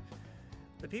familiar.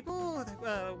 The people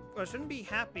shouldn't be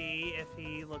happy if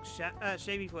he looked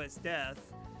shady for his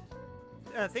death.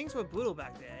 Things were brutal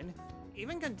back then.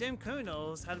 Even condemned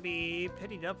criminals had to be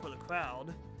pitied up for the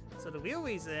crowd. So the real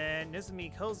reason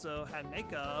Nizumi Kozo had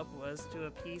makeup was to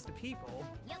appease the people.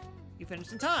 Yep. You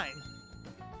finished in time.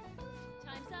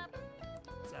 Time's up.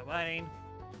 Stop writing.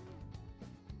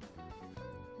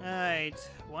 Alright,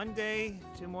 1 day,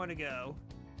 2 more to go.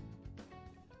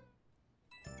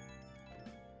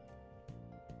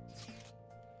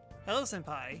 Hello,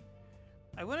 Senpai.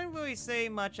 I wouldn't really say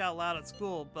much out loud at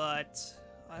school, but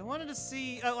I wanted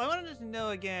to know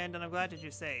again that I'm glad that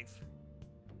you're safe.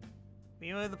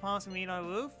 Remember the promise we made on the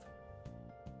roof?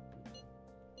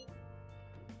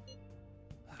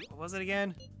 What was it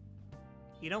again?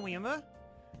 You don't remember?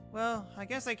 Well, I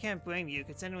guess I can't blame you,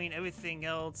 considering everything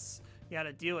else you had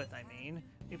to deal with, I mean.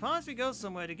 We promised we'd go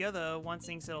somewhere together once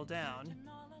things settle down.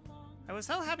 I was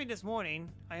so happy this morning,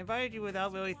 I invited you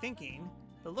without really thinking.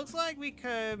 But looks like we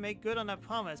could make good on that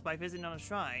promise by visiting on a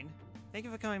shrine. Thank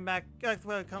you for coming back,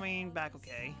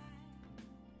 okay?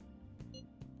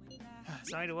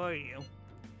 Sorry to worry you.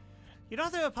 You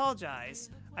don't have to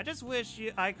apologize. I just wish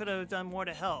I could have done more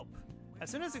to help. As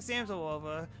soon as exams are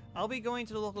over, I'll be going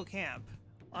to the local camp.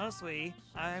 Honestly,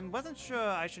 I wasn't sure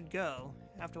I should go.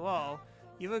 After all,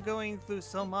 you were going through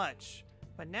so much.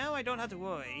 But now I don't have to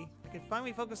worry. I can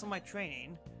finally focus on my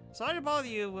training. Sorry to bother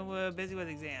you when we're busy with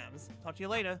exams. Talk to you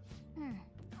later.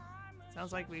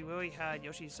 Sounds like we really had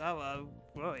Yoshizawa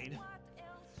worried.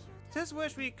 Just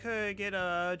wish we could get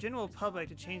a general public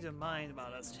to change their mind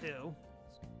about us too.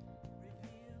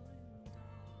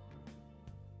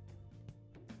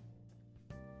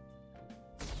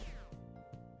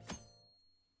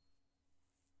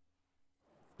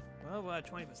 Well, we're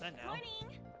at 20% now.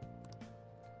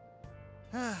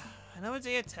 Morning. Another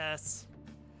day of tests.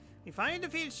 We finally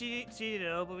defeated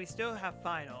Shido, but we still have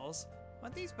finals.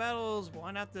 Aren't these battles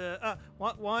one after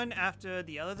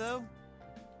the other, though?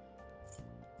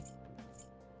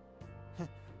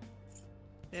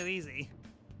 They're easy.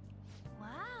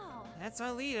 Wow. That's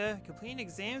our leader, completing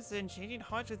exams and changing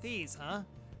hearts with ease, huh?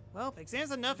 Well,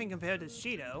 exams are nothing compared to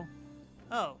Shido.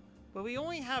 Oh, but we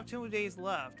only have 2 days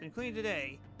left, including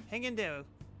today. Hang in there.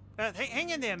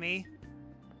 Hang in there, me.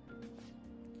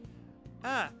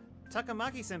 Ah.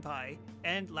 Takamaki-senpai,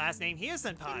 and last name here,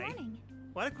 senpai. Good morning.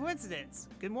 What a coincidence.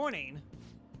 Good morning.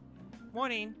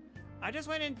 Morning. I just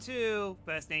went into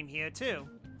first name here, too.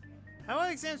 How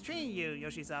are exams treating you,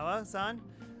 Yoshizawa-san?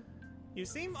 You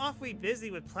seem awfully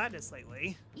busy with practice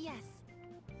lately. Yes.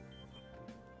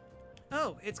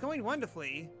 Oh, it's going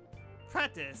wonderfully.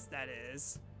 Practice, that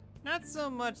is. Not so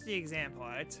much the exam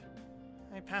part.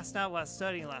 I passed out while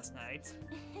studying last night.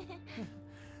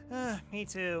 Me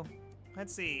too.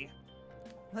 Let's see.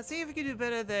 Let's see if we can do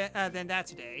better than that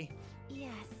today.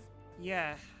 Yes.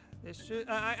 Yeah, this should.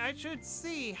 I should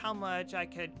see how much I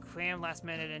could cram last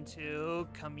minute into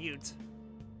commute.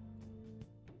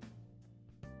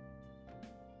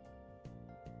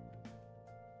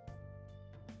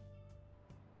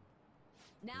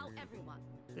 Now, everyone.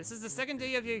 This is the second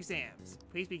day of your exams.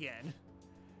 Please begin.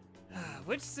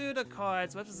 Which suit of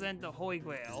cards represent the Holy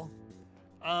Grail?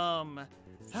 Oh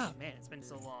man, it's been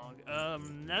so long.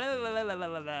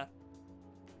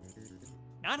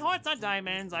 Not hearts, not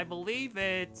diamonds. I believe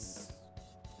it's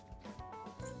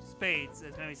spades,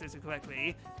 if memory serves me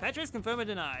correctly. Patrick's confirm or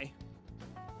deny.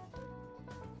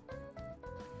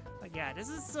 But yeah, this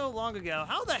is so long ago.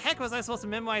 How the heck was I supposed to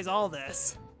memorize all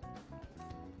this?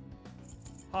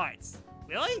 Hearts.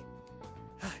 Really?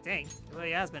 Dang, it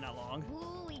really has been that long.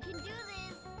 Ooh, we can do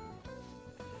this.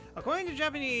 According to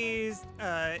Japanese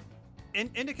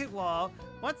indicate law,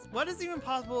 what is even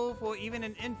possible for even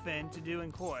an infant to do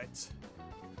in court?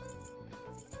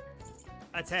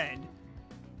 attend.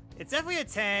 It's definitely a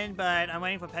 10, but I'm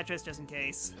waiting for Petrus just in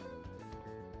case.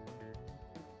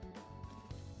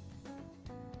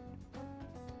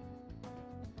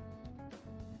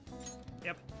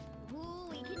 Yep. Ooh,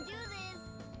 we can do this.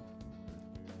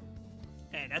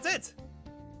 And that's it.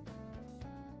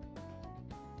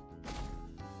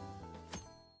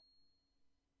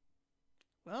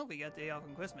 Well, we got day off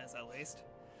on Christmas at least.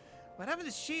 What happened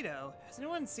to Shido? Has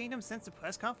anyone seen him since the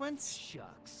press conference?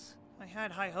 Shucks. I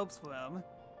had high hopes for him.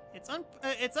 It's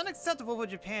unacceptable for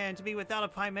Japan to be without a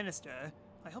prime minister.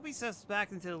 I hope he steps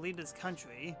back into the lead of this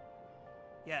country.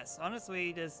 Yes,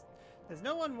 honestly, there's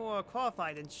no one more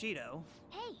qualified than Shido.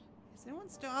 Hey! Is anyone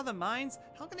still out of their minds?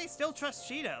 How can they still trust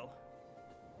Shido?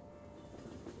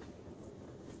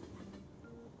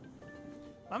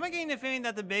 I'm getting the feeling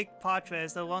that the big plot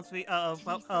twist of what we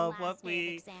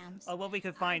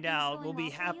could find out will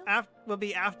be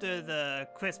after the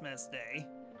Christmas day.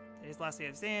 Today's last day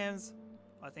of exams.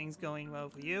 Are things going well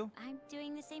for you? I'm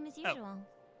doing the same as usual.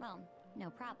 Well, no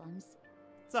problems.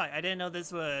 Sorry, I didn't know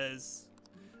this was.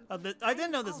 I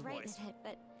didn't know this all right voice. with it,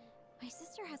 but my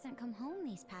sister hasn't come home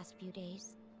these past few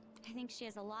days. I think she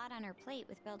has a lot on her plate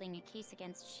with building a case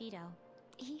against Shido.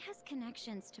 He has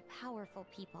connections to powerful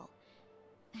people.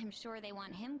 I'm sure they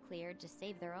want him cleared to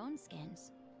save their own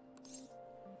skins.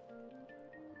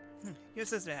 Your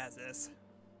sister has this.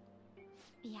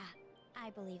 Yeah, I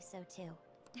believe so too.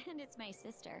 And it's my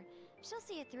sister. She'll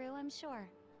see it through, I'm sure.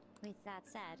 With that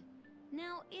said,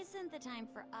 now isn't the time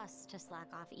for us to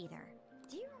slack off either.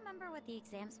 Do you remember what the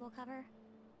exams will cover?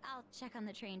 I'll check on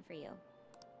the train for you.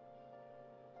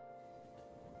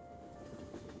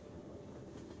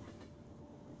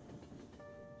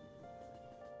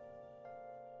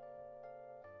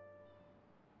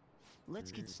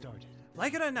 Let's get started.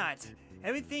 Like it or not,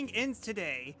 everything ends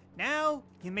today. Now,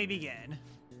 you may begin.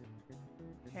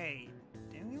 Hey,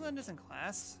 didn't we learn this in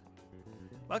class?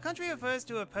 Well, a country refers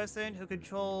to a person who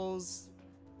controls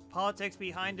politics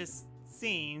behind the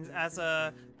scenes as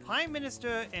a prime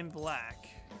minister in black.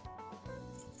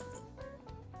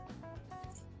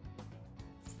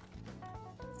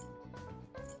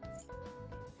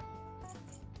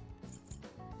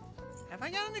 Have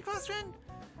I got any question?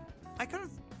 I could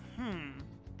have...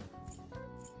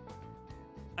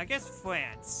 I guess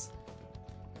France.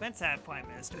 France have prime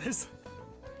ministers.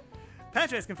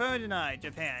 Petrus, confirmed and denied.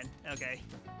 Japan. Okay.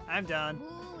 I'm done.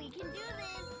 Ooh, we can do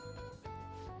this.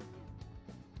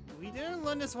 We didn't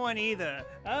learn this one either.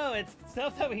 Oh, it's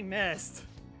stuff that we missed.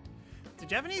 The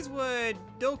Japanese word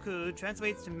doku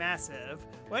translates to massive.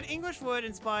 What English word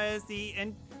inspires the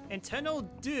internal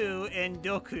do in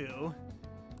doku?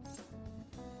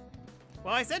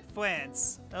 Well, I said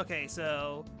France. Okay,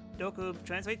 so doku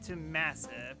translates to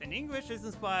massive, and English is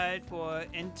inspired for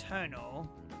internal.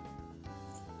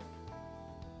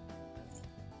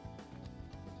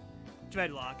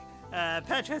 Dreadlock.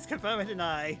 Petrus, confirm and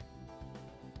deny.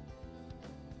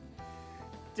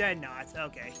 Did not.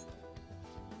 Okay.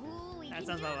 Ooh, That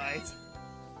sounds about right.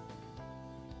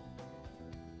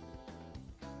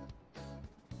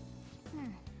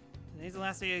 Today's the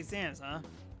last day of exams, huh?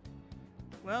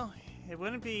 Well, it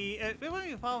wouldn't be a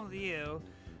problem for you.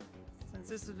 Since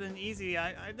this has been easy,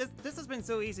 this has been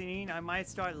so easy, I might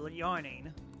start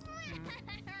yarning.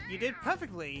 You did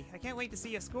perfectly. I can't wait to see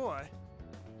your score.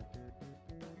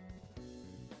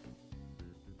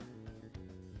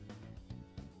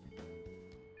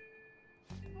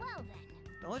 Well then.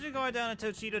 Don't let your guard down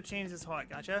until Cheeto changes his heart,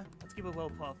 gotcha? Let's keep a low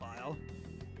profile.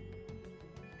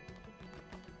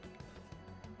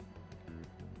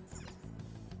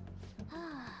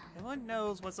 Everyone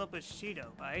knows what's up with Shido,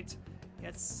 right?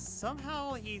 Yet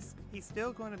somehow he's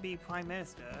still going to be Prime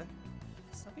Minister.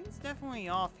 Something's definitely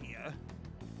off here.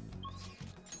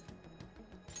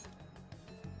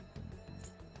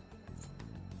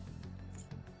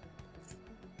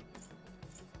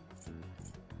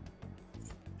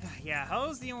 Yeah,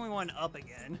 Ho's the only one up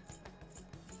again.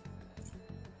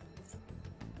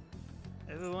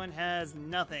 Everyone has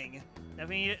nothing.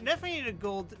 Definitely need to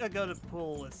go to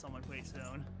pool with someone pretty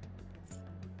soon.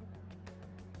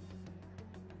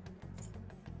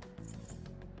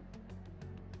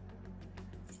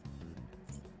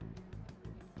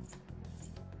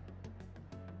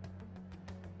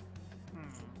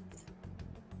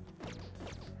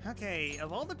 Okay,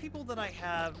 of all the people that I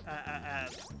have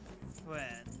as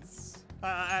friends,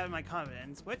 my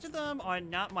confidence, which of them are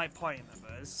not my party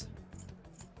members?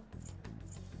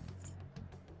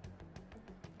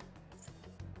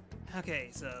 Okay,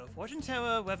 so fortune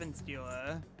teller, weapon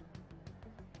stealer,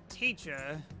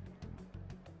 teacher,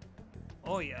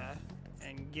 Oya,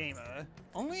 and gamer.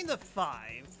 Only the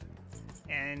 5.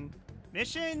 And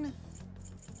mission,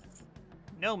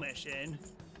 no mission,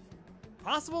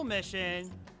 possible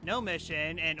mission, no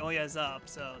mission, and Oya's up,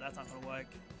 so that's not gonna work.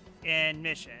 And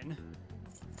mission.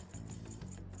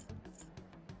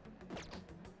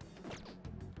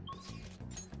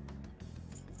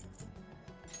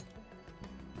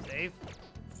 Save.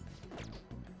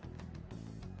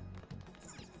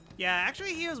 Yeah,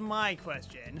 actually, here's my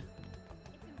question.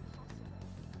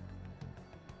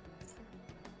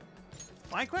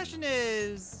 My question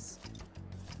is...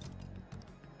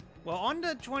 Well, on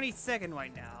the 22nd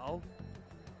right now,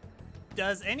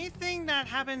 does anything that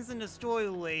happens in the story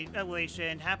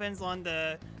relation happens on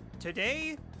the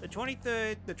today, the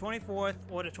 23rd, the 24th,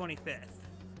 or the 25th?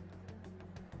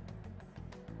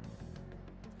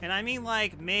 And I mean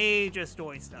like major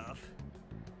story stuff.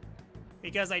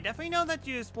 Because I definitely know that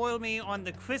you spoiled me on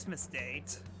the Christmas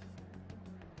date.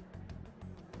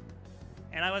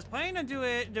 And I was planning on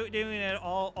doing it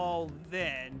all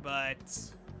then, but...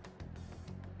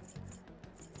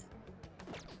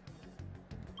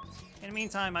 In the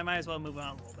meantime, I might as well move on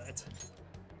a little bit.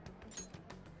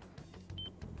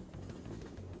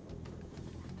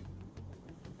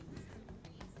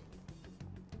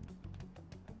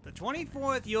 The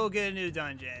 24th, you'll get a new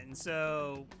dungeon,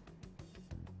 so...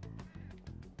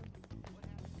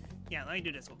 Yeah, let me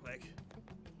do this real quick.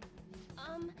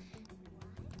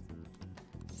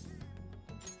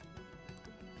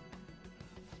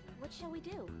 What shall we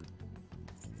do?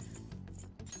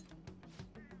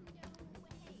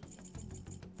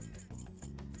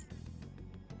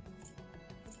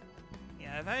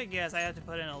 Yeah, if I had to guess, I have to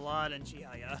put in a lot in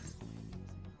Chihaya.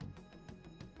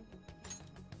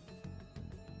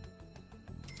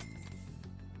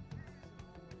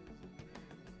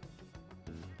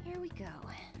 Here we go.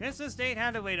 Christmas date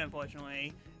had to wait,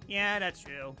 unfortunately. Yeah, that's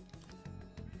true.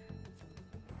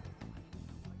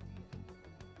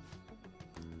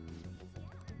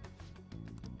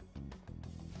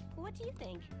 What do you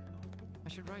think? I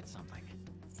should write something.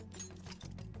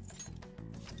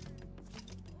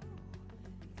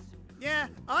 Yeah,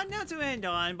 odd note to end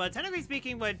on, but technically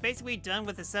speaking, we're basically done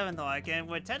with the 7th arc, and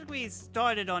we're technically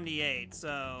started on the 8th,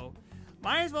 so...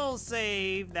 Might as well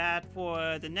save that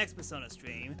for the next Persona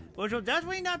stream, which will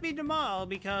definitely not be tomorrow,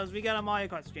 because we got a Mario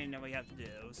Kart stream that we have to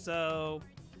do, so...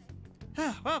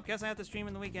 Well, guess I have to stream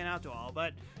in the weekend after all,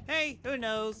 but hey, who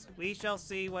knows? We shall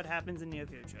see what happens in the near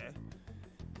future.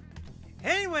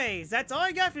 Anyways, that's all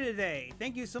I got for today.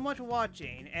 Thank you so much for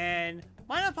watching, and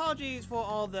my apologies for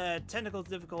all the technical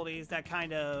difficulties that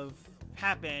kind of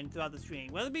happened throughout the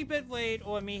stream, whether it be bit late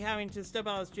or me having to step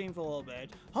out of the stream for a little bit.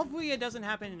 Hopefully it doesn't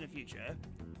happen in the future.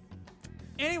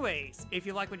 Anyways, if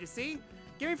you like what you see,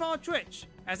 give me a follow on Twitch,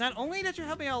 as not only does you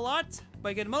help me out a lot, but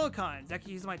you get emoticons that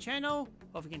can use my channel,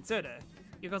 or if you consider.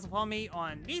 You can also follow me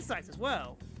on these sites as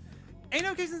well. Any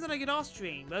occasions that I get off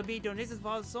stream, whether it be donations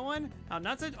for someone, I'll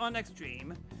announce it on next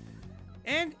stream.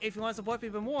 And if you want to support me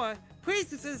even more, please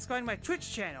consider subscribing to my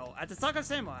Twitch channel at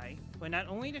The-Sakura-Samurai, where not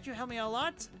only that you help me out a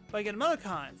lot, but you get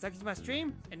emoticons that can use my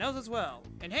stream and those as well.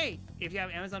 And hey, if you have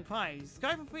Amazon Prime, you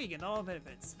subscribe for free and all the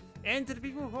benefits. And to the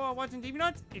people who are watching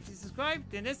DeviantArt, if you subscribe,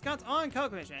 then this counts on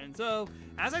calculation. So,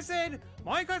 as I said,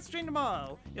 Mario Kart stream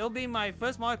tomorrow. It'll be my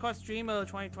first Mario Kart stream of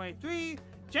 2023.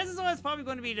 Chances are it's probably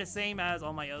going to be the same as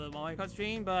all my other Mario Kart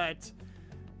stream, but...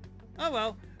 Oh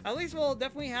well. At least we'll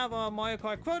definitely have a Mario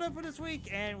Kart quota for this week,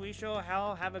 and we shall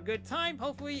have a good time,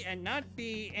 hopefully, and not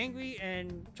be angry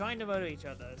and trying to murder each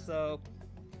other. So,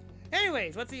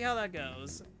 anyways, let's see how that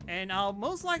goes. And I'll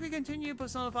most likely continue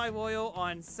Persona 5 Royal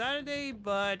on Saturday,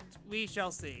 but we shall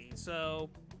see.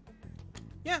 So,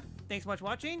 yeah, thanks so much for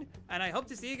watching, and I hope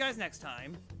to see you guys next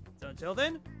time. So until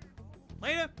then,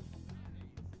 later!